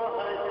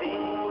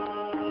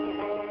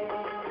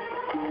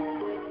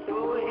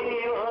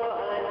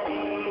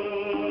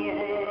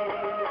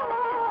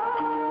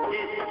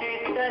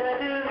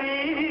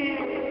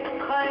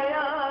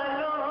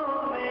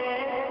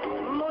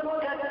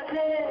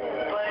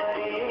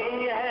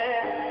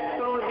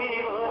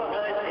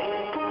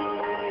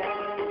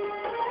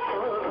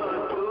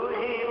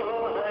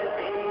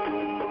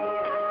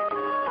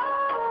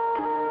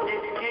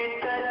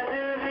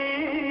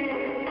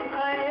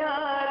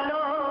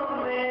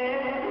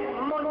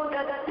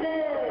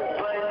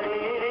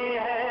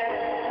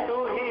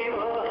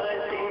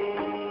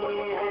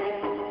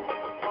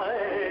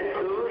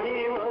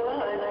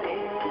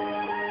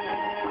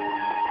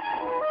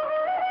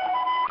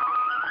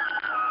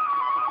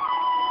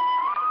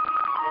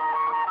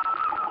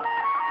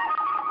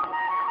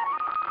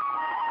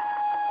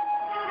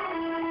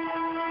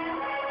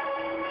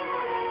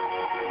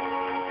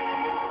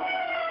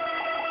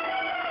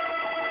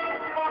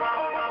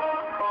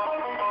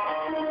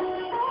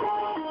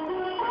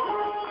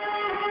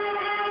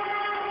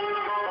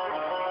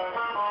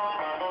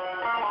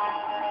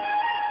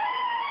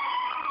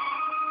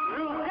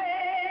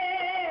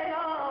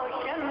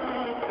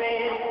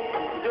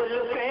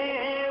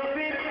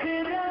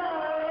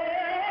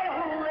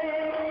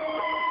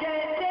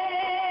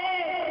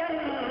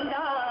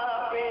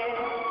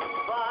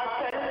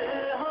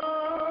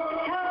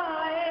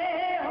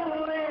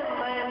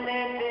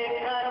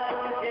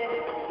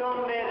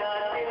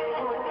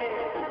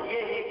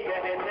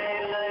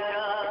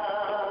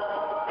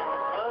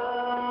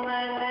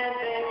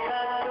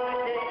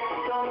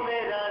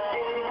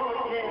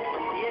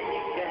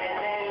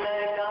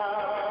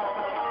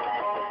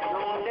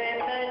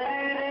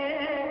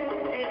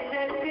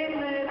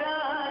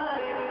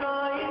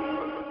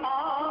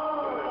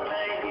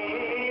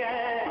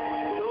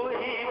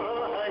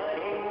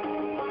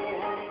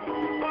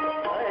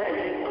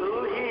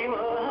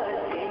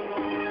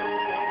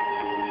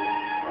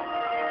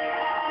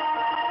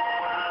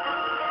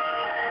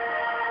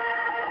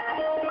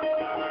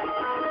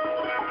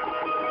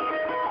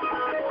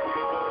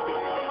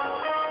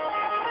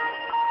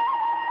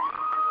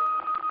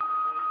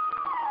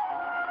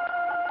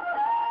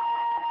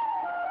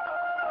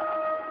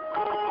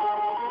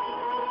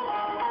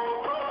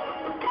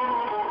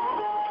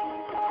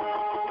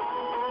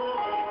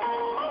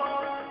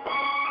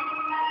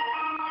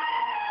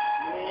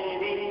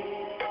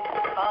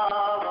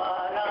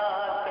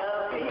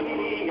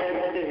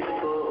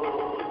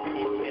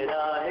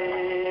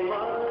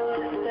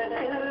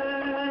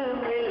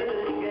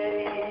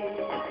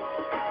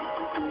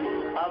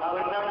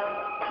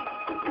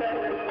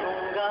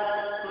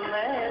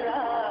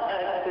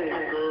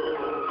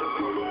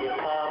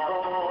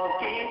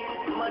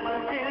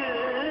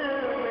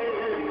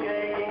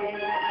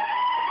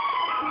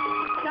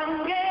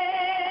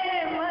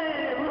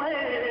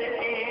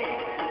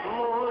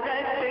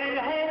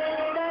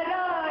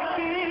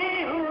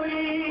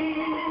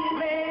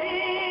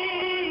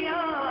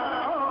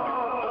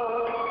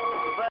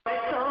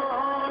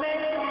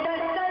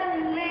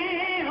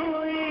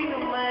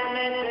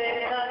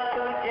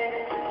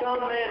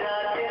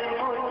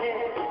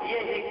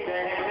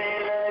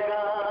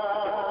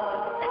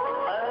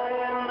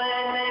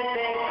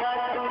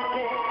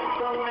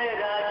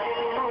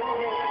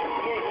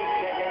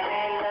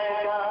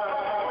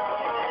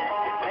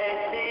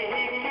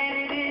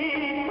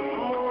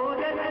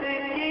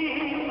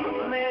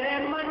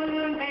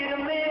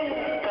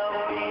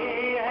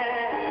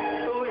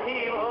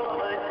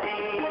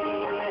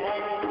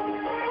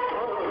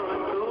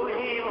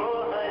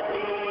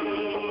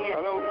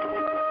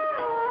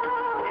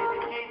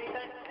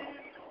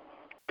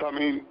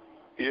सामीन,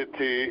 ये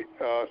थी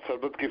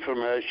सरबत की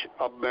फरमाइश।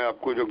 अब मैं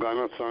आपको जो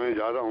गाना सुनाने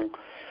जा रहा हूँ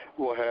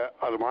वो है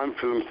अरमान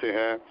फिल्म से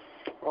है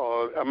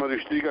और अमर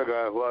रिश्ती का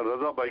गाया हुआ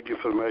रजा भाई की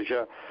फरमाइश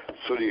है।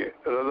 सुनिए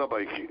रजा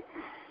भाई की।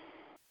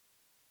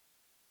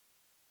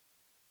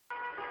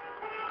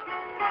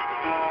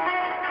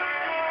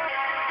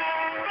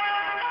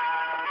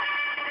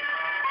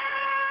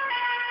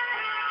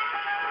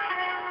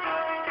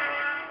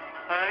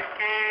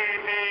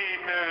 अकेले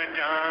न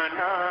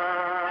जाना,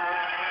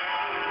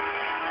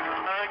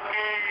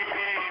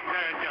 अकेले न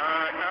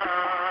जाना,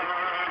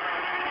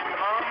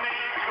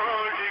 हमें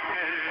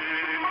छोड़कर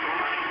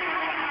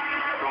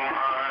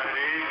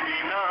तुम्हारे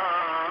बिना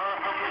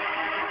हम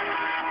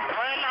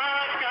भला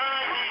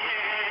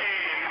चाहिएंगे।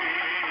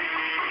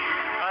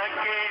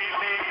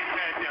 अकेले न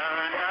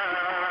जाना,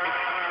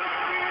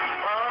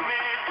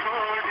 हमें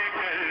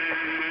छोड़कर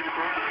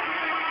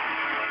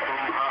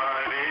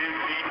तुम्हारे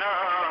बिना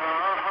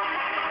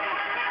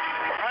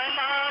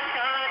भला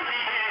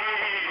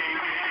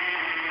चाहिएंगे।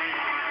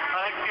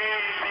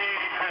 अकेले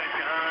न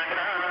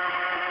जाना।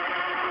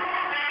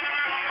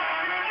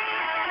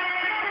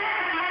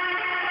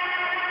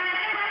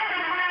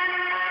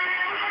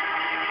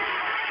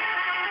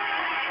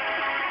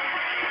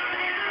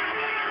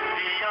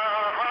 दिया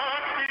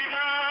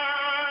हौसला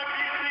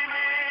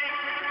जिसने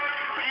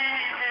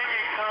जीने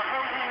का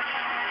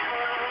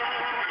हमको,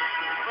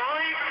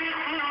 कोई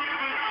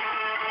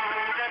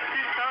खूबसूरत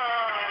सा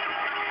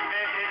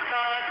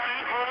एहसास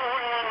हो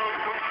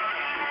तुम,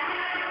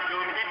 जो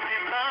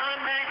मिटता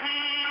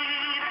नहीं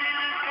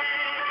दिल से,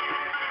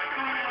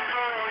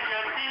 तुमको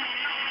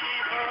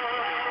यकीन हो।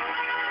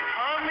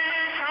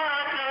 हमेशा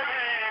जो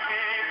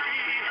रहने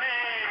की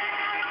है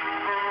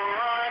वो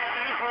आस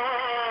हो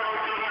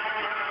तुम,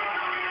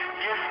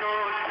 ये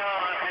सोचा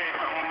है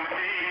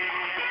हमने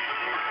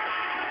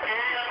कि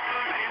अब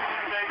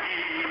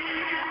जिंदगी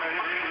भर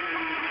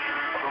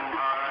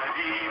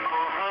तुम्हारी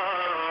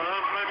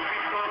मोहब्बत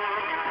को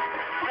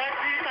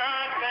सजदा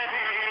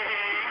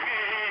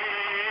करेंगे।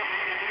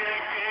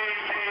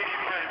 अकेले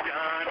न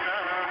जाना।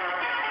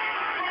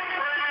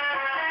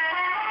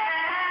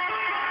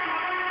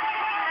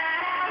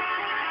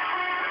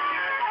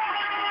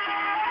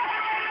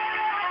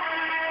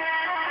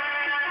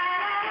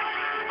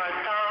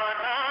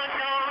 बताना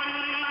जो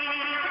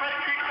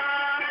उल्फत का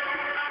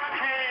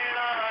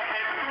छेड़ा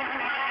है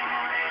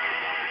तुमने,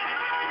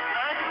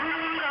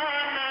 अधूरा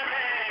न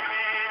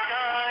रहने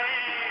जाए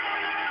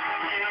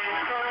ये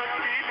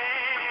सोच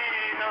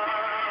लेना।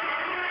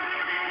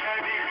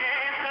 बिछड़ के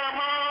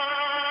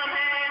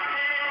ज़माने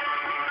से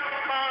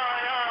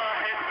पाया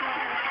है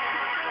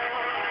तुमको,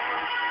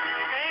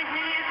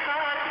 कहीं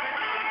साथ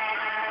तुम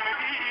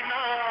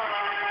जीना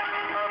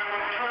अब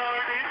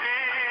छोड़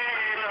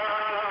देना।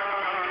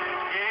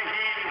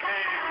 यही है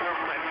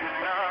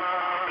तमन्ना,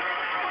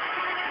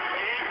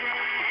 यही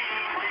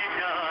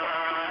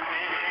इंतजार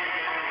है,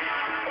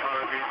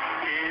 और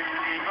इसके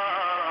सिवा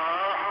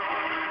हम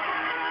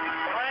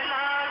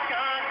भला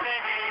क्या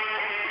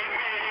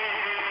करेंगे।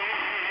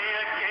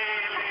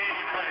 अकेले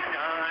न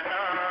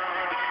जाना,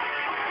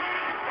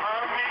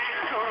 हमें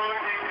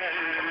छोड़कर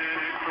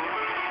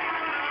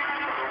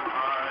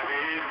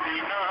तुम्हारे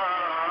बिना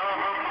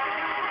हम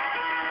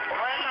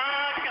भला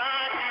क्या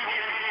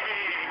जिएंगे।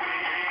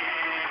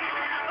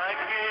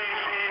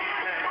 अकेले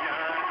न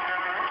जाना।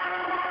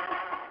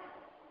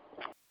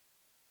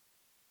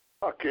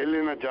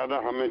 अकेले न जाना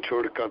हमें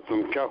छोड़कर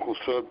तुम, क्या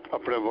खूबसूरत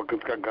अपने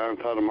वक्त का गाना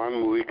था अरमान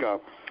मूवी का।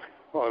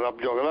 और अब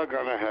जो अगला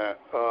गाना है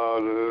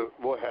और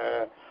वो है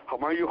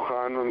हमायूं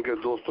खान उनके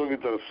दोस्तों की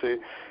तरफ से।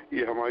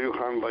 ये हमायूं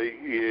खान भाई,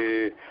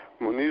 ये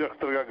मुनीर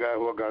अख्तर का गाया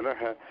हुआ गाना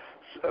है,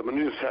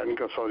 मुनीर हुसैन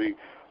का, सॉरी।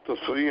 तो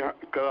सुनिए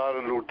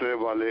करार लूटने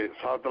वाले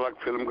 7 लाख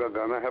फिल्म का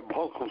गाना है,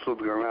 बहुत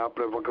खूबसूरत गाना है,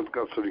 अपने वक्त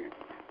का। सुनिए।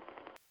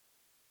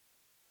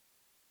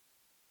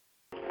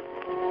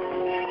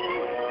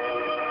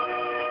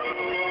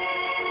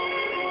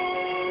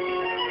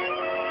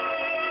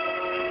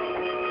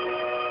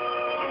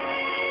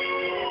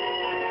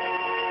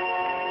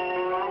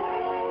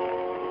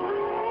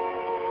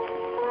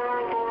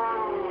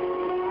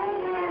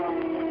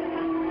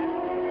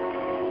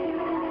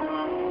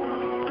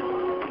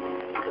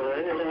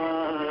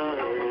 करार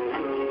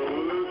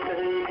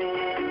करने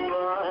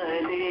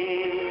वाले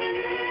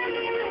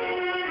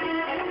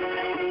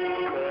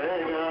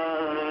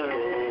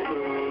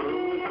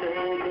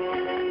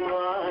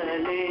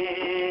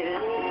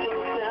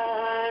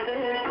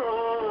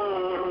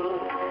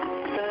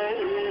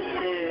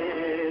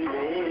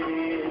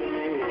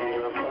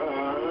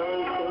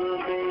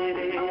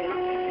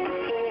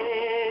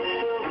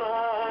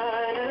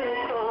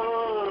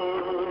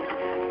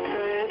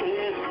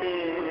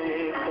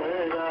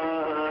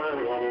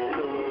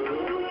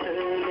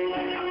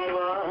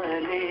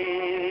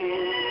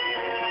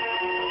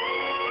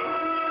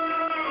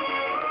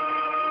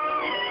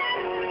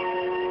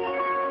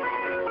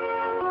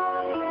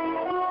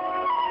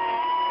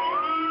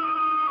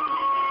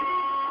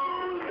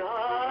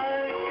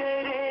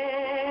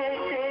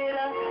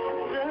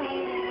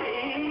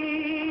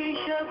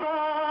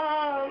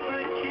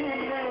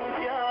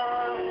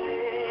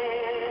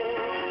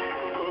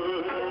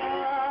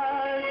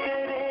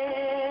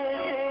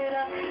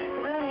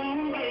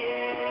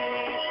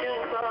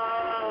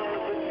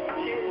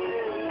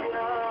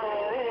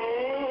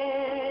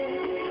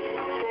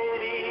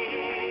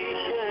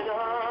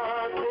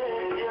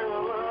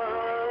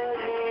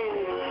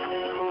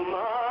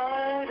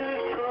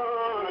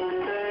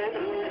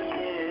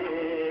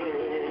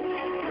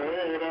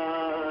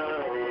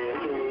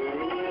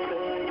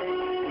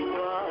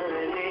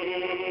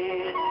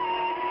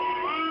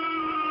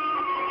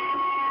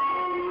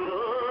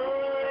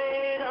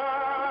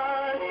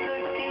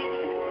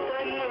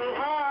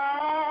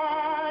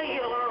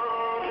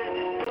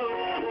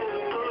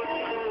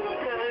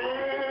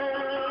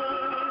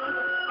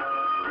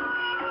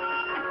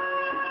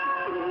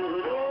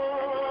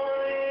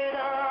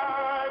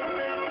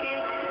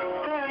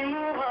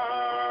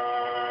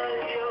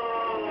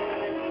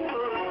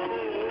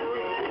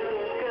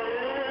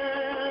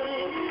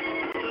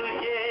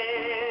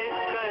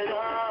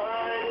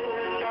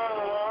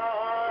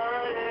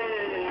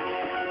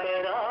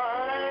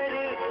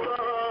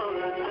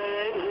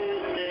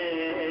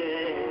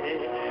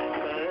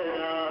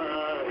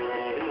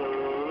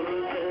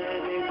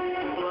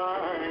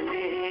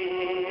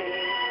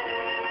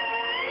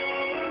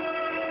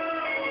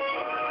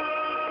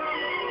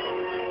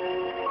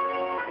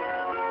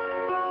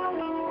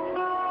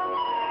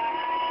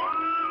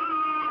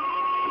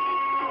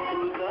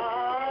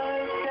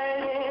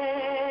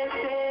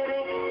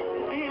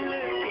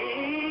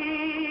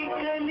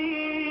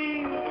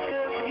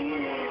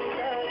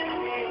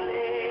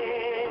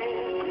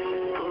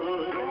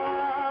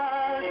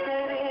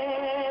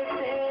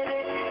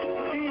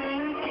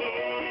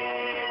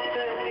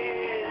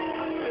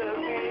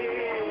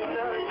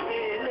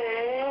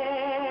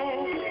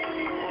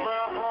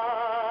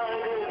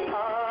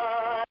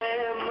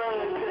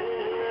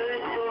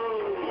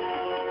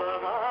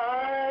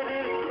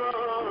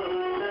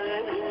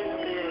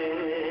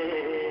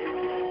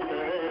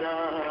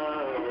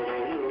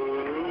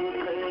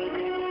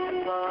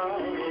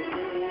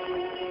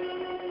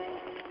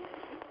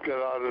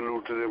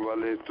टूटने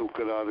वाले तू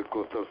करार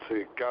कोतर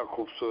से, क्या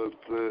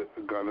खूबसूरत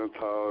गाना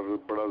था और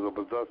बड़ा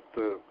ज़बरदस्त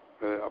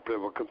अपने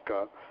वक्त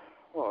का,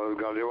 और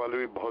गाने वाले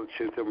भी बहुत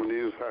अच्छे थे,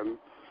 मुनीर हुसैन।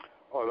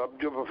 और अब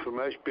जो मैं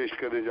फरमाइश पेश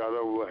करने जा रहा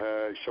हूँ वो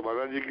है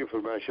शबाना जी की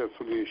फरमाइश है,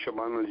 सुनिए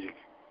शबाना जी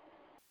की।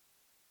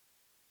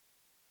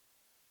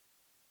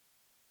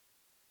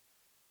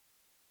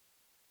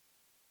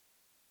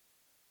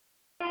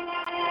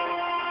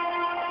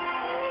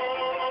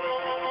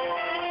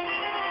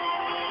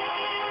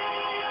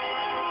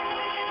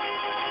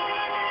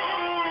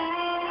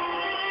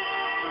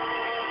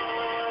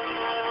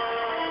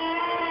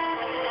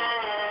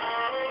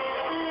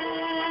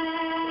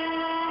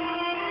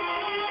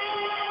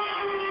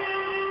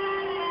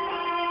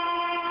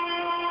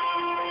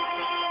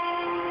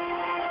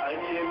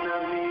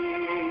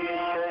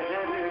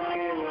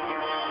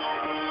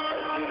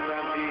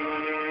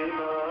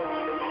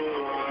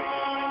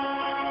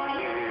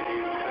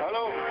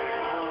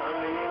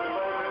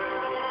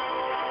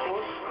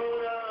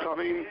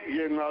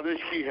 ये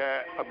नादिश की है,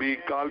 अभी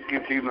काल की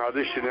थी,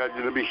 नादिश ने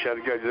अजनबी शहर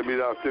के अजनबी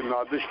रास्ते,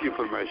 नादिश की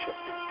फरमाइश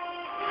है।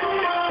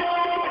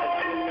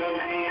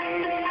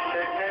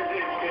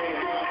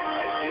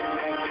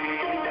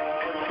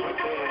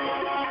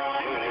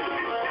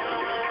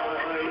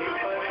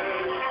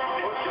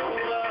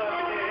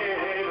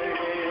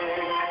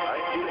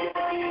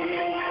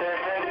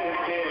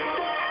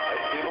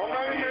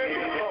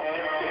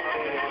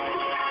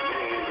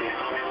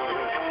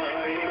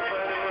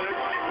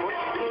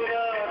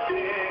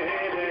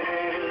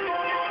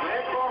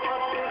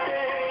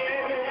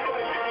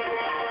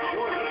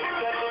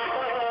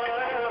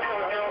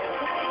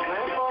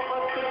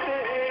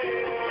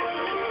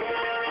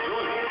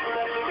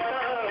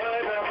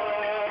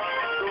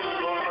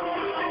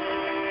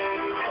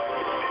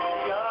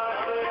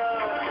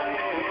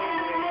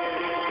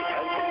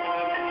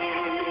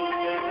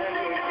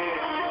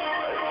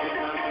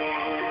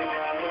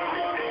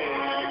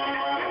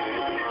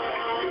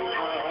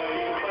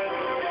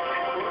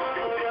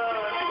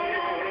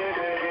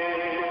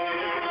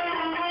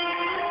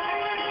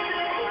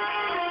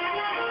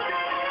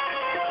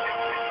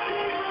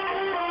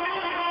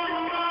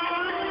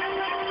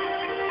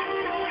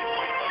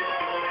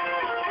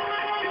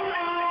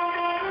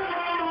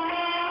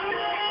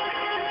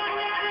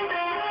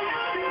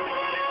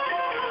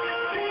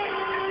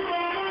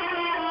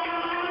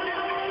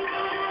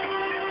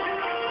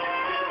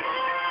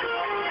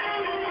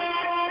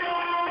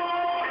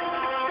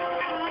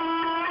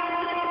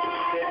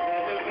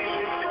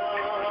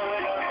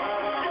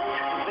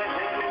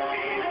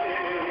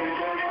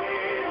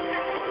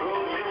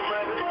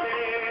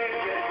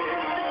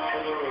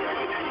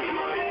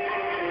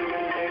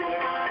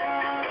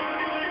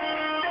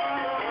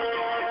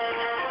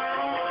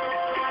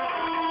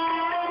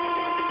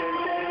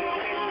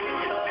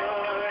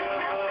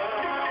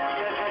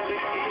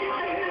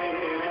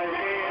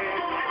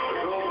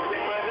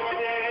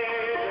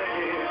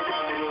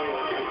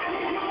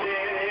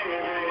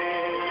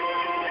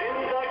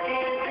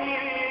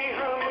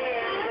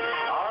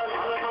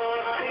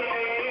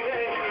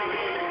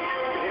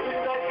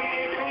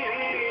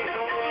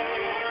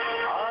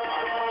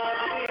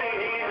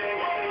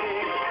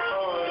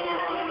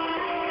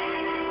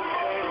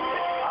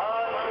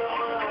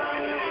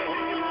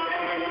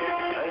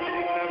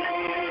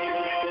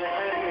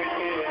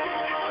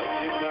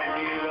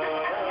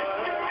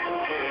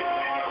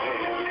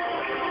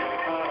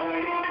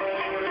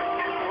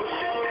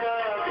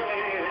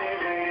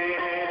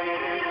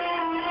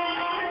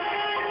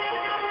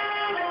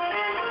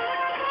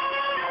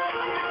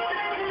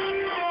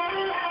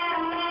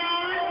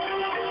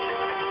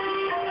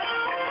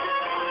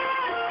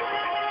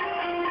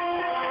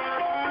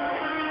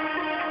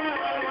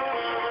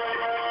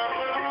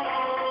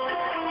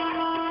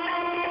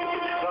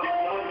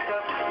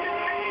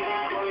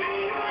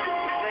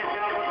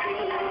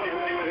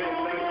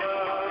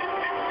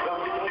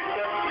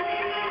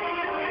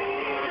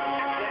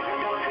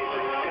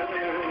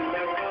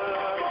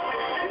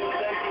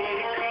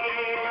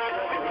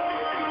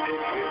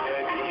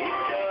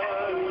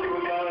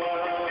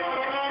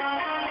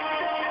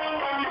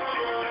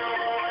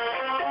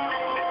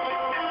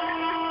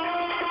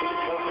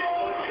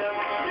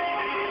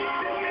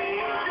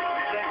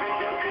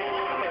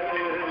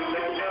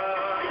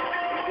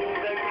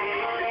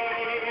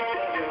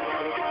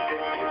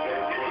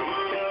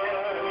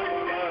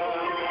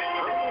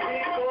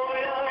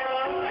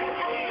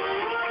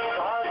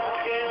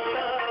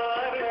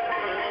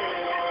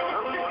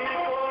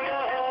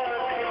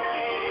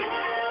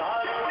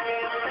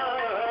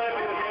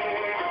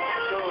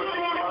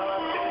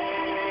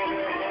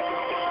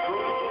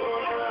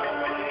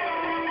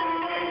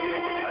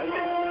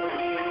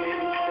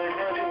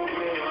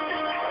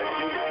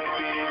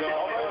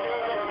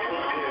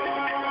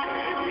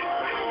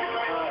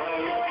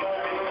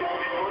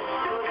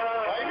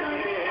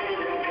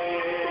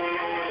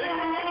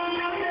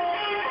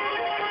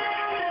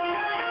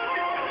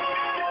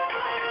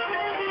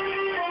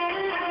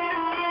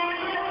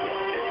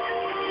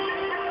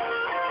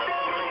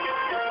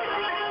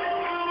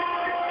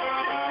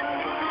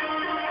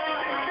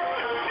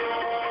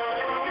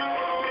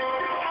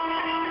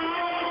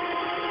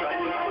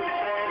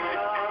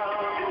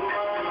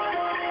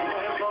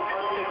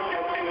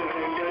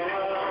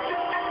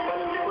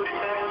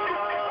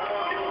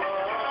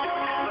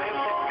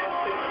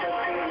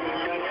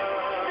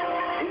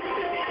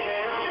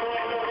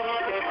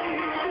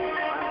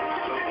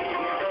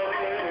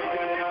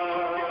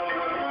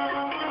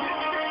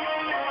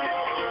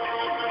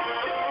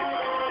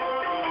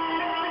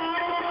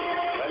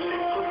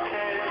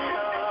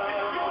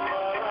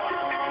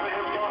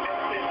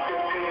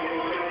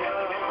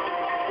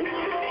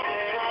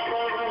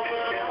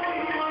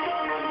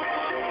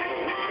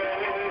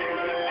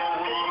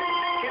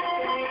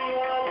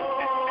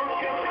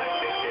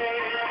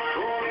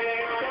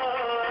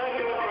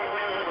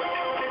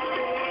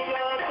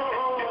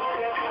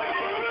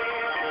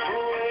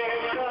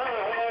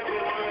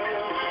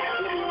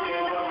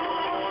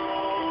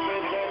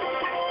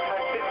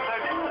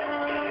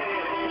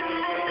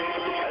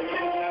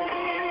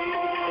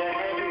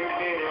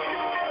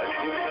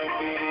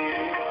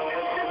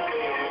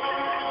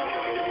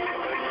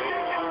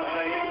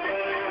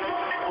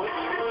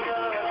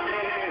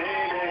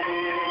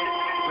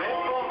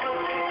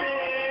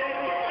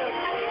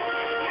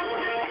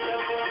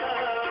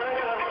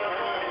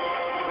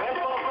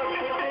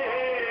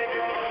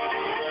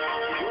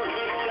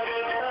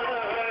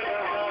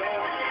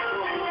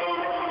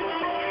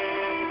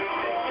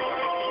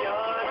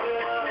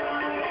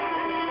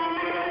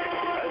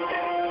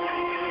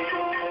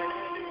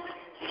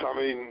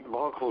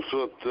 बहुत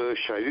खूबसूरत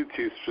शायरी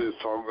थी इस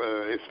सॉन्ग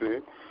इसमें।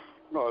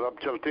 और अब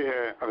चलते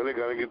हैं अगले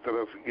गाने की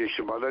तरफ। ये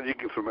शबाना जी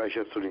की फरमाइश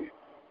है, सुनिए।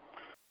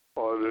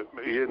 और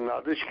ये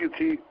नादिश की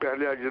थी,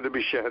 पहले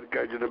अजनबी शहर के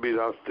अजनबी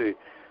रास्ते,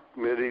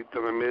 मेरी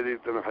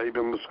तन्हाई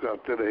में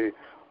मुस्कुराते रहे,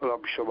 और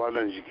अब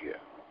शबाना जी की है।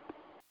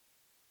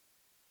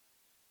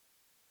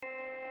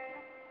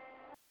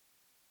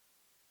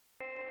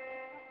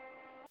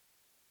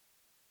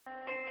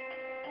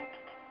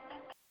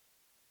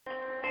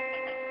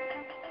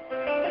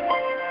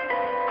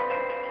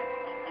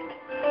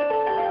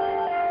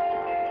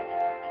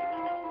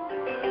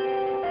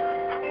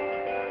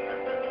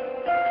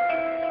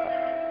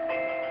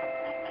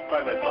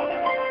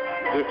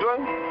 This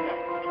one?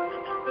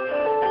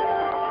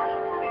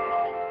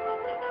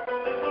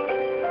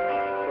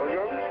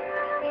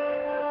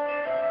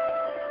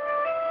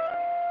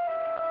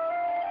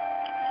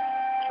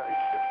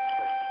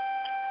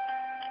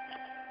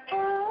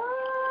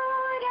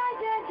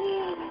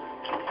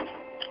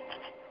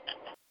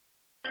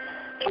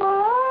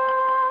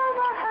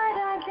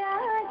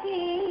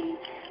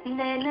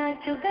 नैना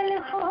चुगल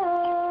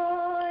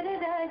खोर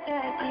राजा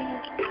जी,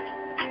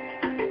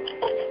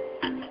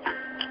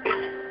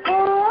 ओ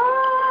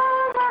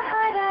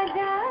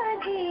महाराजा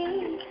जी,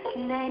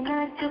 नैना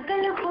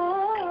चुगल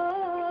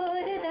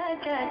खोर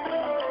राजा जी।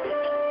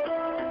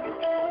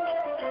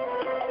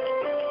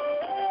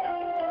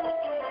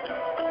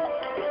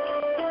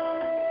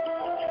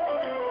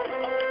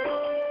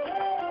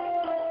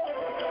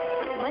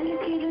 मन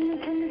की रुन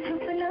धुन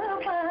छुप ना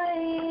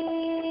पाए,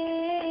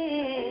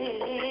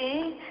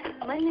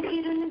 मन की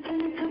रुन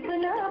धुन छुप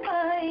ना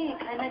पाए,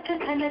 खनक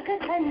खनक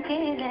खनके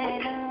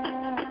नैना।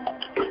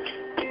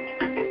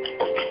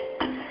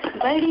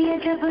 बड़ी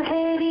अजब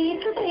है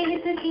रीत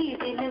प्रीत की,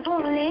 दिल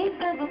बोले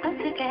सब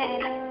कुछ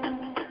कहना।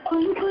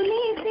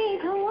 कुलकुली सी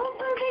धूप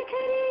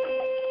बिखरी,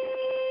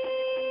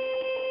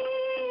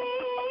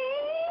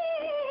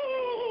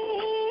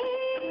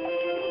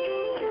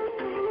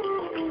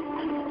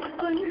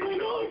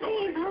 कुलकुली सी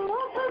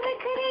धूप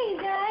बिखरी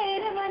जाए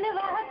रे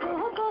मनवा को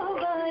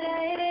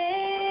गोराए रे।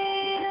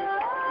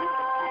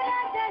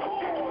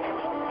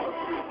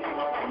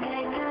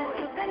 नैना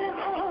चुगल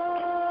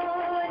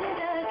खोर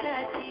राजा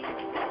जी,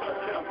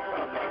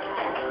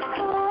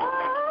 ओ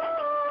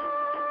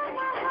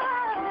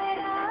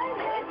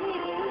महाराजा जी,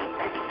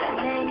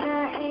 नैना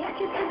है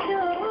किस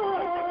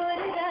चोर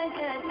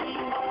राजा जी।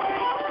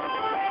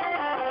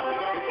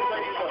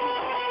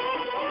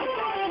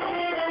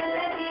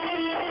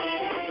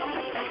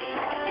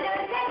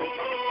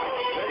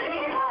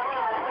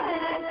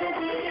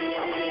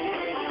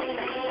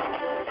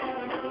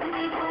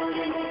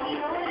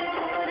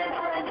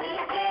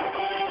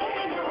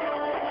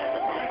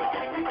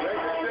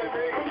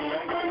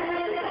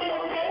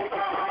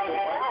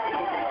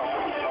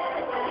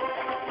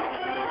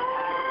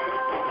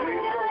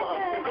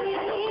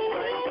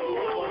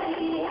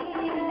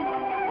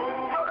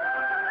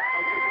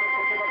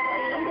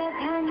 तेरा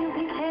ध्यान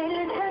भी फैल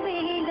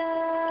छबीला,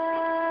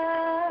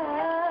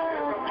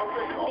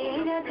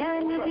 तेरा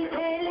ध्यान भी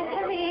फैल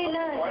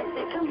छबीला,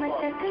 जिसक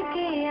मचक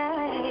के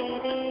आए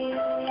रे।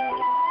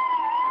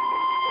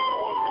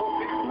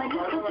 मन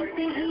खुद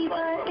ही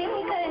बातें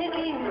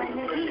करके मन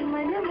ही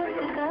मन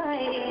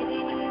मुस्काए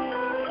रे।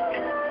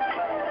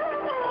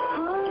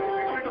 हो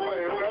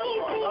कुलकुली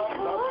सी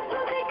धूप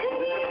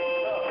बिखरी,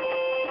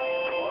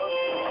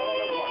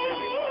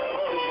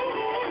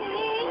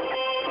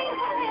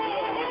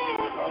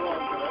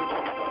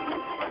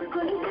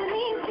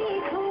 कुलकुली सी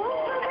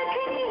धूप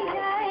बिखरी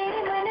जाए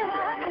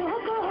मनवा को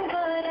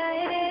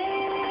गोराए रे।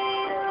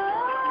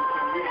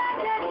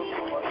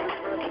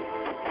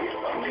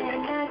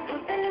 नैना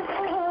चुगल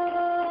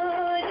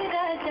खोर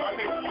राजा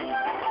जी,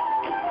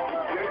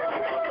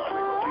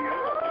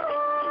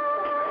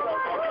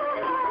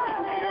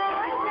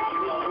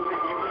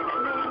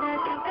 नैना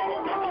चुगल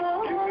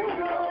खोर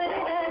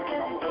राजा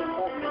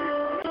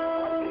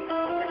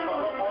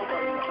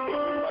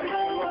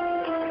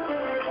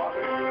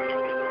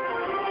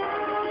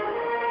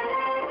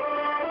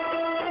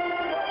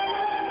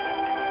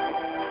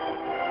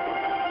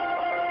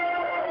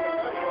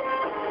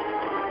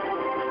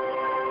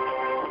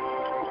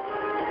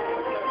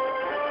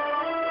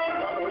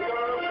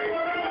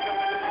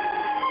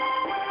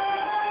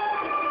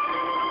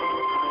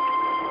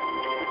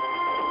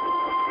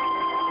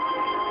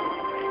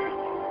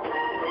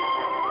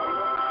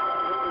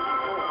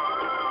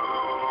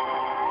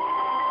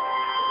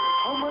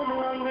हमन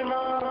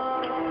अंगना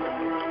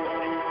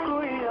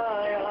कोई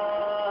आया,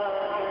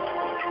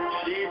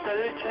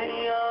 शीतल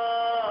छैया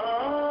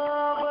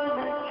बन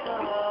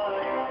छाया,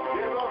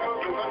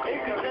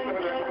 एक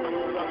चंचल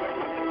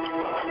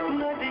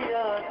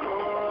नदिया को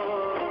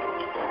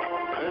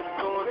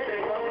रस्तों से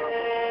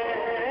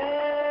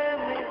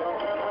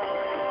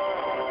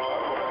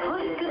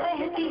खुश्क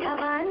बहती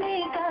हवा ने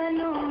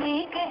कानों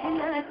में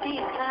कहना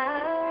सीखा,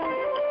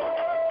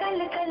 कल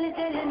कल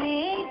जलने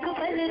एक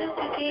पल रुक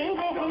के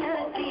रहना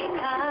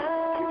सीखा।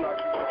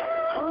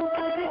 हो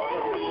पग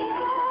ठंडी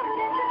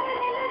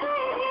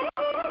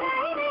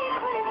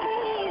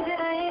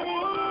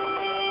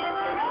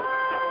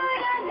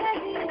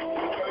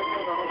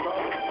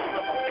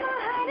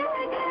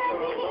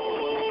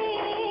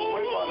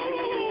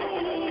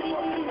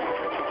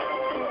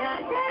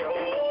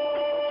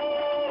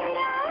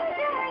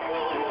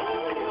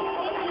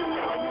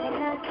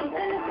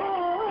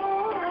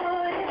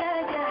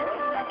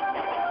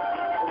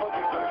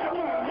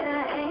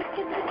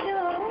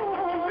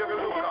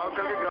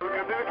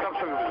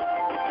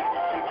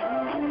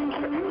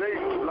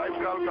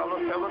निकालो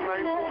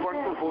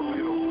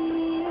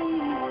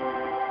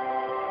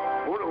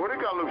 7921240 हो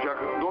निकालो शक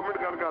 2 मिनट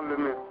कर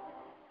लेने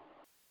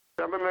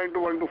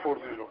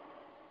 7921240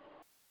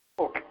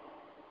 ओके।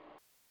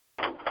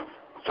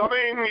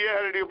 सामीन ये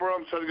है रेडियो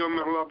प्रोग्राम सरगम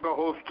में हूँ आपका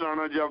होस्ट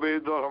राना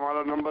जावेद और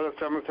हमारा नंबर है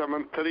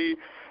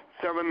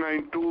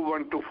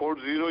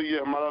 773-792-1240। ये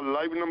हमारा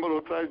लाइव नंबर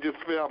होता है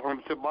जिसपे आप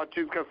हमसे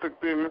बातचीत कर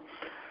सकते हैं।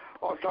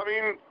 और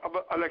सामीन अब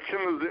इलेक्शन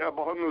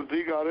बहुत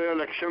नज़दीक आ रहे हैं।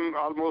 इलेक्शन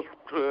ऑलमोस्ट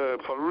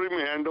फरवरी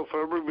में एंड ऑफ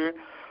फरवरी में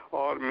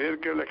और मेयर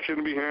के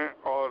इलेक्शन भी हैं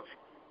और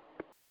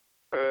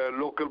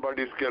लोकल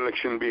बॉडीज के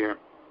इलेक्शन भी हैं।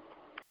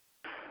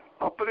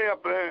 अपने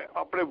अपने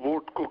अपने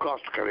वोट को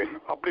कास्ट करें,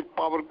 अपनी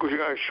पावर को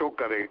शो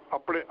करें,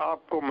 अपने आप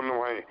को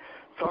मनवाएं।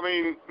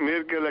 सामीन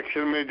मेयर के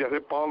इलेक्शन में जैसे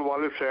पॉल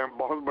वॉलिस हैं,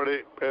 बहुत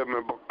बड़े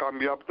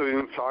कामयाब तो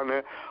इंसान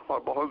है और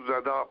बहुत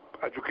ज़्यादा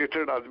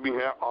एजुकेटेड आदमी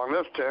है,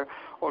 ऑनेस्ट है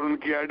और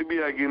उनकी ऐड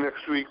भी आएगी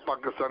नेक्स्ट वीक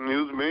पाकिस्तान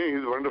न्यूज़ में। ही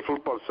इज़ वंडरफुल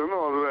पर्सन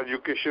और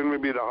एजुकेशन में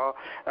भी रहा,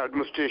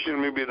 एडमिनिस्ट्रेशन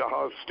में भी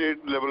रहा,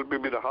 स्टेट लेवल पे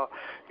भी रहा,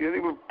 यानी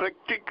वो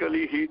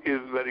practically he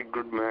is very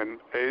good man,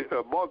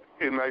 बहुत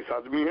नाइस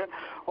आदमी है।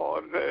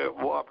 और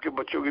वो आपके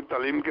बच्चों की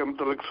तालीम के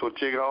मुतालिक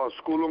सोचेगा और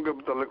स्कूलों के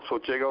मुतालिक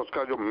सोचेगा।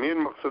 उसका जो मेन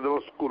मकसद है वो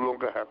स्कूलों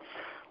का है।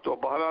 तो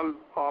बहरहाल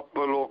आप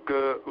लोग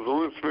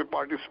जरूर इसमें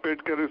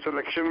पार्टिसिपेट करें इस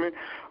इलेक्शन में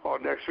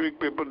और नेक्स्ट वीक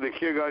पेपर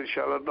देखिएगा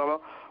इंशाअल्लाह ताला।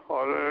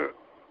 और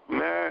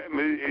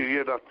मेरी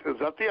ये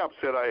ज़ाती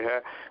आपसे राय है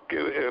कि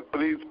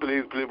प्लीज़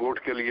प्लीज़ प्लीज़ वोट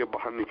के लिए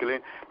बाहर निकलें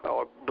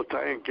और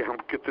बताएं कि हम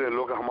कितने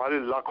लोग, हमारे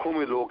लाखों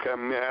में लोग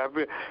हैं यहाँ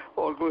पे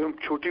और कोई हम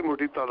छोटी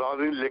मोटी तादाद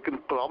नहीं, लेकिन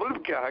प्रॉब्लम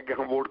क्या है कि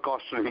हम वोट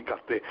कास्ट नहीं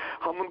करते।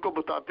 हम उनको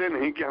बताते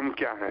नहीं कि हम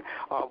क्या हैं।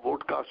 आप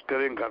वोट कास्ट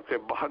करें, घर से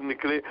बाहर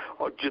निकले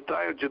और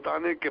जिताएं।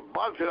 जिताने के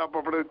बाद फिर आप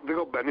अपने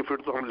देखो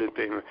बेनिफिट तो हम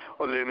लेते हैं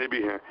और लेने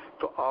भी हैं।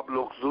 तो आप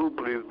लोग ज़रूर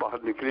प्लीज़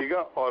बाहर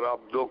निकलिएगा और आप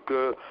लोग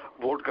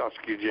वोट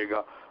कास्ट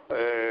कीजिएगा।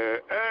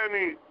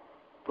 Any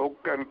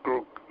hook and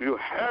crook, you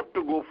have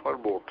to go for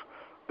vote.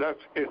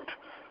 That's it.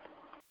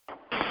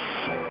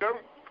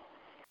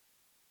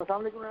 अस्सलाम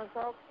वालेकुम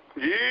साहब।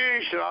 जी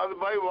शाद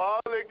भाई,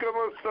 वालेकुम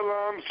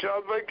अस्सलाम।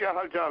 शाद भाई क्या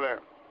हाल चाल है?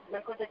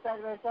 बिल्कुल ठीक ठाक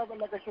साहब,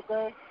 अल्लाह का शुक्र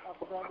है।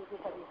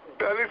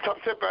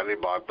 सबसे पहली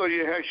बात तो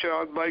ये है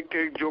शाद भाई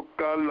कि जो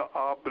कल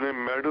आपने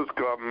मेडल्स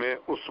क्लब में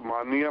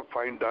उस्मानिया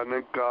फाइन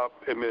डाइनिंग का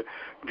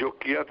जो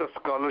किया था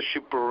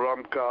स्कॉलरशिप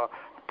प्रोग्राम का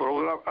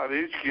प्रोग्राम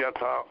अरेंज किया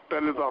था,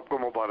 पहले तो आपको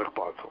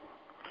मुबारकबाद हो।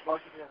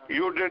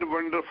 यू डिड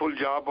वंडरफुल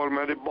जॉब और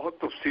मैंने बहुत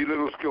तफसीलन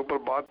उसके ऊपर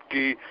बात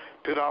की।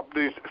 फिर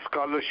आपने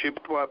स्कॉलरशिप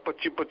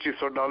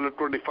 $2500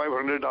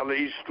 $2500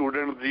 ईच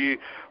स्टूडेंट दी,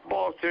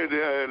 बहुत से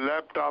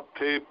लैपटॉप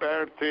थे,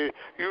 पैड थे।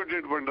 You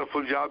did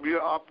wonderful job. ये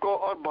आपको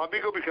और भाभी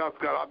को भी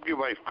खासकर आपकी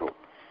वाइफ को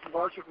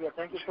बहुत शुक्रिया,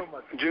 थैंक यू सो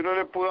मच,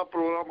 जिन्होंने पूरा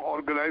प्रोग्राम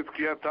ऑर्गेनाइज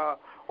किया था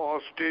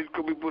और स्टेज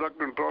को भी पूरा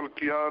कंट्रोल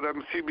किया और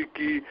एमसी भी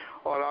की।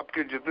 और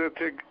आपके जितने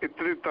थे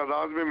इतनी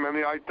तादाद में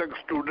मैंने आज तक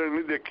स्टूडेंट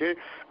नहीं देखे।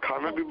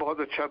 खाना भी बहुत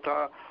अच्छा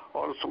था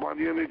और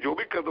उस्मानिया ने जो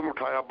भी कदम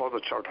उठाया बहुत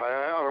अच्छा उठाया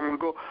है और हम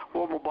उनको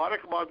वो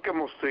मुबारकबाद के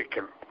मुस्तहिक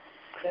हैं।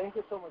 Thank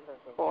you so much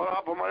sir. और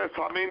आप हमारे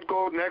सामीन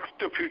को नेक्स्ट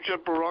फ्यूचर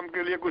प्रोग्राम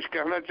के लिए कुछ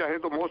कहना चाहें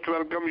तो most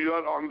welcome, you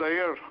are on the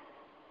air.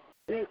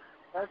 जी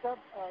सर साहब,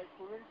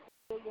 स्टूडेंट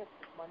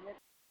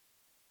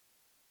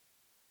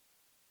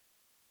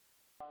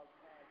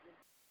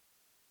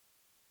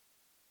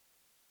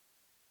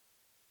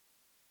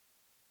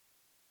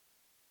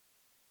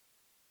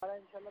हमारा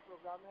इंशाल्लाह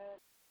प्रोग्राम है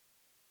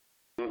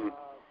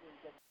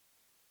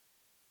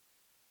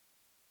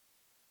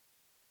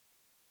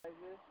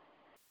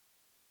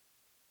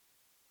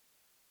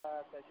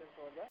सेशन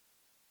हो जाए।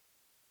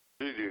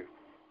 जी जी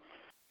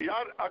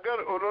यार,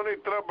 अगर उन्होंने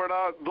इतना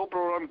बड़ा 2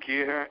 प्रोग्राम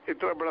किए हैं,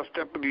 इतना बड़ा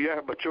स्टेप लिया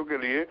है बच्चों के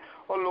लिए,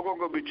 और लोगों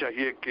को भी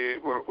चाहिए कि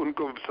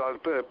उनको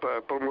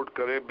प्रमोट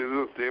करे,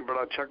 बिजनेस दे।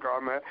 बड़ा अच्छा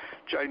काम है।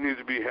 चाइनीज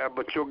भी है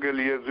बच्चों के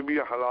लिए,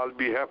 ज़िबिया हलाल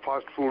भी है,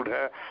 फास्ट फूड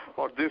है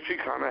और देसी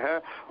खाना है।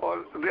 और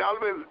they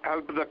always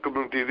help the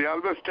community, they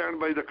always stand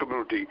by the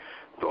community.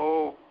 तो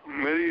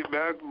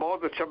मैं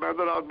बहुत अच्छा, मैं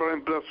तो रात बड़ा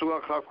इम्प्रेस हुआ,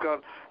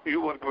 खासकर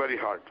you work very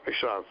hard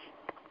Ishraj.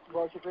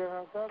 बहुत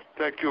शुक्रिया sir,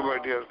 thank you my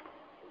dear.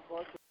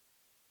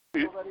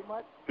 very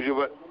much. You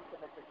will.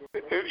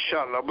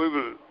 Inshallah, we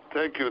will.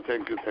 Thank you.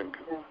 Thank you.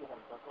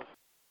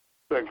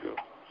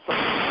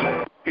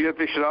 ये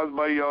इशराज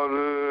भाई और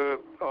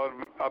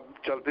अब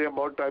चलते हैं,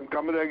 बहुत टाइम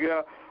कम रह गया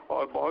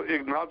और बहुत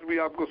एक नात भी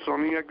आपको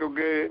सुनी है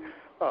क्योंकि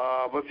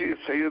वसी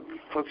सैयद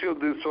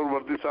फसीउद्दीन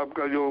सोहरावर्दी साहब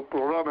का जो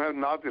प्रोग्राम है,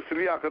 नात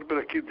इसलिए आखिर पे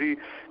रखी थी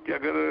कि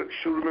अगर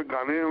शुरू में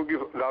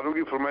गानों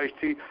की फरमाइश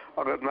थी,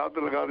 अगर नात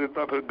लगा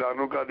देता फिर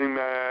गानों का नहीं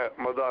मैं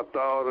मजा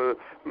आता और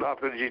ना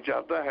फिर जी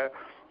चाहता है,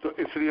 तो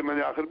इसलिए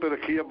मैंने आखिर पे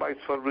रखी है।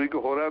 22 फरवरी को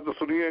हो रहा है, तो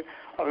सुनिए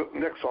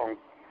नेक्स्ट सॉन्ग।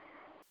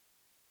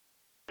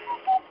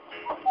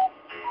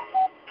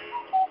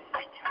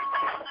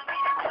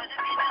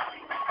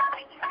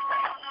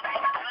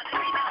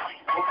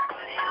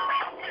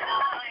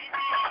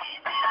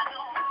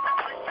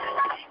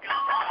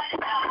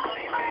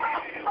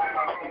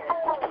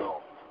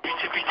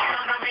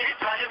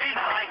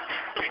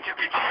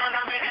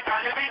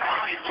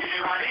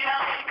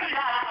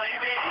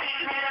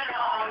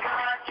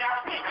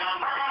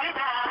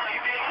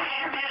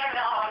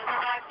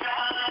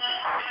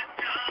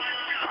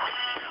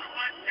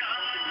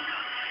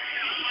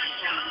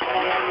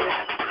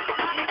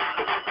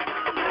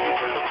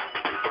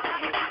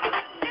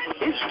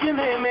 इश्क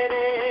ने मेरे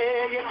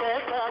ये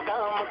कैसा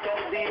काम कर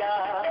दिया,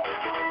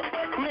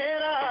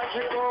 मेरा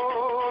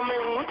आशिकों में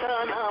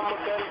ऊंचा नाम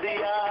कर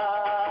दिया।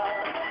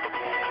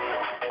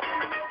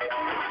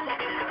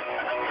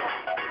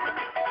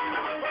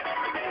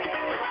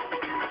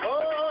 ओ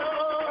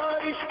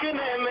इश्क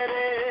ने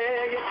मेरे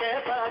ये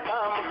कैसा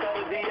काम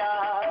कर दिया,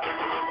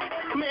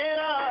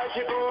 मेरा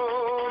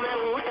आशिकों में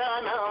ऊंचा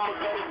नाम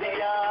कर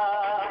दिया।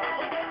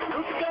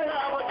 रुक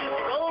गया वो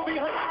जिसको भी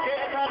हंस के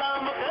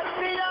सलाम कर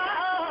दिया।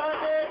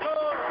 देखो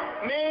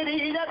मेरी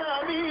अदा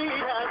भी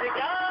आज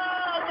क्या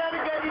कर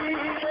गई,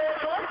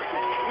 देखो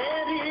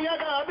मेरी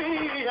अदा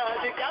भी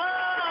आज क्या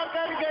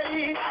कर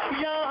गई।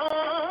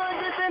 यहाँ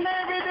जितने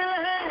भी दिल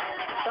हैं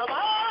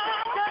तबाह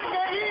कर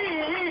गई,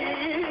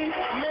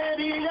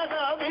 मेरी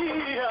अदा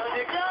भी आज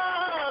क्या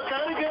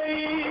कर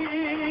गई।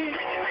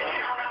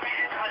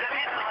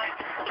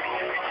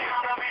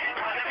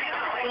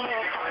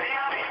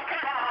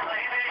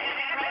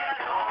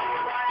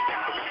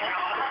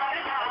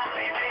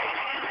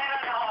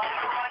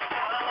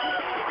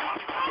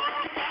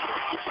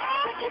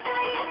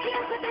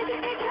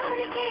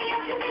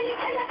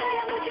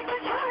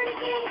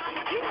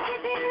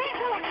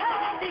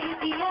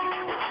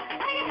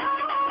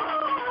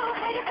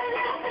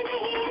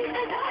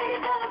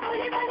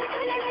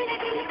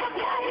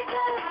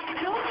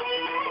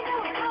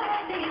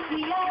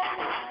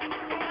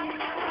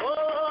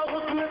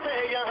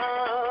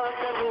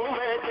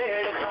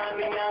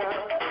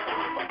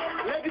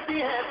 लगती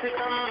है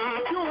सितम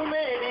क्यों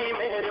मेरी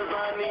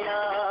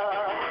मेहरबानियाँ,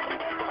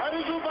 हर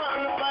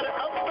जुबान पर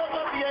अब तो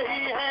बस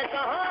यही है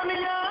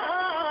कहानियाँ।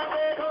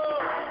 देखो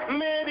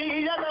मेरी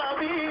अदा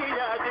भी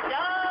आज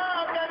क्या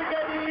कर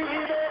गई,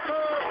 देखो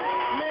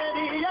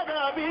मेरी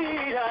अदा भी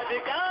आज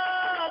क्या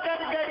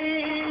कर गई।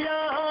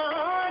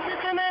 यहाँ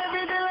जितने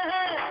भी दिल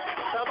हैं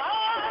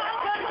तबाह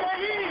कर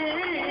गई,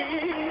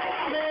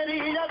 मेरी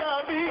अदा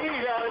भी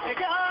आज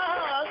क्या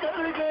कर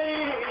गई।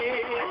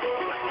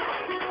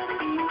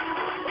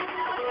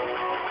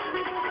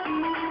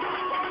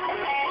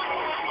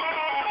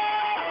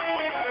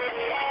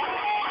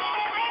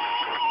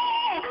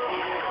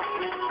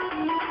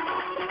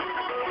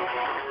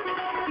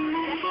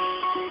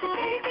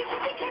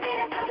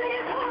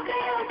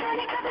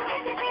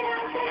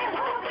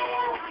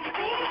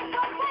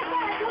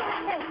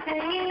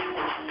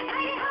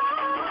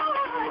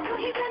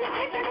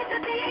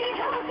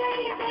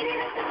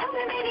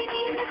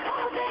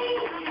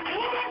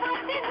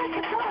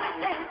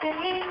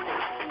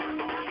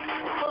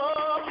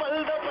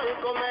 पल दो पल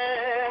को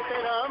मैं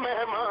तेरा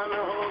मेहमान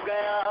हो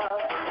गया,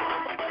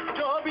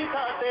 जो भी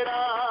था तेरा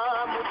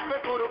मुझ पे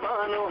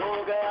कुर्बान हो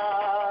गया।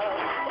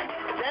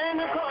 चैन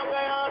खो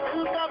गया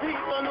दिल का भी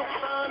तो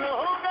नुकसान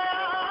हो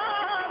गया।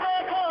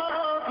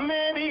 देखो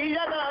मेरी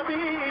अदा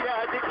भी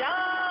आज क्या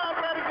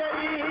कर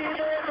गई,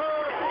 देखो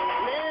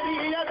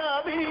मेरी अदा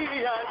भी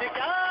आज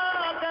क्या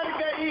कर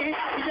गई।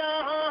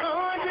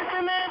 यहाँ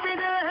जितने भी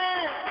दिल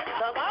हैं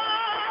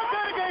तबाह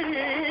कर गई,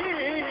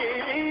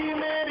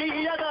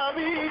 मेरी अदा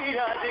भी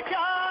आज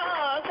क्या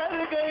कर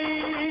गई।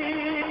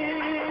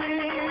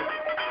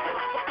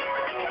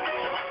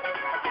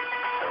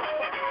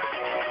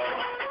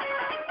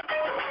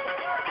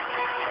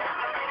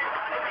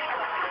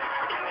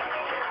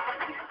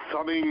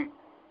 सामीन,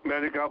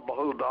 मैंने कहा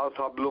बहुत उदास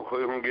आप लोग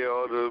हुए होंगे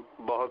और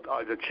बहुत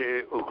आज अच्छे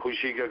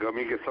खुशी के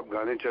गमी के सब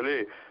गाने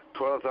चले।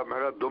 थोड़ा सा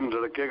मेरा दुम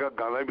धड़के का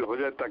गाना भी हो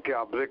जाए ताकि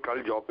आपने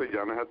कल जॉब पे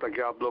जाना है,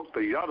 ताकि आप लोग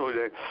तैयार हो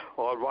जाए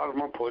और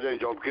वार्म अप हो जाए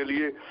जॉब के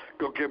लिए,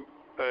 क्योंकि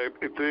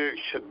इतने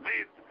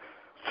शदीद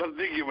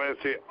सर्दी की वजह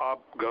से आप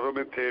घरों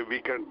में थे।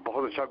 वीकेंड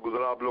बहुत अच्छा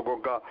गुजरा आप लोगों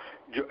का,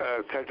 जो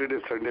सैटरडे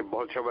संडे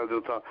बहुत अच्छा वेदर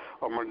था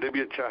और मंडे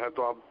भी अच्छा है।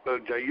 तो आप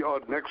जाइए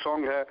और नेक्स्ट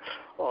सॉन्ग है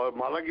और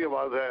माला की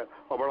आवाज़ है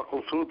और बड़ा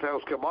खूबसूरत है।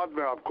 उसके बाद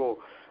मैं आपको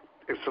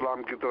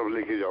इस्लाम की तरफ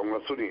लेके जाऊंगा,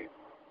 सुनिए।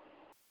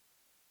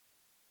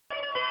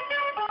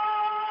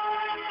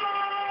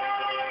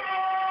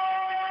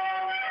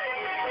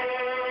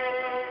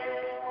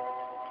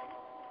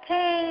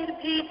 ठहर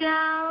भी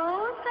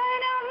जाओ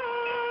सनम,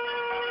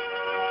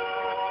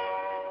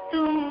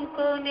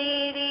 तुमको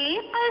मेरी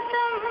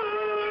कसम,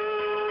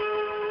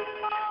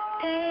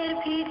 ठहर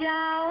भी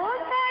जाओ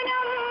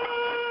सनम,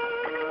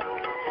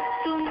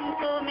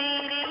 तुमको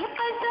मेरी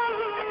कसम।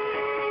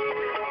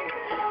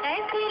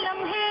 ऐसे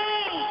लम्हे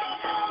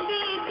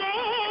बीते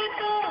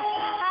तो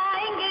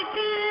आएंगे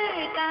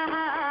फिर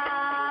कहाँ,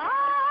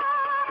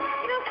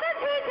 रुक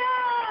भी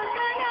जाओ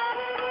सनम,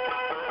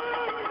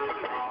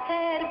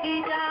 ठहर भी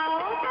जाओ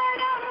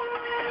सनम,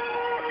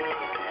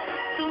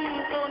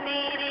 तुमको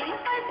मेरी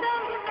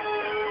कसम।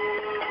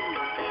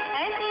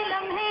 ऐसे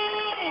लम्हे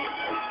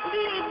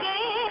बीते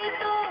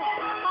तो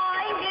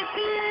आएंगे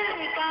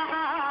फिर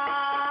कहाँ,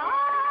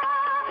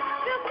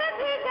 रुक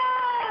भी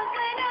जाओ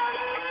सनम,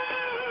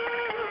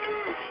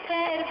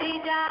 ठहर भी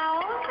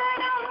जाओ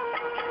सनम।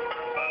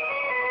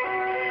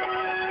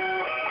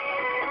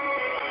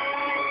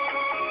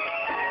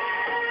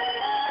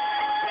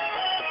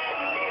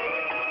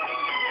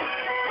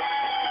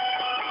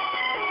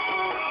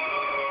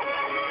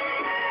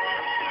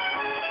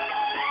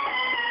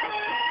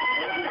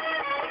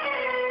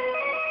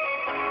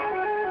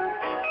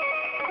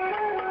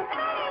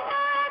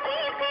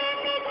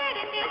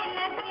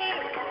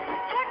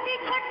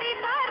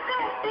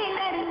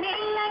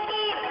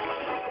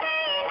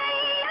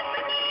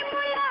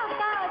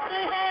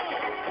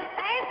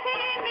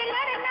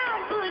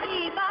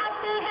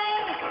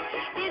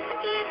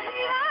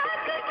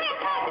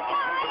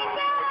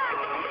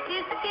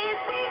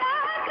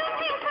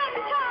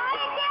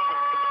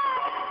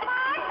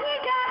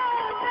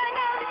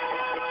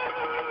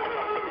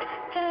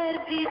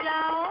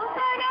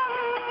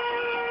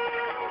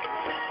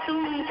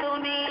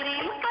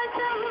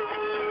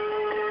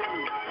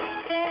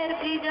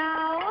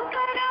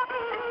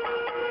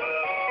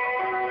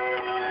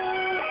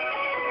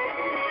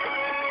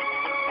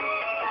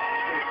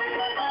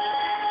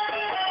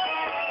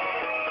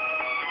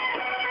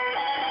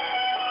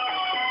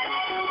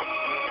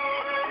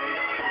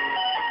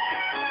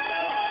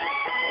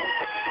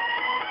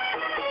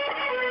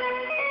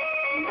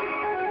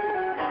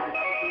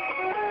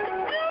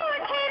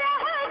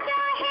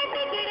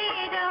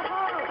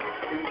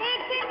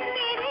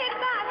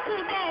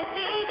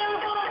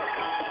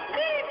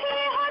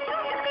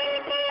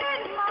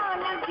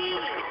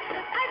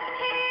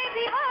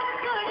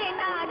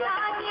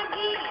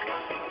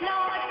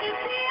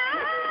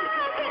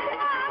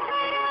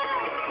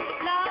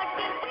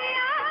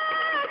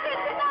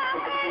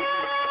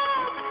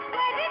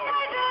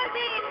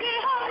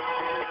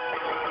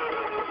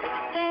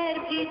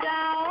 भी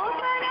जाओ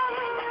सनम,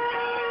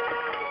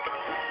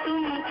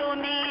 तुम तो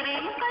मेरी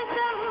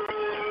कसम,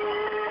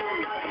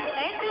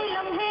 ऐसे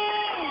लम्हे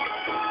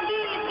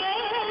दिल के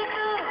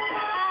तो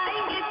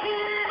आएंगे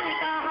फिर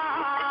कहाँ,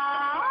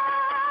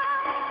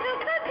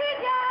 रुक भी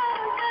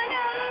जाओ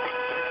सनम,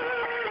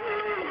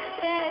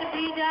 ठहर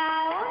भी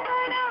जाओ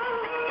सनम।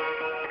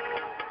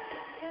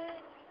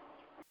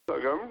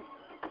 सरगम,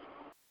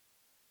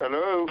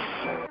 हेलो।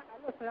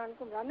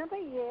 हेलो राना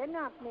भाई, ये है ना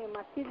अपने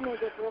मस्जिद में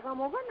जो प्रोग्राम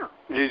होगा ना,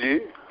 जी जी,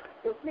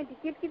 तो उसमें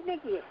टिकट कितने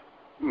की है?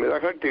 मेरा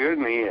खैर टिकट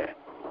नहीं है।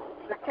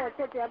 अच्छा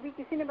अच्छा, तो अभी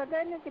किसी ने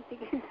बताया ना कि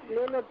टिकट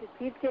ले लो,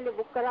 सीट के लिए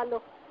बुक करा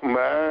लो।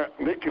 मैं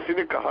नहीं, किसी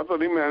ने कहा तो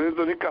नहीं, मैंने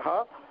तो नहीं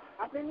कहा।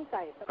 आपने नहीं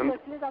कहा है? तो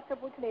इसलिए तो आपसे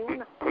पूछ रही हूँ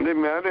ना। नहीं,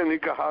 मैंने नहीं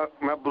कहा,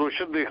 मैं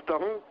ब्रोशर देखता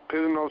हूँ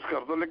फिर अनाउंस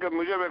कर दो, लेकिन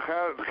मुझे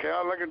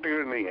ख्याल है कि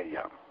टिकट नहीं है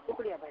यहाँ।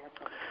 शुक्रिया भाई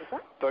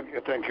आपका,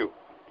 थैंक यू।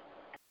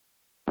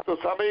 तो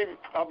साहब,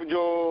 अब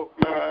जो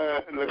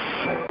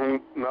मैं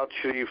नात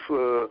शरीफ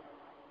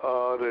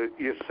और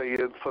ये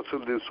सैयद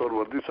फसलुद्दीन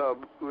सोहरवर्दी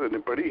साहब ने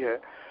पढ़ी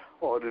है,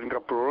 और इनका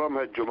प्रोग्राम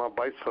है जुमा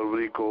 22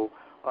 फरवरी को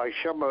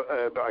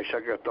आयशा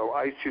कहता हूँ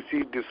ICC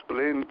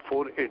डिस्प्ले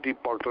 480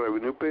 पॉर्टर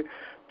एवेन्यू पे।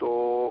 तो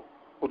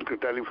उनका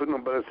टेलीफोन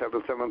नंबर है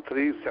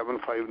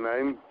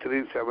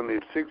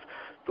 773-759-3786।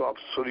 तो आप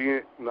सुनिए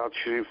नात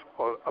शरीफ।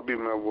 और अभी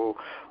मैं वो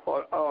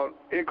और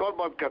एक और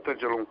बात कहता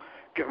चलूँ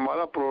कि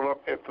हमारा प्रोग्राम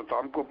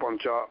इख्तिताम को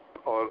पहुंचा,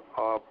 और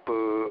आप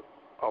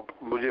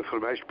मुझे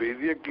फरमाइश भेज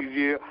दिया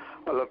कीजिए।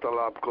 अल्लाह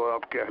ताला आपको और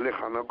आपके अहले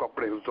खाना को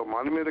अपने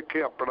हिफ्ज़-ओ-मान में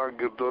रखे, अपना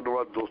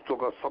गिरदोनवा दोस्तों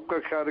का सबका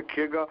ख्याल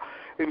रखिएगा।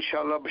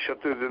 इंशाअल्लाह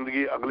बशर्ते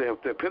ज़िंदगी अगले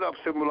हफ्ते फिर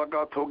आपसे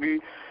मुलाकात होगी।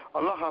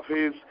 अल्लाह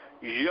हाफिज़,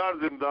 यार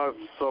जिंदा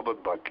सोबत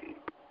बाकी।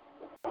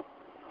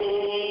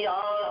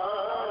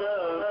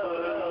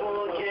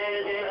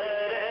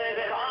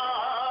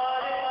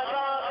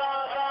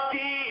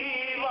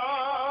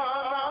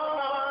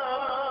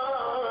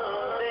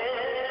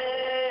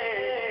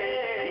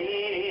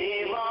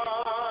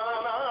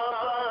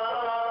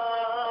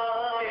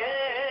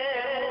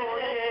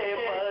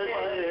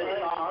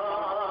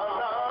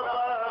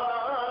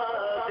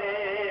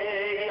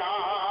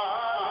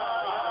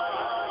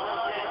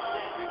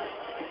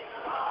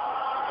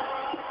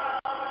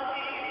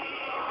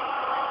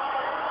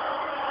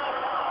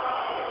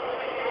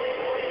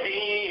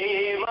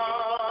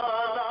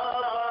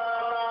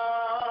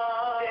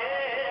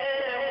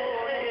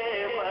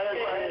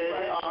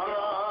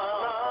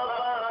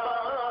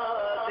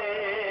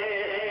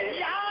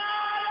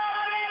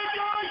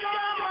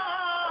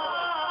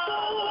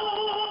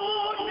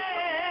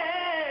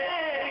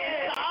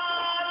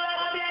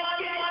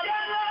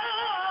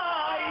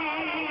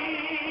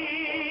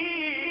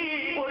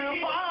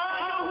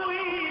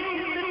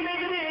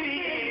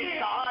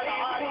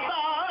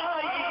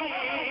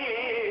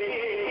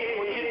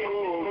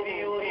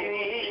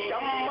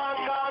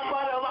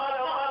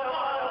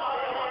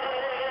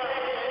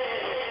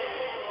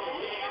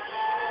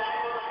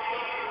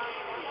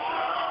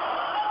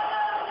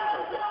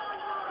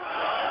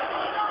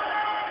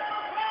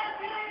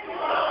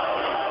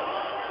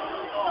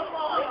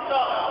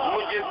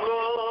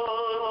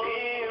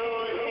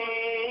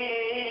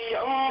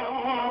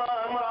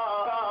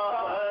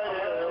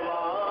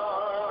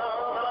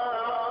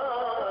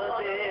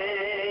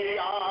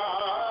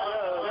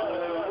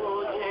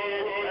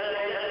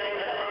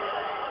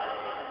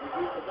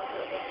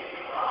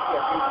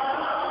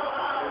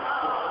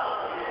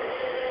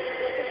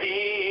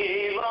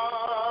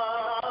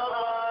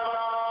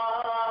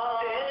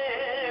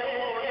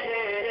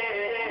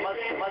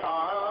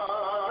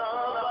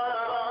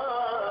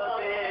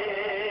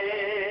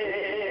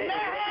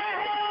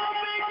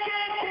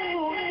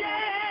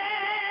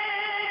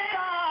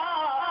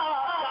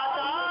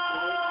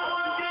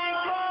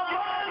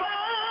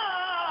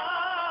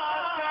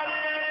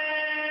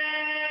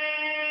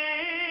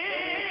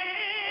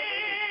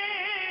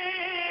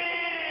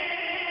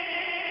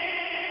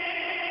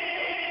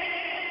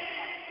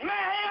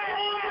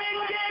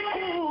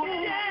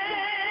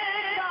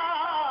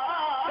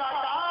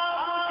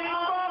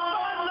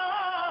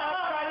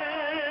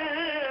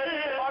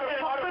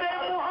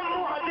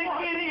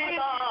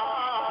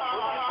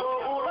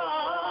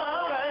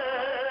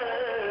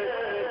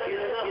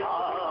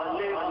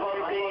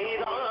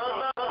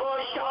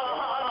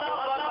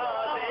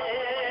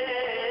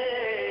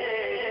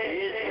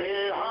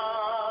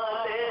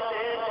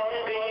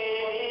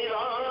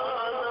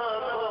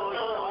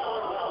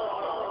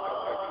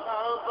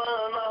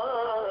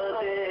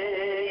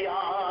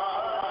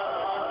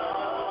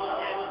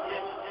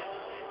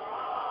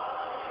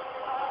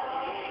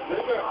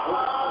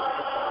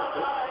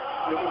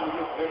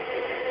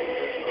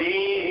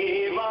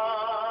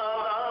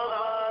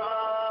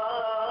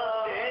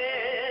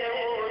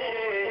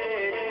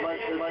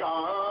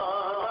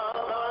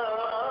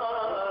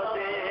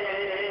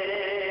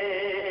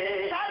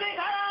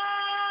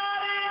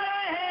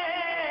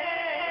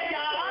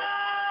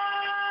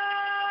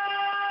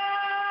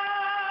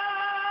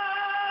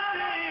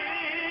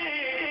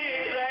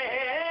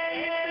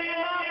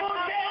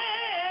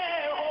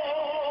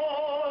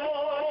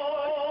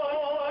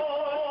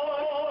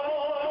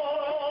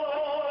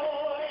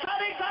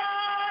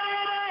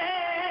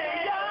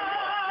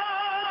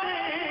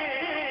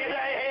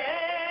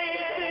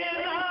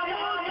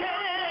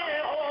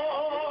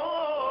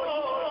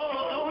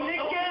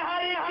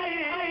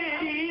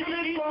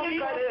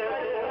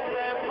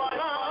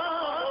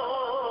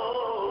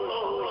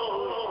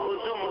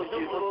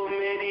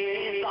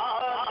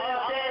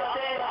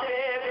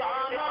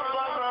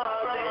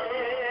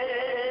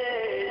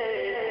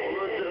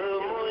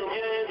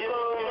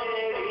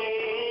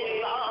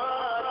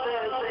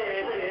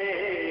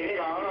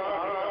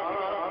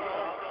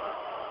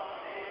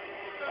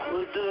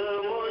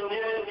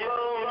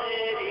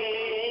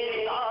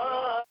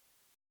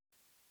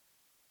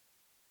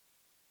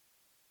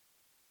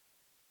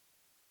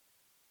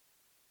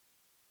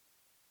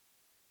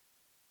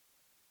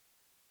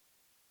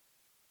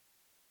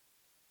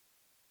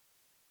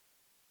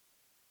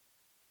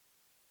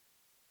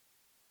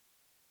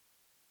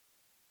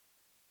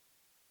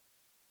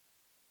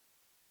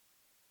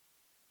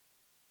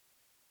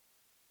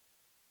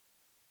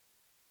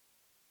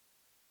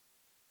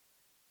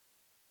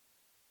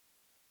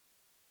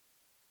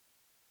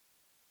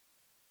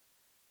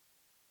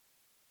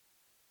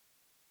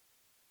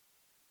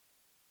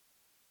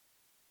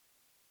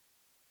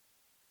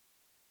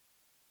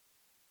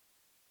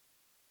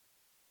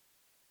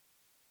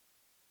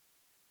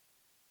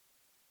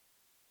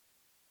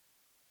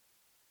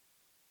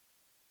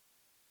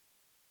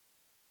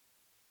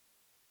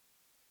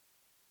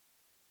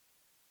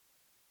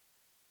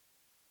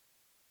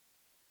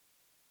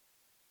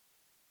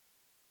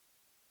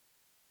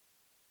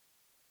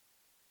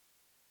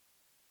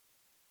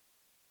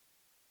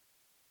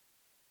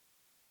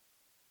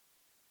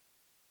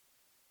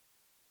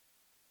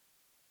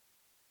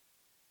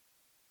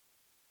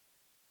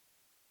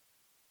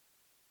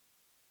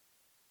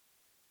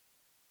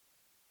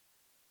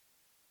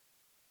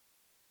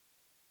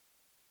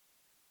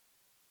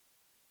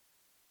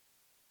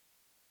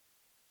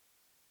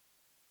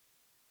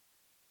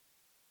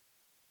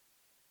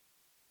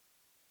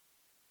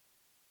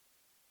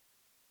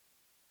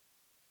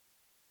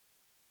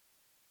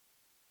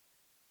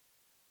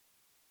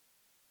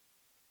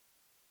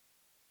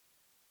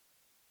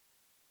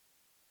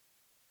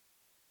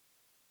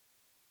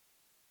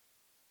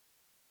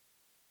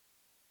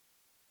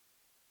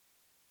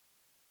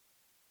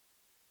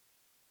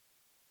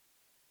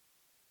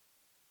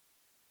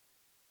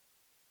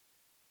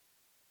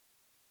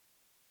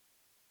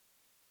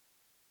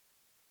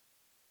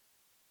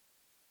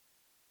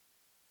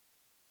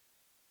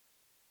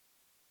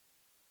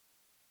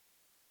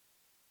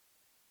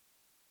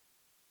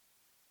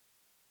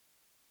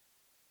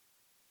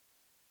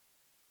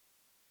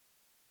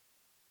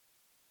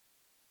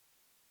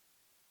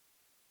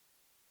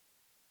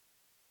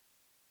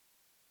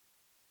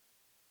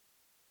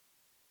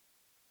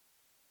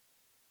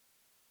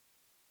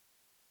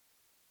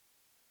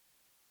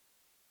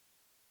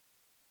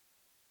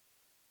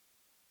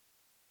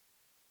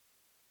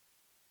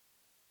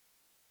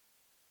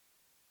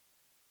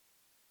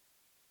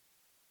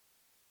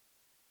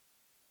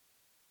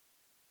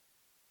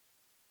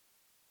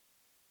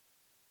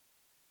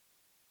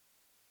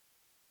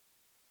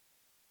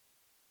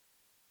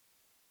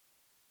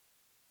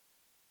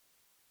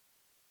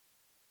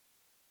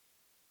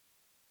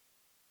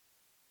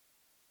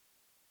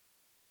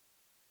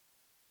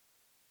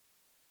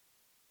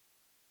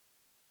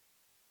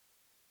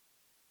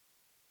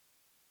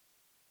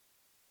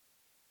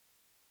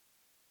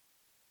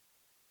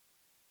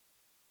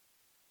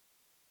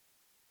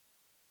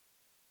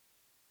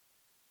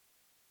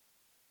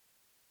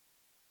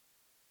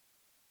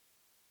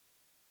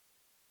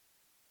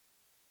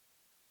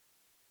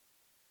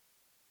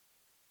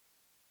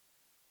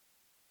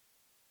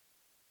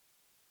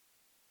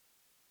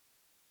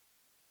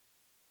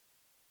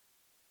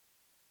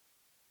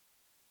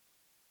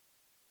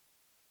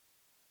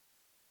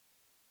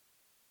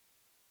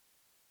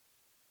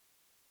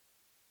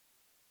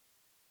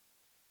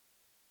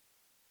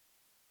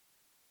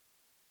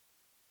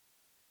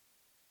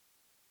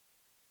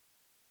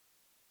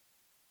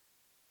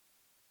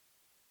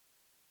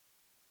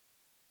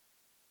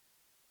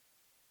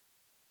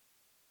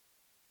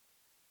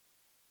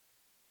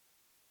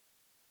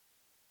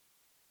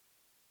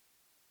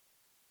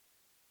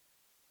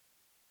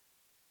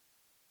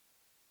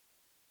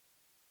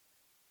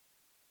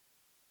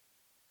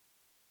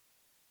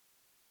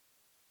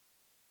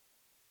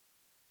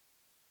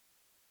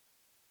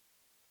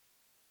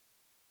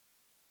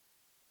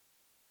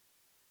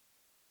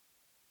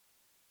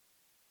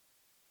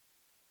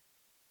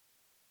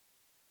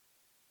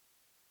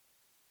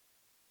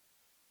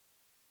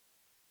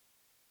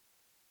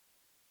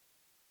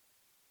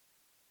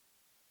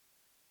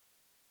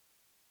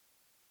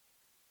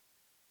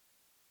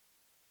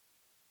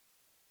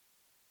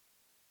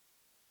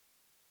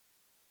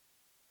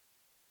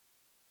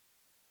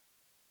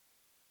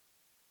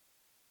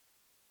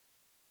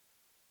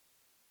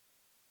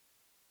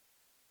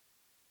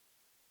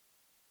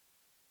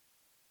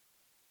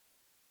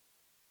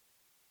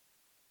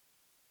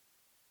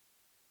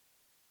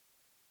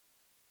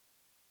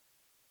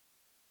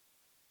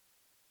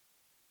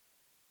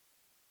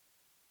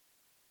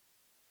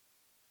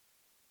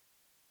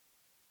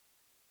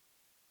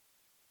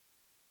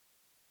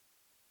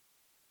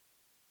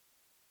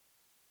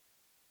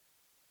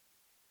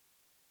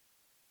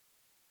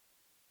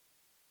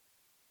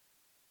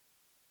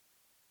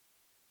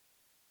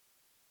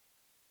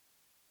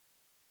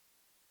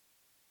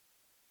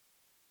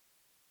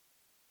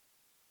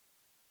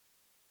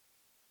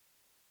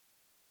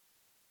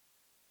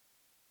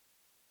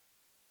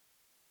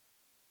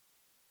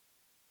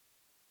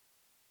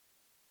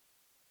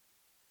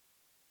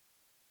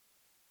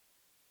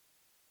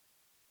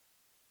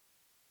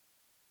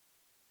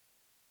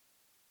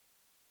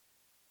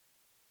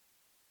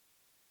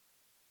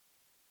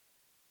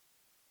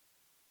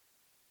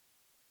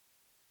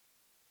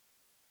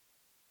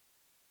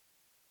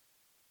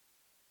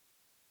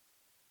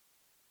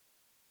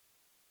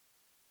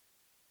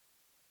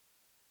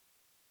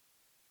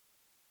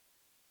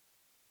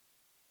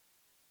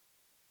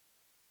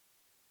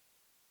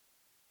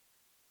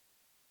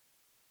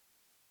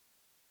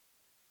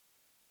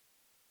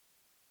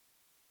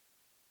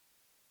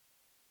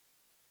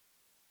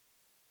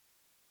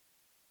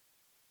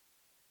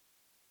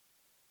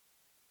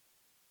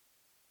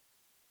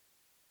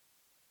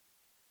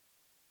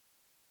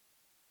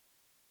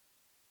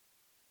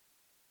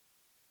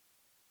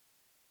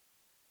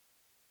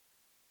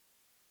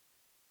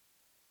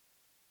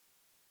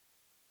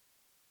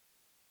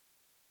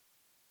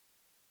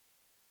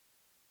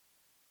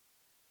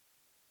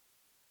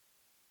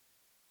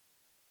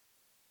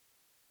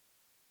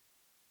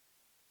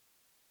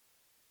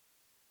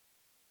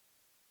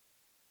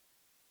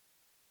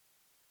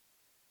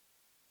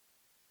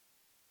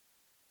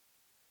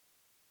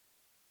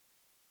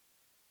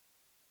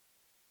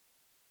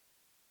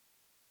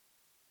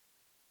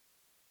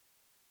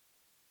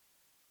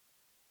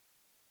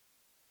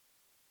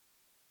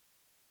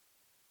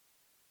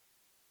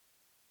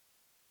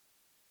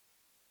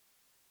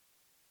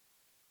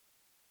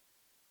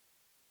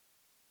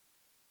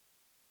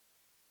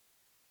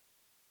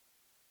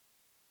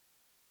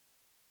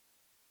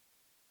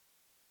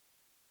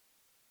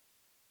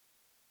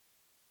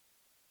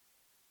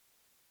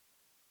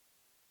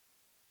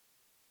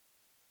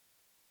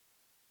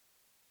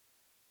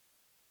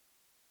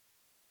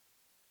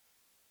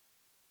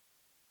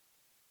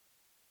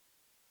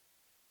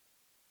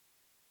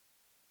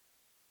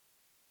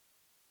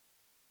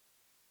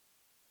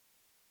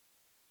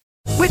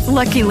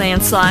 Lucky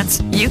Land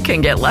Slots, you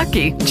can get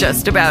lucky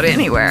just about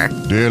anywhere.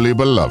 Dearly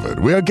beloved,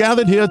 we are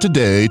gathered here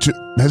today to...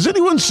 Has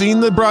anyone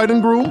seen the bride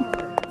and groom?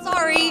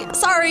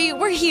 Sorry,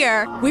 we're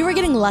here. We were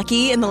getting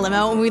lucky in the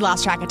limo and we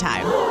lost track of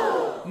time.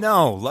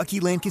 No, Lucky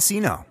Land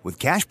Casino, with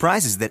cash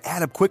prizes that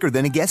add up quicker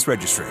than a guest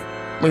registry.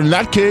 In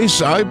that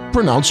case, I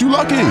pronounce you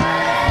lucky.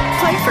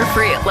 Play for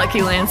free at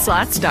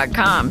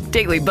LuckyLandSlots.com.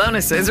 Daily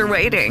bonuses are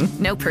waiting.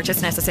 No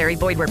purchase necessary.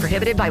 Void where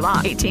prohibited by law.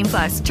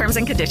 18+. Terms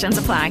and conditions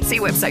apply. See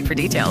website for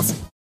details.